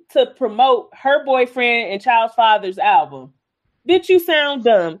celebrity to promote her boyfriend and child's father's album? Bitch, you sound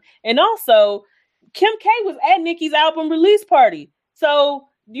dumb. And also, Kim K was at Nicki's album release party. So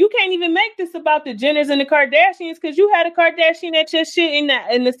you can't even make this about the Jenners and the Kardashians because you had a Kardashian at your shit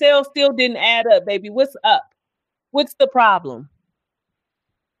and the sales still didn't add up, baby. What's up? What's the problem?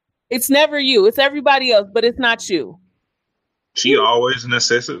 It's never you. It's everybody else, but it's not you. She always an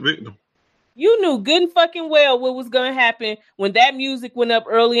assessed victim. You knew good and fucking well what was going to happen when that music went up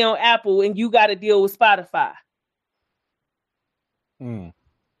early on Apple and you got to deal with Spotify. Talking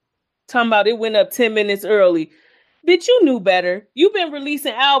about it went up 10 minutes early. Bitch, you knew better. You've been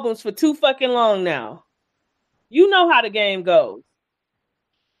releasing albums for too fucking long now. You know how the game goes.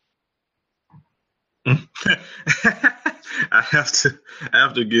 I have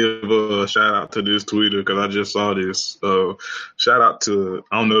to give a shout out to this tweeter because I just saw this. Shout out to,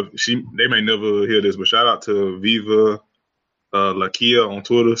 I don't know if they may never hear this, but shout out to Viva Lakia on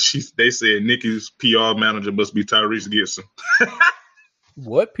Twitter. They said Nicki's PR manager must be Tyrese Gibson.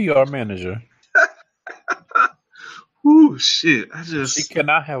 What PR manager? Ooh, shit. She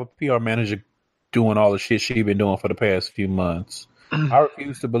cannot have a PR manager doing all the shit she's been doing for the past few months. I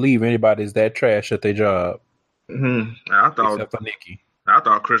refuse to believe anybody's that trash at their job. Mm-hmm. Except for Nicki. I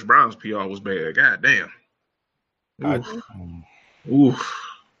thought Chris Brown's PR was bad. God damn. Oof.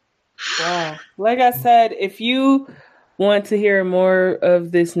 Wow. Like I said, if you want to hear more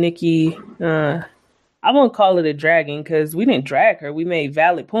of this Nicki, I won't call it a dragging because we didn't drag her. We made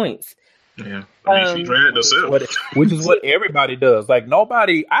valid points. Yeah. I mean, she dragged herself. Which is what everybody does. Like,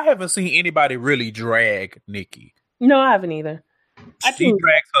 I haven't seen anybody really drag Nicki. No, I haven't either. She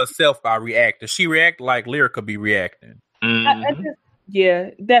drags herself by reacting. She react like Lyrica be reacting. Mm-hmm.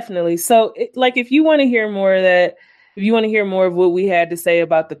 Yeah, definitely. So, if you want to hear more of that, if you want to hear more of what we had to say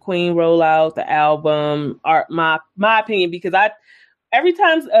about the Queen rollout, the album, my opinion, because every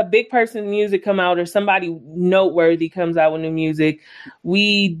time a big person's music come out or somebody noteworthy comes out with new music,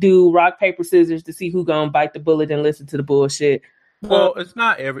 we do rock, paper, scissors to see who gonna bite the bullet and listen to the bullshit. Well, it's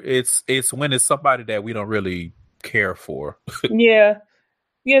not it's when it's somebody that we don't really care for. Yeah,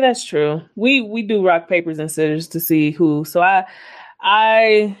 that's true. We do rock, papers, and scissors to see who. So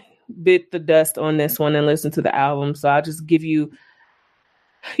I bit the dust on this one and listened to the album. So I'll just give you,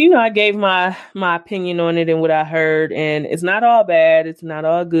 I gave my opinion on it and what I heard, and it's not all bad. It's not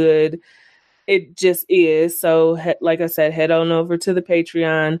all good. It just is. So like I said, head on over to the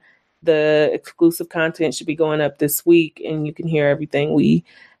Patreon. The exclusive content should be going up this week, and you can hear everything we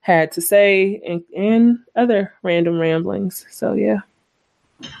had to say and other random ramblings. So, yeah.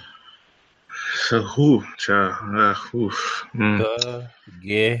 So, The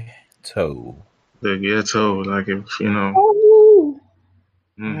ghetto. The ghetto, like if,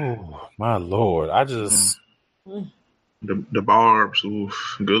 Oh, my Lord. I just... The barbs,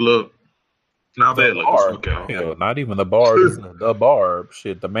 oof. Good luck. Not bad luck. Hell, not even the barbs. The barb.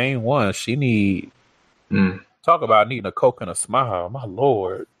 Shit, the main one, she need... Talk about needing a Coke and a smile. My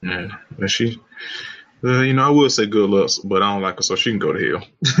Lord. Yeah, and she, I would say good looks, but I don't like her, so she can go to hell.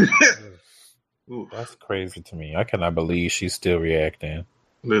 That's crazy to me. I cannot believe she's still reacting.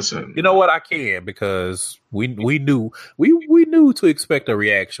 Listen, you know what? I can, because we knew to expect a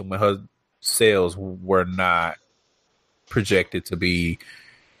reaction when her sales were not projected to be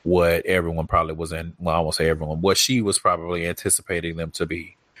what everyone probably was in. Well, I won't say everyone. What she was probably anticipating them to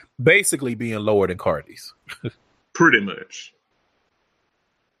be, basically being lower than Cardi's. Pretty much.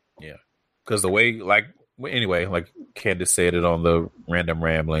 Yeah, because the way, anyway, like Candace said it on the Random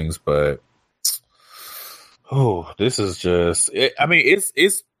Ramblings, but. Oh, this is just.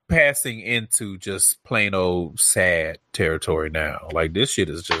 It's passing into just plain old sad territory now. Like, this shit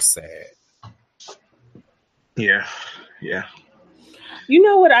is just sad. Yeah. You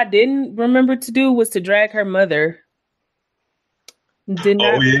know what I didn't remember to do was to drag her mother.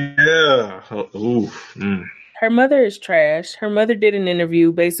 Oh yeah. Her mother is trash. Her mother did an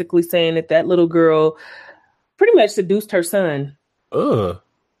interview basically saying that little girl pretty much seduced her son. Ugh.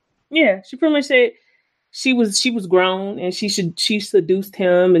 Yeah, she pretty much said. She was grown and she seduced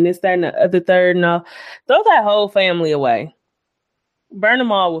him and this, that, and the other third and all. Throw that whole family away. Burn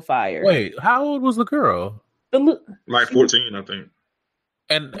them all with fire. Wait, how old was the girl? Like 14, I think.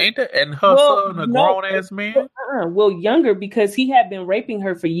 And her son a grown ass man? Well, younger, because he had been raping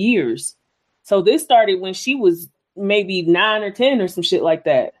her for years. So this started when she was maybe 9 or 10 or some shit like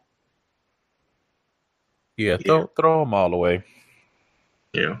that. Yeah, throw them all away.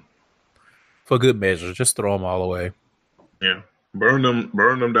 Yeah. For good measure, just throw them all away. Yeah, burn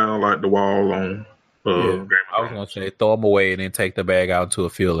them down like the wall on. I was gonna say throw them away and then take the bag out into a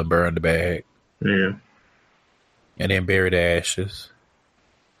field and burn the bag. Yeah, and then bury the ashes.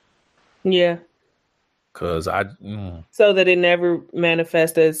 Yeah, because so that it never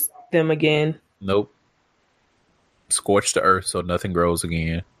manifests as them again. Nope. Scorch the earth so nothing grows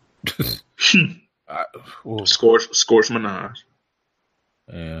again. Scorch Minaj.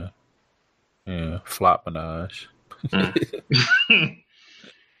 Yeah. Flop Minaj.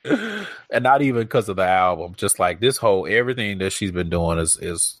 And not even because of the album, just like this whole everything that she's been doing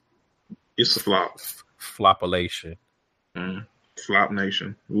is it's a flop. Flopulation. Flop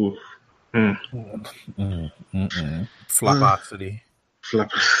nation. Oof. Flopocity. Flop.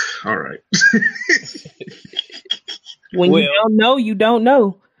 All right. When you don't know, you don't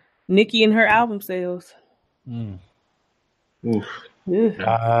know. Nicki and her album sales. Oof.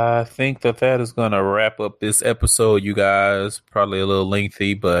 I think that is going to wrap up this episode, you guys. Probably a little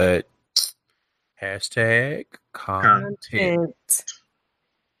lengthy, but #content.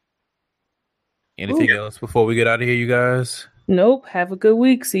 Anything else before we get out of here, you guys? Nope. Have a good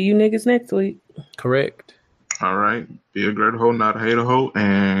week. See you niggas next week. Correct. All right. Be a great hoe, not a hater hoe.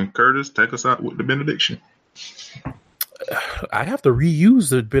 And Curtis, take us out with the benediction. I have to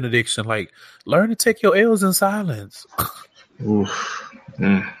reuse the benediction. Like, learn to take your L's in silence. Oof.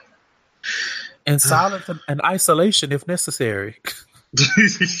 In silence and isolation if necessary.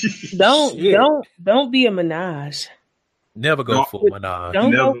 Don't be a Minaj. Never go full Minaj.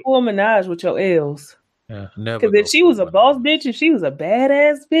 Don't go full Minaj with your L's. Yeah, never. Because if she was a boss bitch, if she was a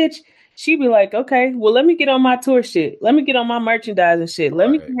badass bitch, she'd be like, okay, well, let me get on my tour shit. Let me get on my merchandising shit. Let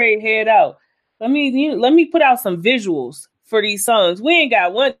me get ready to head out. Let me put out some visuals for these songs. We ain't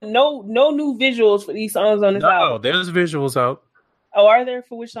got no new visuals for these songs on this album. No, there's visuals out. Oh, are there?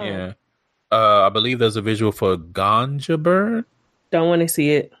 For which song? Yeah. I believe there's a visual for Ganja Bird. Don't want to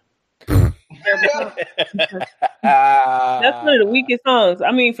see it. That's one of the weakest songs.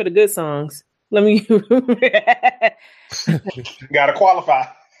 I mean, for the good songs. Let me. Gotta qualify.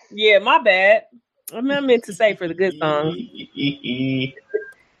 Yeah, my bad. I meant to say for the good songs.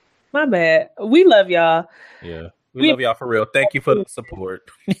 My bad. We love y'all. Yeah, we love y'all for real. Thank you for the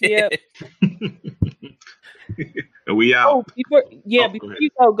support. Yep. We out. Before you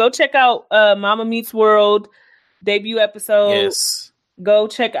go check out Mama Meets World debut episode. Yes. Go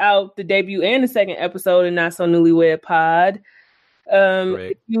check out the debut and the second episode in Not So Newlywed Pod.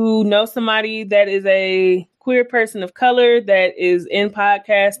 If you know somebody that is a queer person of color that is in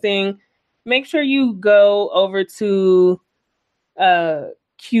podcasting, make sure you go over to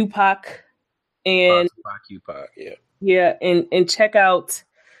QPOC and and check out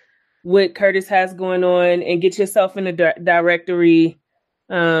what Curtis has going on and get yourself in a directory.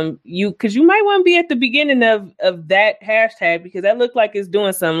 Because you might want to be at the beginning of that hashtag, because that looked like it's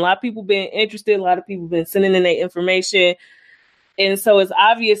doing something. A lot of people been interested. A lot of people been sending in their information. And so it's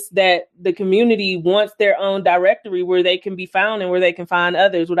obvious that the community wants their own directory where they can be found and where they can find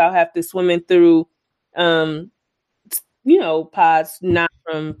others without having to swimming through, pods not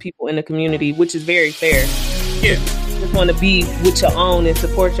from people in the community, which is very fair. Yeah. Just want to be with your own and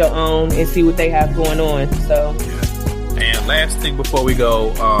support your own and see what they have going on. So, and last thing before we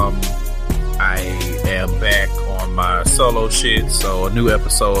go, I am back on my solo shit. So a new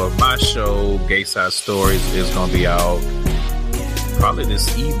episode of my show, Gay Side Stories, is gonna be out probably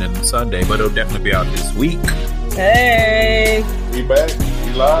this evening, Sunday, but it'll definitely be out this week. hey, We back.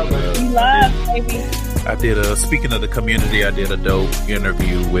 We live, man. we live, baby. I did speaking of the community, I did a dope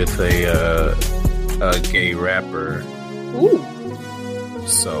interview with a gay rapper. Ooh,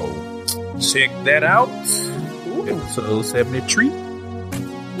 So check that out. ooh, Episode 73.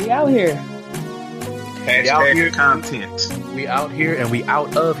 we out here. Hashtag content. We out here and we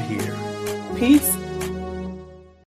out of here. Peace